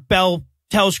moment where Belle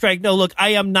tells Craig, no, look, I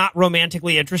am not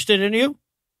romantically interested in you.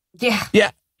 Yeah.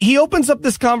 Yeah. He opens up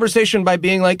this conversation by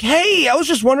being like, hey, I was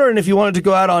just wondering if you wanted to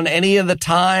go out on any of the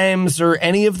times or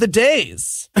any of the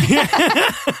days. Which,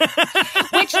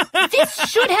 this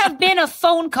should have been a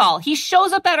phone call. He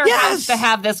shows up at her house to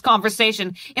have this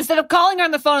conversation instead of calling her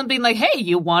on the phone and being like, hey,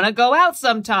 you want to go out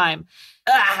sometime?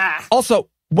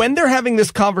 Also, when they're having this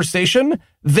conversation,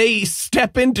 they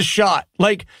step into shot.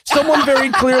 Someone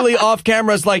very clearly off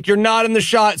camera is like, you're not in the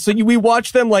shot. So we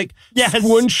watch them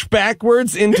swoosh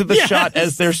backwards into the shot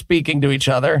as they're speaking to each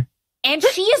other. And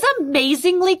she is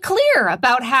amazingly clear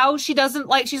about how she doesn't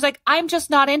she's like, I'm just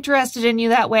not interested in you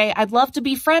that way. I'd love to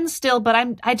be friends still,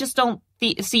 but I just don't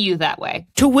see you that way.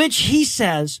 To which he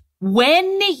says,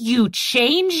 when you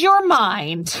change your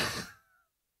mind,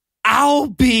 I'll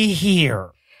be here.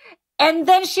 And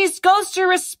then she goes to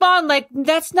respond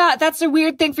that's a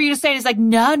weird thing for you to say. And he's like,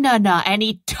 no. And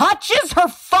he touches her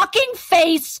fucking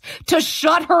face to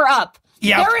shut her up.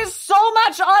 Yep. There is so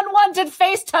much unwanted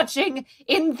face touching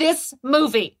in this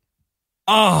movie.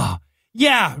 Oh,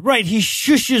 yeah, right. He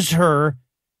shushes her.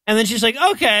 And then she's like,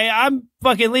 okay, I'm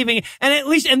fucking leaving.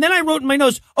 And then I wrote in my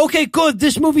notes, okay, good.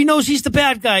 This movie knows he's the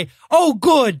bad guy. Oh,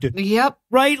 good. Yep.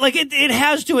 Right? It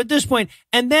has to at this point.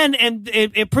 And then,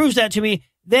 it proves that to me.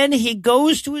 Then he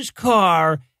goes to his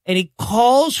car and he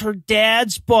calls her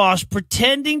dad's boss,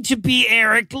 pretending to be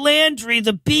Eric Landry,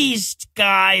 the beast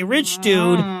guy, rich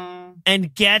dude,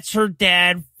 and gets her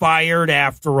dad fired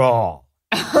after all.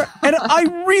 And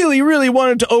I really, really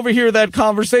wanted to overhear that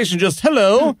conversation. Just,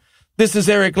 hello, this is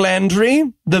Eric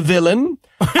Landry, the villain.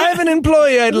 I have an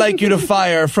employee I'd like you to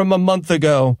fire from a month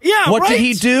ago. Yeah, what right? did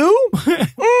he do?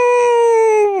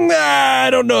 I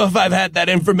don't know if I've had that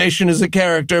information as a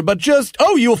character, but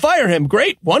you'll fire him.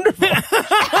 Great. Wonderful.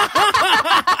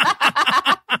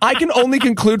 I can only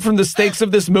conclude from the stakes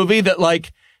of this movie that,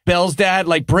 Belle's dad,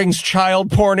 brings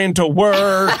child porn into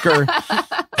work or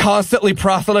constantly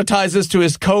proselytizes to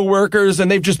his coworkers,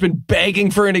 and they've just been begging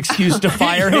for an excuse to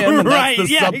fire him. And right. That's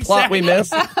the subplot we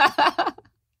missed.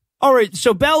 All right.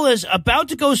 So Belle is about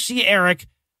to go see Eric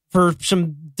for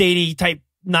some datey type,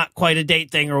 not quite a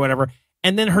date thing or whatever.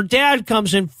 And then her dad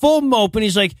comes in full mope and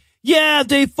he's like, yeah,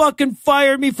 they fucking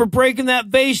fired me for breaking that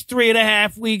vase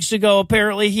 3.5 weeks ago.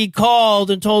 Apparently he called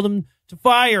and told him to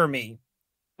fire me.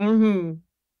 Mm-hmm.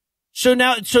 So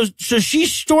now, so she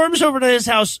storms over to his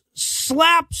house,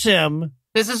 slaps him.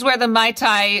 This is where the Mai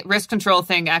Tai risk control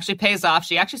thing actually pays off.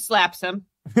 She actually slaps him.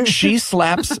 She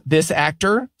slaps this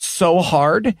actor so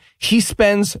hard, he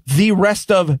spends the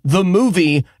rest of the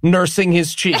movie nursing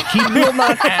his cheek. He will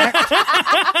not act.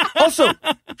 Also,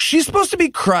 she's supposed to be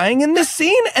crying in this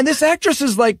scene, and this actress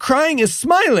is crying is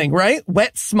smiling, right?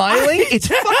 Wet smiling. It's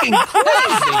fucking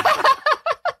crazy.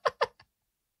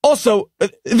 Also,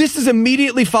 this is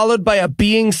immediately followed by a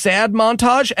being sad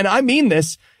montage, and I mean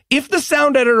this. If the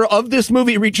sound editor of this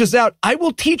movie reaches out, I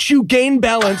will teach you gain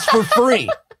balance for free.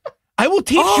 I will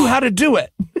teach you how to do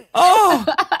it. Oh,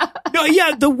 no,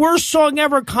 yeah. The worst song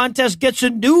ever contest gets a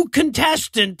new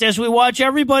contestant as we watch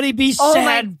everybody be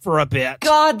sad for a bit.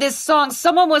 God, this song,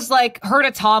 someone was heard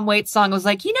a Tom Waits song, was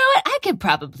like, you know what? I could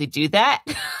probably do that.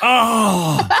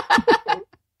 Oh.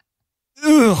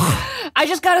 Ugh. I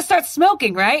just got to start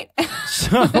smoking, right?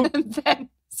 So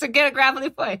get a gravelly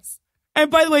voice. And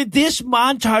by the way, this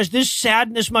montage, this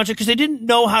sadness montage, because they didn't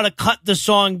know how to cut the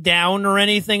song down or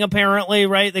anything, apparently,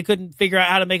 right? They couldn't figure out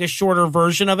how to make a shorter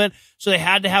version of it. So they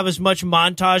had to have as much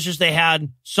montage as they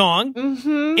had song.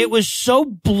 Mm-hmm. It was so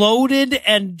bloated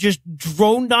and just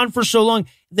droned on for so long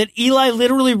that Eli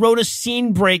literally wrote a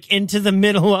scene break into the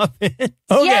middle of it.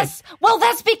 Okay. Yes. Well,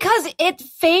 that's because it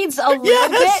fades a little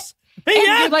bit. And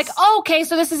you're like, oh, okay,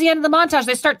 so this is the end of the montage.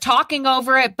 They start talking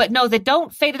over it, but no, they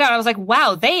don't fade it out. I was like,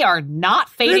 wow, they are not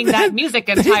fading that music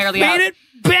entirely out. It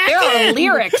back there in. Are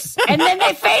lyrics, and then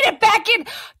they fade it back in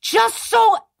just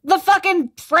so the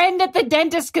fucking friend at the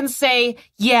dentist can say,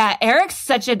 yeah, Eric's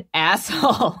such an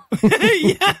asshole.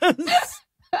 Yes.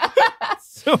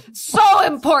 So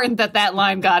important that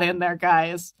line got in there,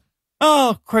 guys.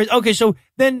 Oh, crazy. Okay, so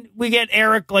then we get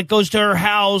Eric, like, goes to her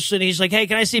house, and he's like, hey,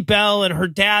 can I see Belle? And her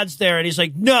dad's there, and he's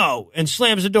like, no, and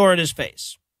slams the door in his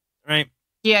face. Right?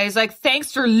 Yeah, he's like,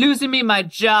 thanks for losing me my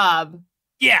job.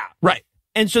 Yeah. Right.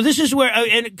 And so this is where,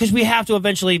 and because we have to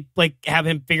eventually, like, have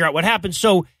him figure out what happened.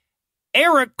 So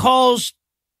Eric calls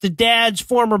the dad's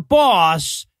former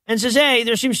boss and says, hey,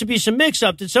 there seems to be some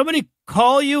mix-up. Did somebody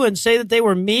call you and say that they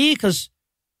were me? Because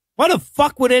why the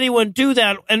fuck would anyone do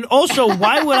that? And also,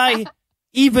 why would I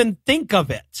even think of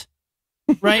it?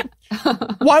 Right?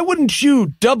 Why wouldn't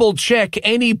you double check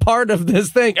any part of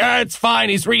this thing? It's fine.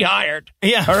 He's rehired.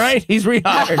 Yeah. All right. He's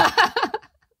rehired.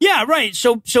 Yeah, right.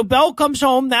 So Belle comes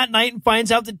home that night and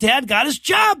finds out that Dad got his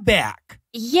job back.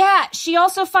 Yeah, she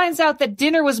also finds out that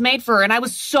dinner was made for her, and I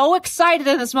was so excited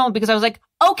in this moment because I was like,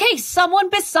 okay, someone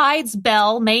besides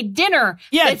Belle made dinner.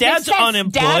 Yeah, Dad's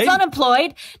unemployed. Dad's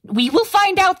unemployed. We will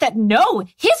find out that no,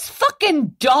 his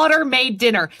fucking daughter made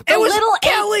dinner. The little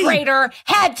Kelly. 8th grader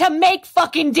had to make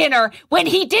fucking dinner when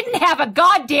he didn't have a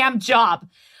goddamn job.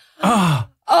 Oh,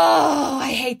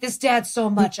 I hate this dad so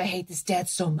much. I hate this dad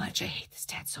so much. I hate this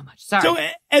dad so much.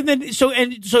 Sorry.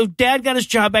 So Dad got his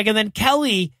job back, and then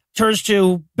Kelly turns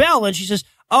to Belle and she says,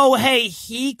 oh, hey,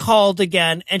 he called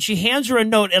again. And she hands her a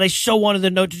note, and I so wanted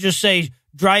the note to just say,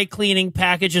 dry cleaning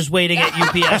package is waiting at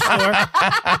UPS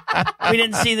store. We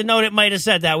didn't see the note. It might have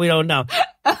said that. We don't know.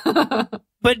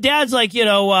 But Dad's like,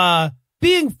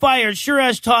 being fired sure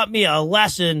has taught me a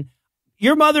lesson.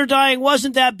 Your mother dying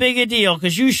wasn't that big a deal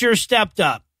because you sure stepped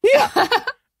up. Yeah.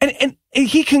 And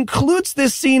he concludes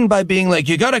this scene by being like,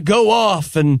 you got to go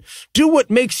off and do what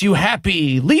makes you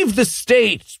happy. Leave the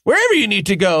state, wherever you need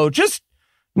to go. Just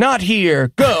not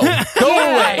here. Go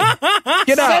away.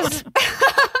 Get out.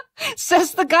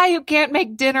 Says the guy who can't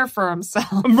make dinner for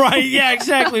himself. Right. Yeah,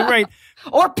 exactly. Right.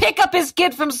 Or pick up his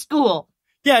kid from school.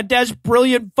 Yeah, Dad's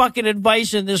brilliant fucking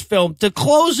advice in this film to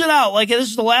close it out. Like, this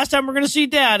is the last time we're going to see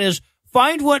Dad is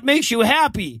find what makes you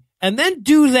happy and then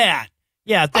do that.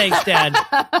 Yeah, thanks, Dad,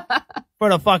 for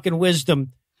the fucking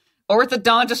wisdom.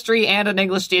 Orthodontistry and an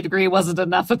English degree wasn't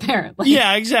enough, apparently.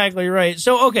 Yeah, exactly, right.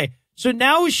 So, okay. So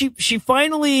now she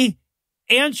finally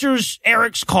answers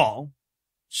Eric's call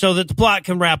so that the plot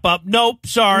can wrap up. Nope,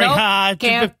 sorry. Nope,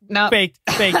 can't. Nope. Faked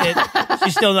it.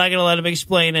 She's still not going to let him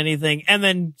explain anything. And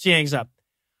then she hangs up.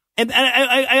 And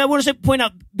I want to point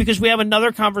out, because we have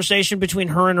another conversation between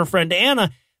her and her friend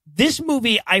Anna, this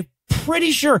movie, I'm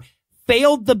pretty sure,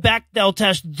 failed the Bechdel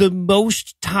test the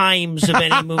most times of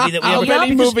any movie that we have.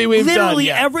 Any movie we've done, literally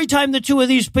yeah. Every time the two of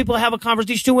these people have a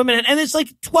conversation, these two women, and it's like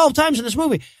 12 times in this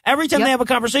movie. Every time they have a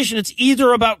conversation, it's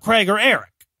either about Craig or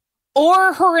Eric.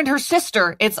 Or her and her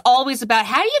sister. It's always about,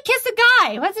 how do you kiss a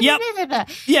guy? What's it?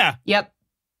 Yeah. Yep.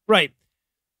 Right.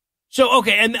 So,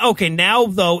 okay, now,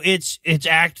 though, it's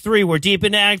Act 3. We're deep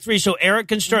into Act 3, so Eric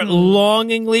can start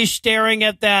longingly staring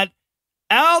at that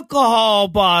alcohol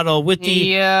bottle with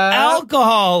the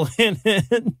alcohol in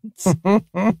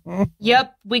it.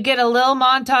 Yep, we get a little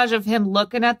montage of him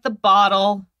looking at the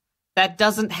bottle that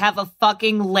doesn't have a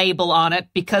fucking label on it,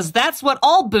 because that's what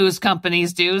all booze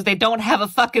companies do. Is they don't have a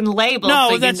fucking label,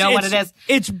 so you know what it is.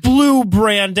 It's Blue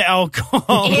brand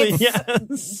alcohol.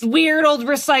 It's weird old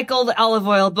recycled olive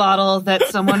oil bottle that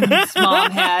someone's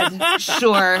mom had.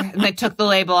 Sure, and they took the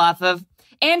label off of.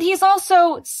 And he's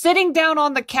also sitting down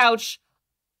on the couch,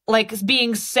 like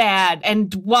being sad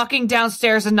and walking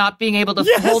downstairs and not being able to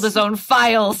hold his own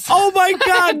files. Oh my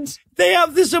God. They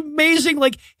have this amazing,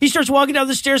 like, he starts walking down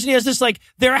the stairs and he has this, like,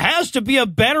 there has to be a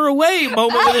better way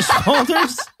moment with his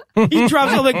folders. He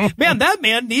drops them like, man, that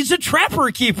man needs a trapper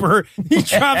keeper. He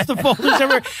drops the folders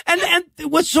everywhere. And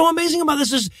what's so amazing about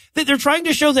this is that they're trying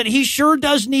to show that he sure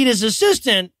does need his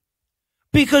assistant,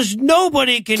 because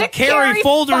nobody can carry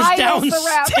folders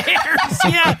downstairs.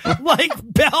 Yeah, like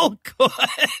Belle could.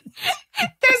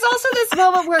 There's also this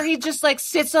moment where he just like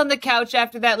sits on the couch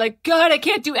after that, like, God, I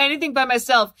can't do anything by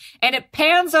myself. And it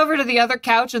pans over to the other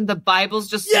couch and the Bible's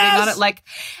just sitting on it like,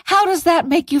 how does that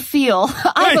make you feel?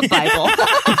 I'm a Bible.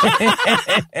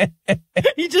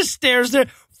 He just stares there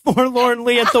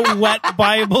forlornly at the wet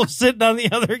Bible sitting on the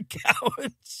other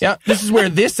couch. Yeah, this is where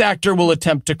this actor will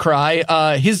attempt to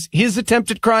cry. His attempt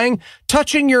at crying,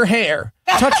 touching your hair,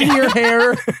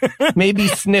 maybe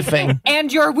sniffing.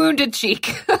 And your wounded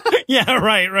cheek. Yeah,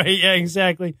 right. Yeah,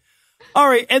 exactly. All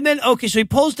right, and then, okay, so he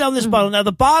pulls down this bottle. Now,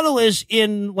 the bottle is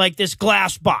in, like, this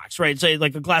glass box, right? It's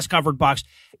like a glass-covered box.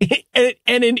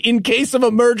 And in case of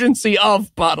emergency,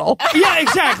 of bottle. Yeah,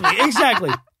 exactly.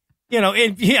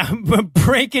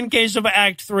 break in case of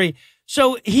Act 3.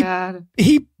 So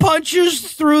he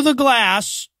punches through the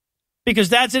glass because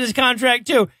that's in his contract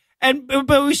too.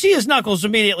 But we see his knuckles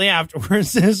immediately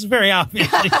afterwards. It's very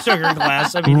obviously sugar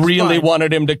glass. I mean, really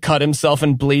wanted him to cut himself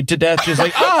and bleed to death. Just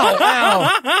like, oh,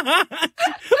 ow.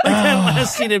 Like that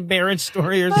last scene in Marriage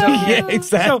Story or something. Yeah,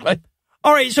 exactly. So,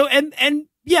 all right. So,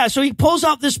 so he pulls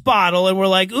out this bottle and we're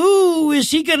like, ooh,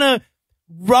 is he going to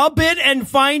rub it and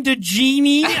find a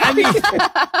genie? I mean,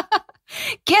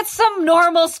 get some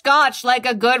normal scotch like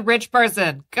a good rich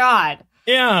person. God.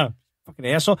 Yeah. Fucking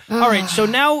asshole. All right. So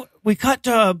now we cut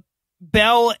to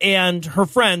Belle and her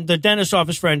friend, the dentist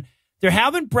office friend. They're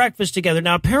having breakfast together.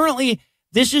 Now, apparently,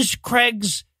 this is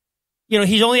Craig's,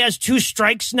 he only has 2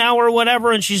 strikes now or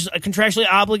whatever, and she's contractually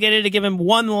obligated to give him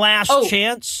one last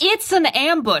chance. It's an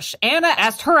ambush. Anna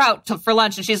asked her out for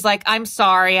lunch, and she's like, I'm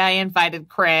sorry, I invited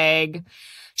Craig.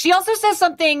 She also says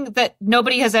something that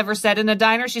nobody has ever said in a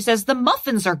diner. She says, the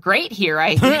muffins are great here,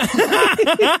 I think.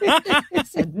 I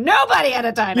said, nobody at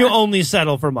a diner. You only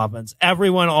settle for muffins.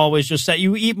 Everyone always just said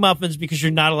you eat muffins because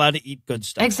you're not allowed to eat good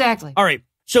stuff. Exactly. All right.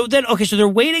 So then, so they're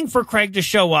waiting for Craig to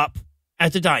show up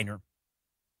at the diner.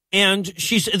 And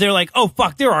they're like, oh,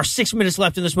 fuck, there are 6 minutes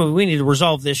left in this movie. We need to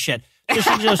resolve this shit. So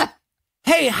she goes,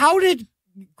 hey, how did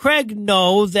Craig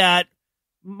know that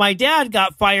my dad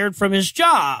got fired from his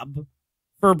job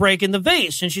for breaking the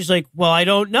vase? And she's like, well, I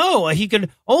don't know. He could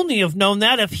only have known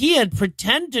that if he had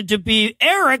pretended to be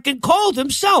Eric and called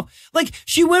himself. Like,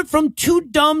 she went from too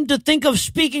dumb to think of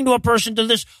speaking to a person to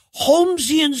this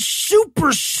Holmesian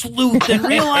super sleuth and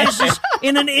realizes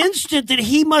in an instant that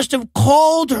he must have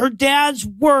called her dad's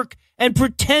work and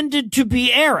pretended to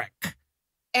be Eric.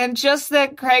 And just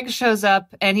then Craig shows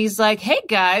up and he's like, hey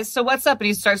guys, so what's up? And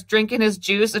he starts drinking his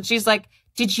juice and she's like,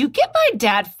 did you get my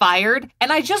dad fired?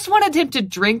 And I just wanted him to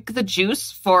drink the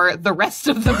juice for the rest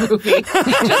of the movie,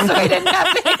 just so he didn't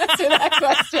have to answer that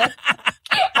question.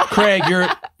 Craig,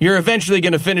 you're eventually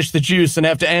going to finish the juice and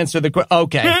have to answer the question.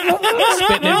 Okay.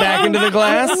 Spitting it back into the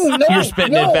glass? You're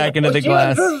spitting it back into the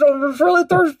glass. I'm really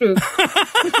thirsty.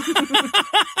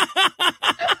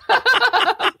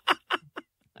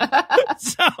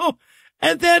 So,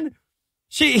 and then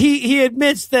he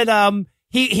admits that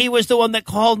he was the one that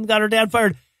called and got her dad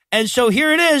fired. And so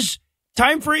here it is.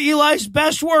 Time for Eli's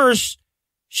best worst.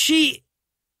 She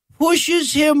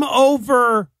pushes him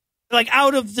over, like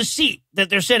out of the seat that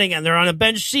they're sitting in. They're on a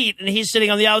bench seat and he's sitting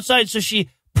on the outside. So she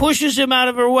pushes him out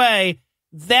of her way.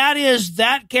 That is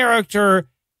that character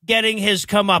getting his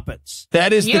comeuppance.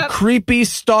 That is the creepy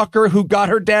stalker who got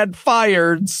her dad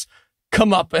fired's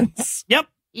comeuppance.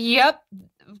 Yep.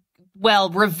 Well,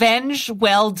 revenge,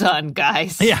 well done,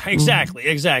 guys. Yeah, exactly.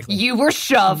 You were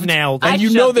shoved. Nailed. And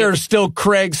there are still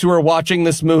Craigs who are watching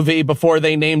this movie before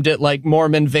they named it like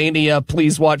Mormonvania,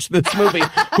 please watch this movie,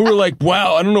 who were like,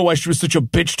 wow, I don't know why she was such a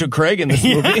bitch to Craig in this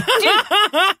movie.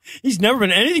 He's never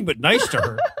been anything but nice to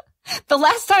her. The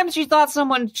last time she thought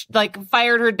someone like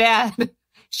fired her dad,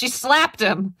 she slapped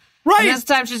him. Right. And this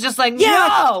time she's just like,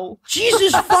 no.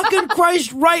 Jesus fucking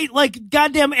Christ, right. Like,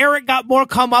 goddamn, Eric got more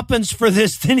comeuppance for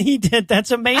this than he did.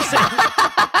 That's amazing.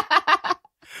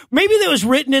 Maybe that was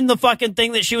written in the fucking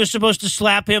thing that she was supposed to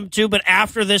slap him too, but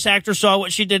after this actor saw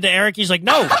what she did to Eric, he's like,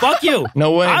 no, fuck you.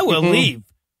 No way. I will leave.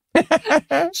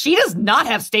 She does not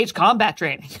have stage combat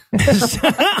training.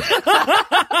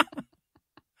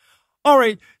 All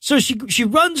right, so she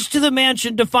runs to the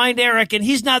mansion to find Eric, and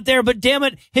he's not there, but damn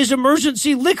it, his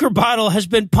emergency liquor bottle has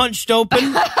been punched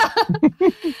open.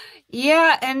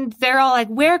 Yeah, and they're all like,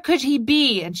 where could he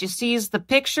be? And she sees the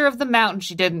picture of the mountain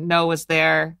she didn't know was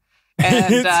there.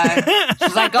 And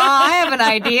she's like, oh, I have an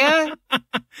idea.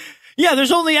 Yeah,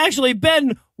 there's only actually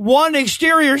been one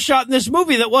exterior shot in this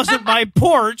movie that wasn't my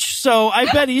porch, so I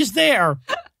bet he's there.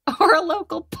 Or a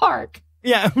local park.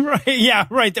 Yeah,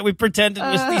 right. That we pretended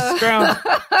was these ground.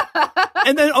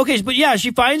 And then, but yeah,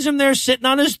 she finds him there sitting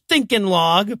on his thinking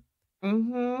log.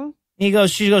 Mm-hmm.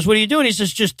 She goes, what are you doing? He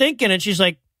says, just thinking. And she's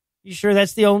like, you sure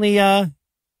that's the only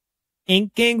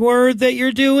inking word that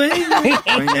you're doing right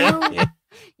now?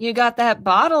 You got that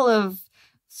bottle of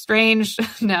strange,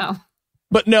 no.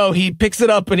 But no, he picks it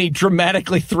up and he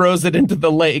dramatically throws it into the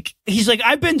lake. He's like,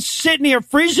 I've been sitting here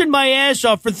freezing my ass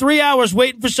off for 3 hours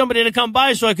waiting for somebody to come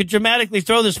by so I could dramatically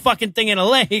throw this fucking thing in a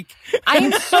lake. I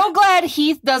am so glad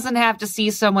Heath doesn't have to see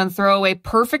someone throw away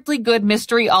perfectly good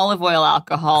mystery olive oil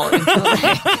alcohol into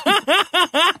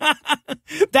the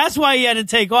lake. That's why he had to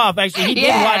take off. Actually, he did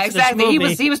watch this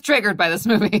movie. He was triggered by this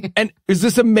movie. And is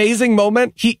this amazing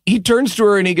moment? He turns to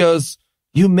her and he goes,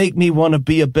 you make me want to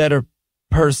be a better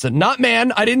person. Not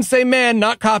man. I didn't say man,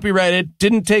 not copyrighted.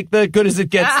 Didn't take the good as it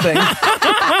gets thing.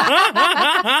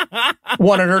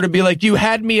 Wanted her to be like, you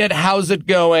had me at how's it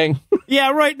going?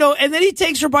 Yeah, right. No, and then he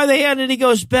takes her by the hand and he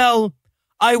goes, Belle,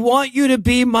 I want you to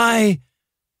be my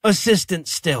assistant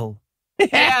still.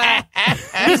 Yeah.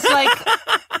 He's like,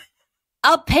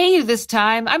 I'll pay you this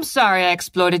time. I'm sorry I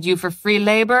exploited you for free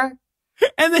labor.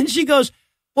 And then she goes,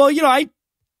 well, you know, I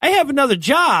have another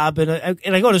job and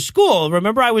I go to school.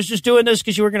 Remember, I was just doing this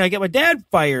because you were going to get my dad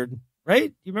fired,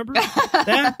 right? You remember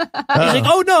that? He's like,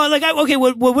 oh, no, like, okay,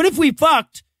 well, what if we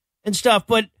fucked and stuff,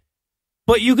 but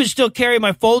you could still carry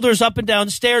my folders up and down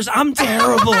stairs. I'm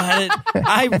terrible at it.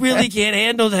 I really can't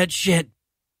handle that shit.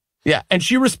 Yeah, and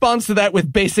she responds to that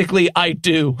with basically, I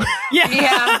do.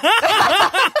 Yeah.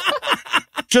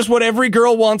 Just what every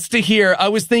girl wants to hear. I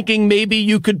was thinking maybe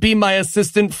you could be my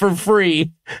assistant for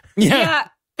free. Yeah.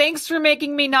 Thanks for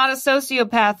making me not a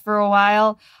sociopath for a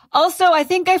while. Also, I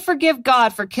think I forgive God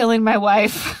for killing my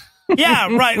wife.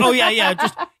 Yeah, right. Oh, yeah.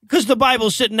 Just because the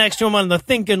Bible's sitting next to him on the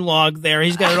thinking log there.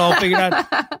 He's got it all figured out.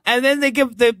 And then they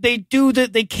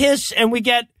kiss, and we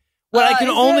get what I can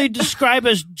only describe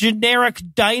as generic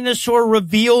dinosaur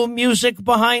reveal music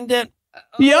behind it.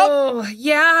 Yep. Oh,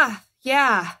 yeah.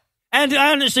 And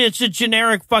honestly, it's a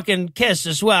generic fucking kiss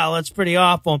as well. It's pretty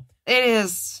awful. It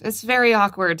is. It's very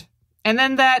awkward. And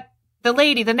then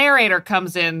the narrator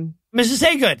comes in. Mrs.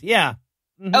 Haygood, yeah.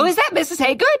 Mm-hmm. Oh, is that Mrs.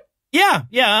 Haygood? Yeah.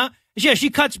 Yeah, she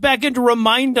cuts back in to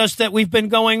remind us that we've been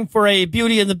going for a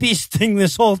Beauty and the Beast thing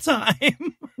this whole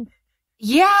time.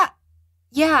 Yeah.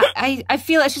 Yeah, I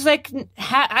feel it. She's like,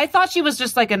 I thought she was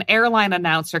just like an airline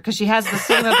announcer because she has the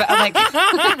same, like,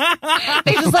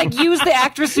 they just like use the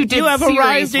actress who did You have Siri's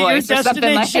arrived at your voice or something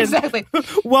like destination. exactly.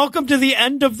 Welcome to the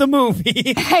end of the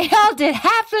movie. They all did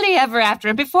happily ever after.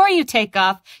 And before you take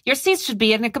off, your seats should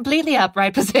be in a completely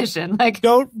upright position. Like,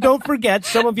 Don't forget,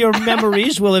 some of your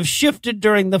memories will have shifted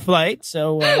during the flight.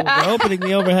 So we're opening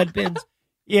the overhead bins.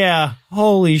 Yeah,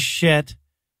 holy shit.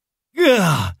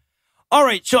 Ugh. All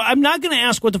right, so I'm not going to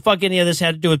ask what the fuck any of this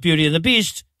had to do with Beauty and the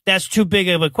Beast. That's too big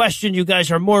of a question. You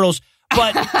guys are mortals.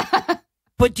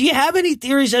 But do you have any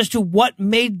theories as to what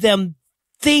made them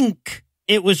think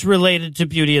it was related to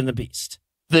Beauty and the Beast?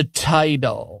 The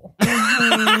title.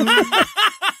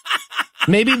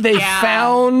 Maybe they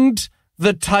found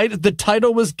the title. The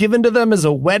title was given to them as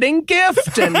a wedding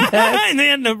gift, and and they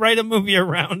had to write a movie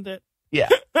around it. Yeah.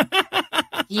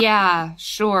 yeah,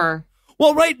 sure.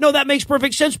 Well, right. No, that makes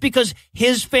perfect sense because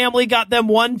his family got them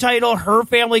one title. Her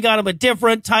family got him a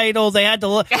different title. They had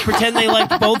to pretend they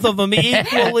liked both of them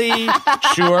equally.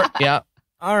 Sure. Yeah.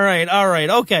 All right.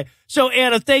 Okay. So,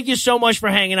 Anna, thank you so much for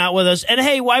hanging out with us. And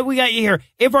hey, why we got you here?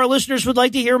 If our listeners would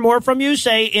like to hear more from you,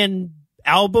 say in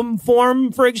album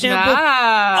form, for example,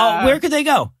 where could they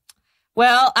go?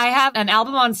 Well, I have an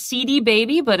album on CD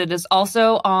Baby, but it is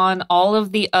also on all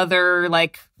of the other,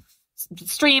 like,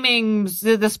 streaming,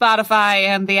 the Spotify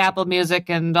and the Apple Music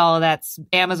and all of that,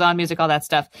 Amazon Music, all that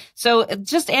stuff. So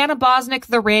just Anna Bosnick,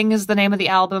 The Ring is the name of the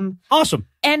album. Awesome.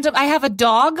 And I have a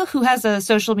dog who has a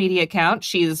social media account.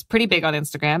 She's pretty big on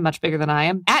Instagram, much bigger than I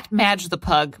am, at Madge the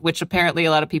Pug, which apparently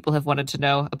a lot of people have wanted to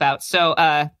know about.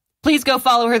 So please go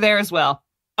follow her there as well.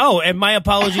 Oh, and my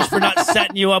apologies for not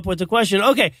setting you up with the question.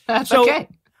 Okay. That's okay.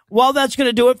 Well, that's going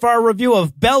to do it for our review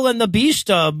of Belle and the Beast,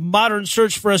 a modern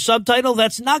search for a subtitle.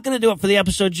 That's not going to do it for the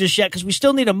episode just yet because we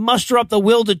still need to muster up the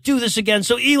will to do this again.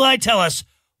 So, Eli, tell us,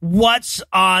 what's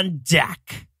on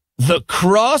deck? The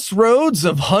Crossroads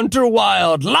of Hunter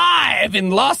Wild, live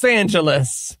in Los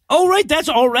Angeles. Oh, right. That's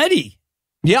already.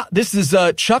 Yeah, this is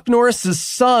Chuck Norris's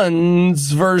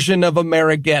son's version of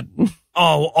Amerigeddon.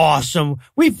 Oh, awesome.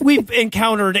 We've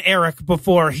encountered Eric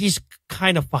before. He's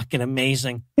kind of fucking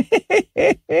amazing.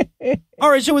 All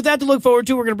right, so with that to look forward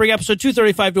to, we're going to bring episode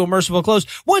 235 to a merciful close.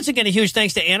 Once again, a huge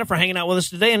thanks to Anna for hanging out with us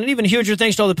today, and an even huger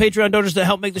thanks to all the Patreon donors that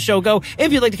help make the show go.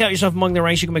 If you'd like to count yourself among the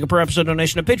ranks, you can make a per-episode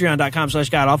donation at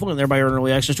patreon.com/godawful and thereby earn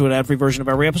early access to an ad-free version of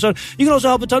every episode. You can also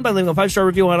help a ton by leaving a 5-star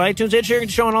review on iTunes and sharing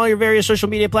the show on all your various social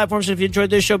media platforms. And if you enjoyed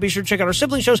this show, be sure to check out our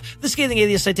sibling shows, The Scathing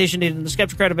Atheist, Citation Needed, and The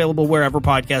Skeptocrat, available wherever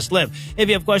podcasts live. If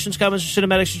you have questions, comments, or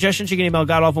cinematic suggestions, you can email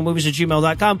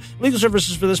godawfulmovies@gmail.com. Legal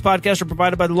services for this podcast are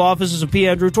provided by the law offices of P.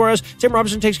 Andrew Torres. Tim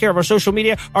Robinson takes care of our social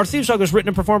media. Our theme song was written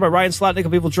and performed by Ryan Slotnick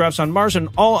of Evil Giraffes on Mars, and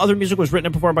all other music was written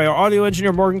and performed by our audio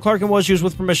engineer Morgan Clark and was used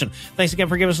with permission. Thanks again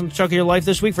for giving us a chunk of your life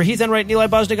this week. For Heath Enright and Eli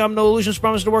Bosnick, I'm No Illusions.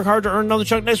 Promise to work hard to earn another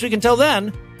chunk next week. Until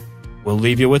then, we'll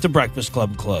leave you with the Breakfast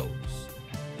Club close.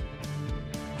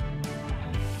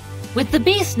 With the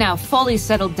Beast now fully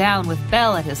settled down with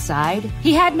Belle at his side,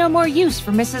 he had no more use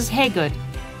for Mrs. Haygood.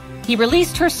 He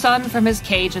released her son from his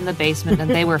cage in the basement, and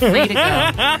they were free to go.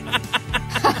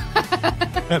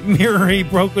 That mirror he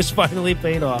broke was finally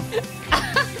paid off.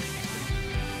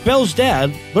 Belle's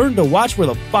dad learned to watch where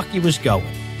the fuck he was going.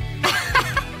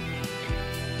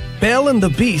 Belle and the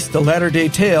Beast, a latter-day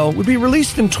tale, would be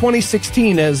released in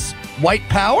 2016 as White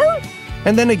Power,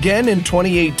 and then again in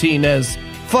 2018 as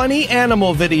Funny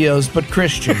Animal Videos, but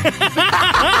Christian.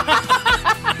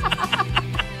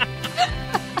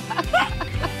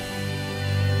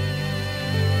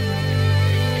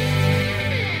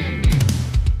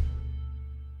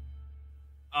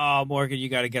 Oh, Morgan, you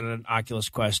got to get an Oculus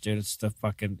Quest, dude.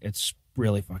 It's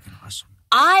really fucking awesome.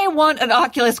 I want an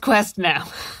Oculus Quest now.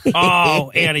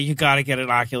 Oh, Anna, you got to get an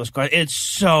Oculus Quest. It's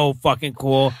so fucking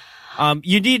cool.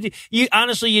 You need it in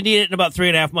about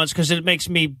 3.5 months because it makes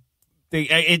me.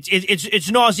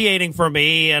 It's nauseating for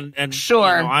me, and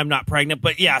sure, you know, I'm not pregnant,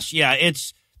 but yes, yeah,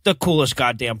 it's the coolest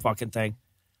goddamn fucking thing.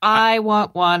 I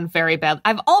want one very bad.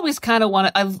 I've always kind of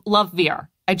wanted. I love VR.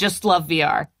 I just love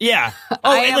VR. Yeah.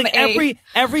 Oh, and like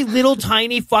every little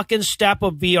tiny fucking step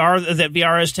of VR that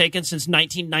VR has taken since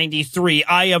 1993,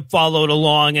 I have followed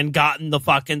along and gotten the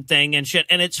fucking thing and shit.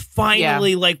 And it's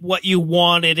finally like what you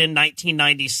wanted in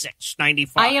 1996,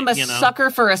 95. I am a sucker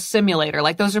for a simulator.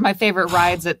 Like those are my favorite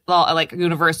rides at like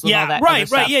Universal and all that other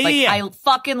stuff. Yeah, like, yeah. I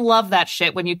fucking love that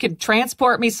shit. When you can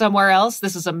transport me somewhere else,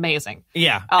 this is amazing.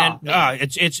 Yeah.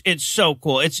 It's so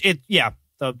cool.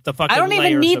 The fucking I don't even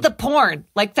layers need the porn.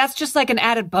 Like that's just like an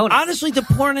added bonus. Honestly, the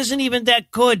porn isn't even that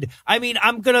good. I mean,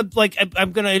 I'm gonna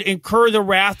incur the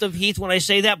wrath of Heath when I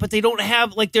say that, but they don't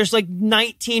have there's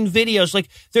 19 videos.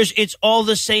 It's all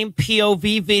the same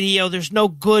POV video. There's no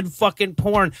good fucking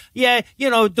porn. Yeah,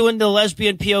 doing the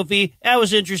lesbian POV, that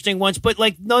was interesting once, but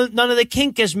none of the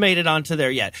kink has made it onto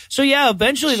there yet. So yeah,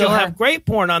 eventually they'll have great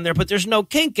porn on there, but there's no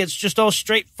kink. It's just all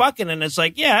straight fucking, and it's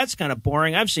that's kind of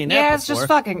boring. I've seen that before. Yeah, it's just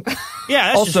fucking. Yeah.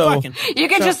 That's also, just fucking. You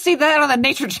can just see that on the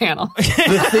Nature Channel. The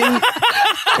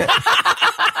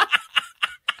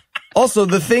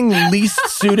thing least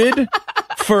suited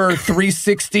for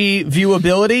 360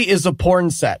 viewability is a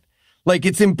porn set.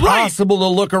 It's impossible to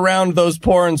look around those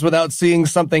porns without seeing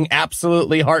something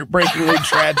absolutely heartbreakingly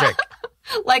tragic.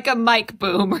 Like a mic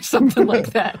boom or something like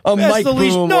that. A mic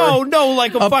boom. No,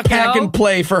 like a fucking pack and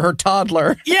play for her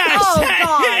toddler. Yeah,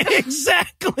 God.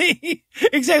 Exactly.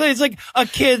 It's like a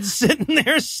kid sitting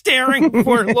there staring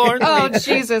forlornly. Oh,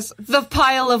 Jesus. The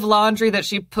pile of laundry that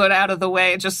she put out of the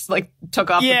way just took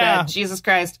off the bed. Jesus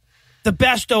Christ. The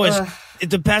best, though, is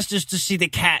to see the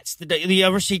cats. Do you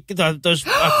ever see those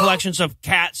collections of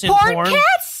cats in porn?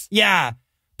 Cats? Yeah.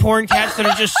 Porn cats that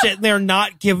are just sitting there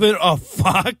not giving a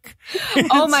fuck.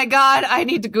 Oh my God, I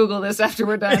need to Google this after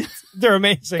we're done. They're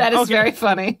amazing. That is very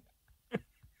funny.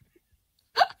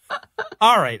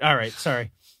 All right. Sorry.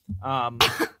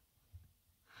 The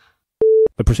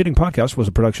preceding podcast was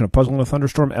a production of Puzzle and a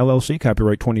Thunderstorm, LLC,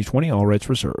 copyright 2020, all rights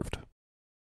reserved.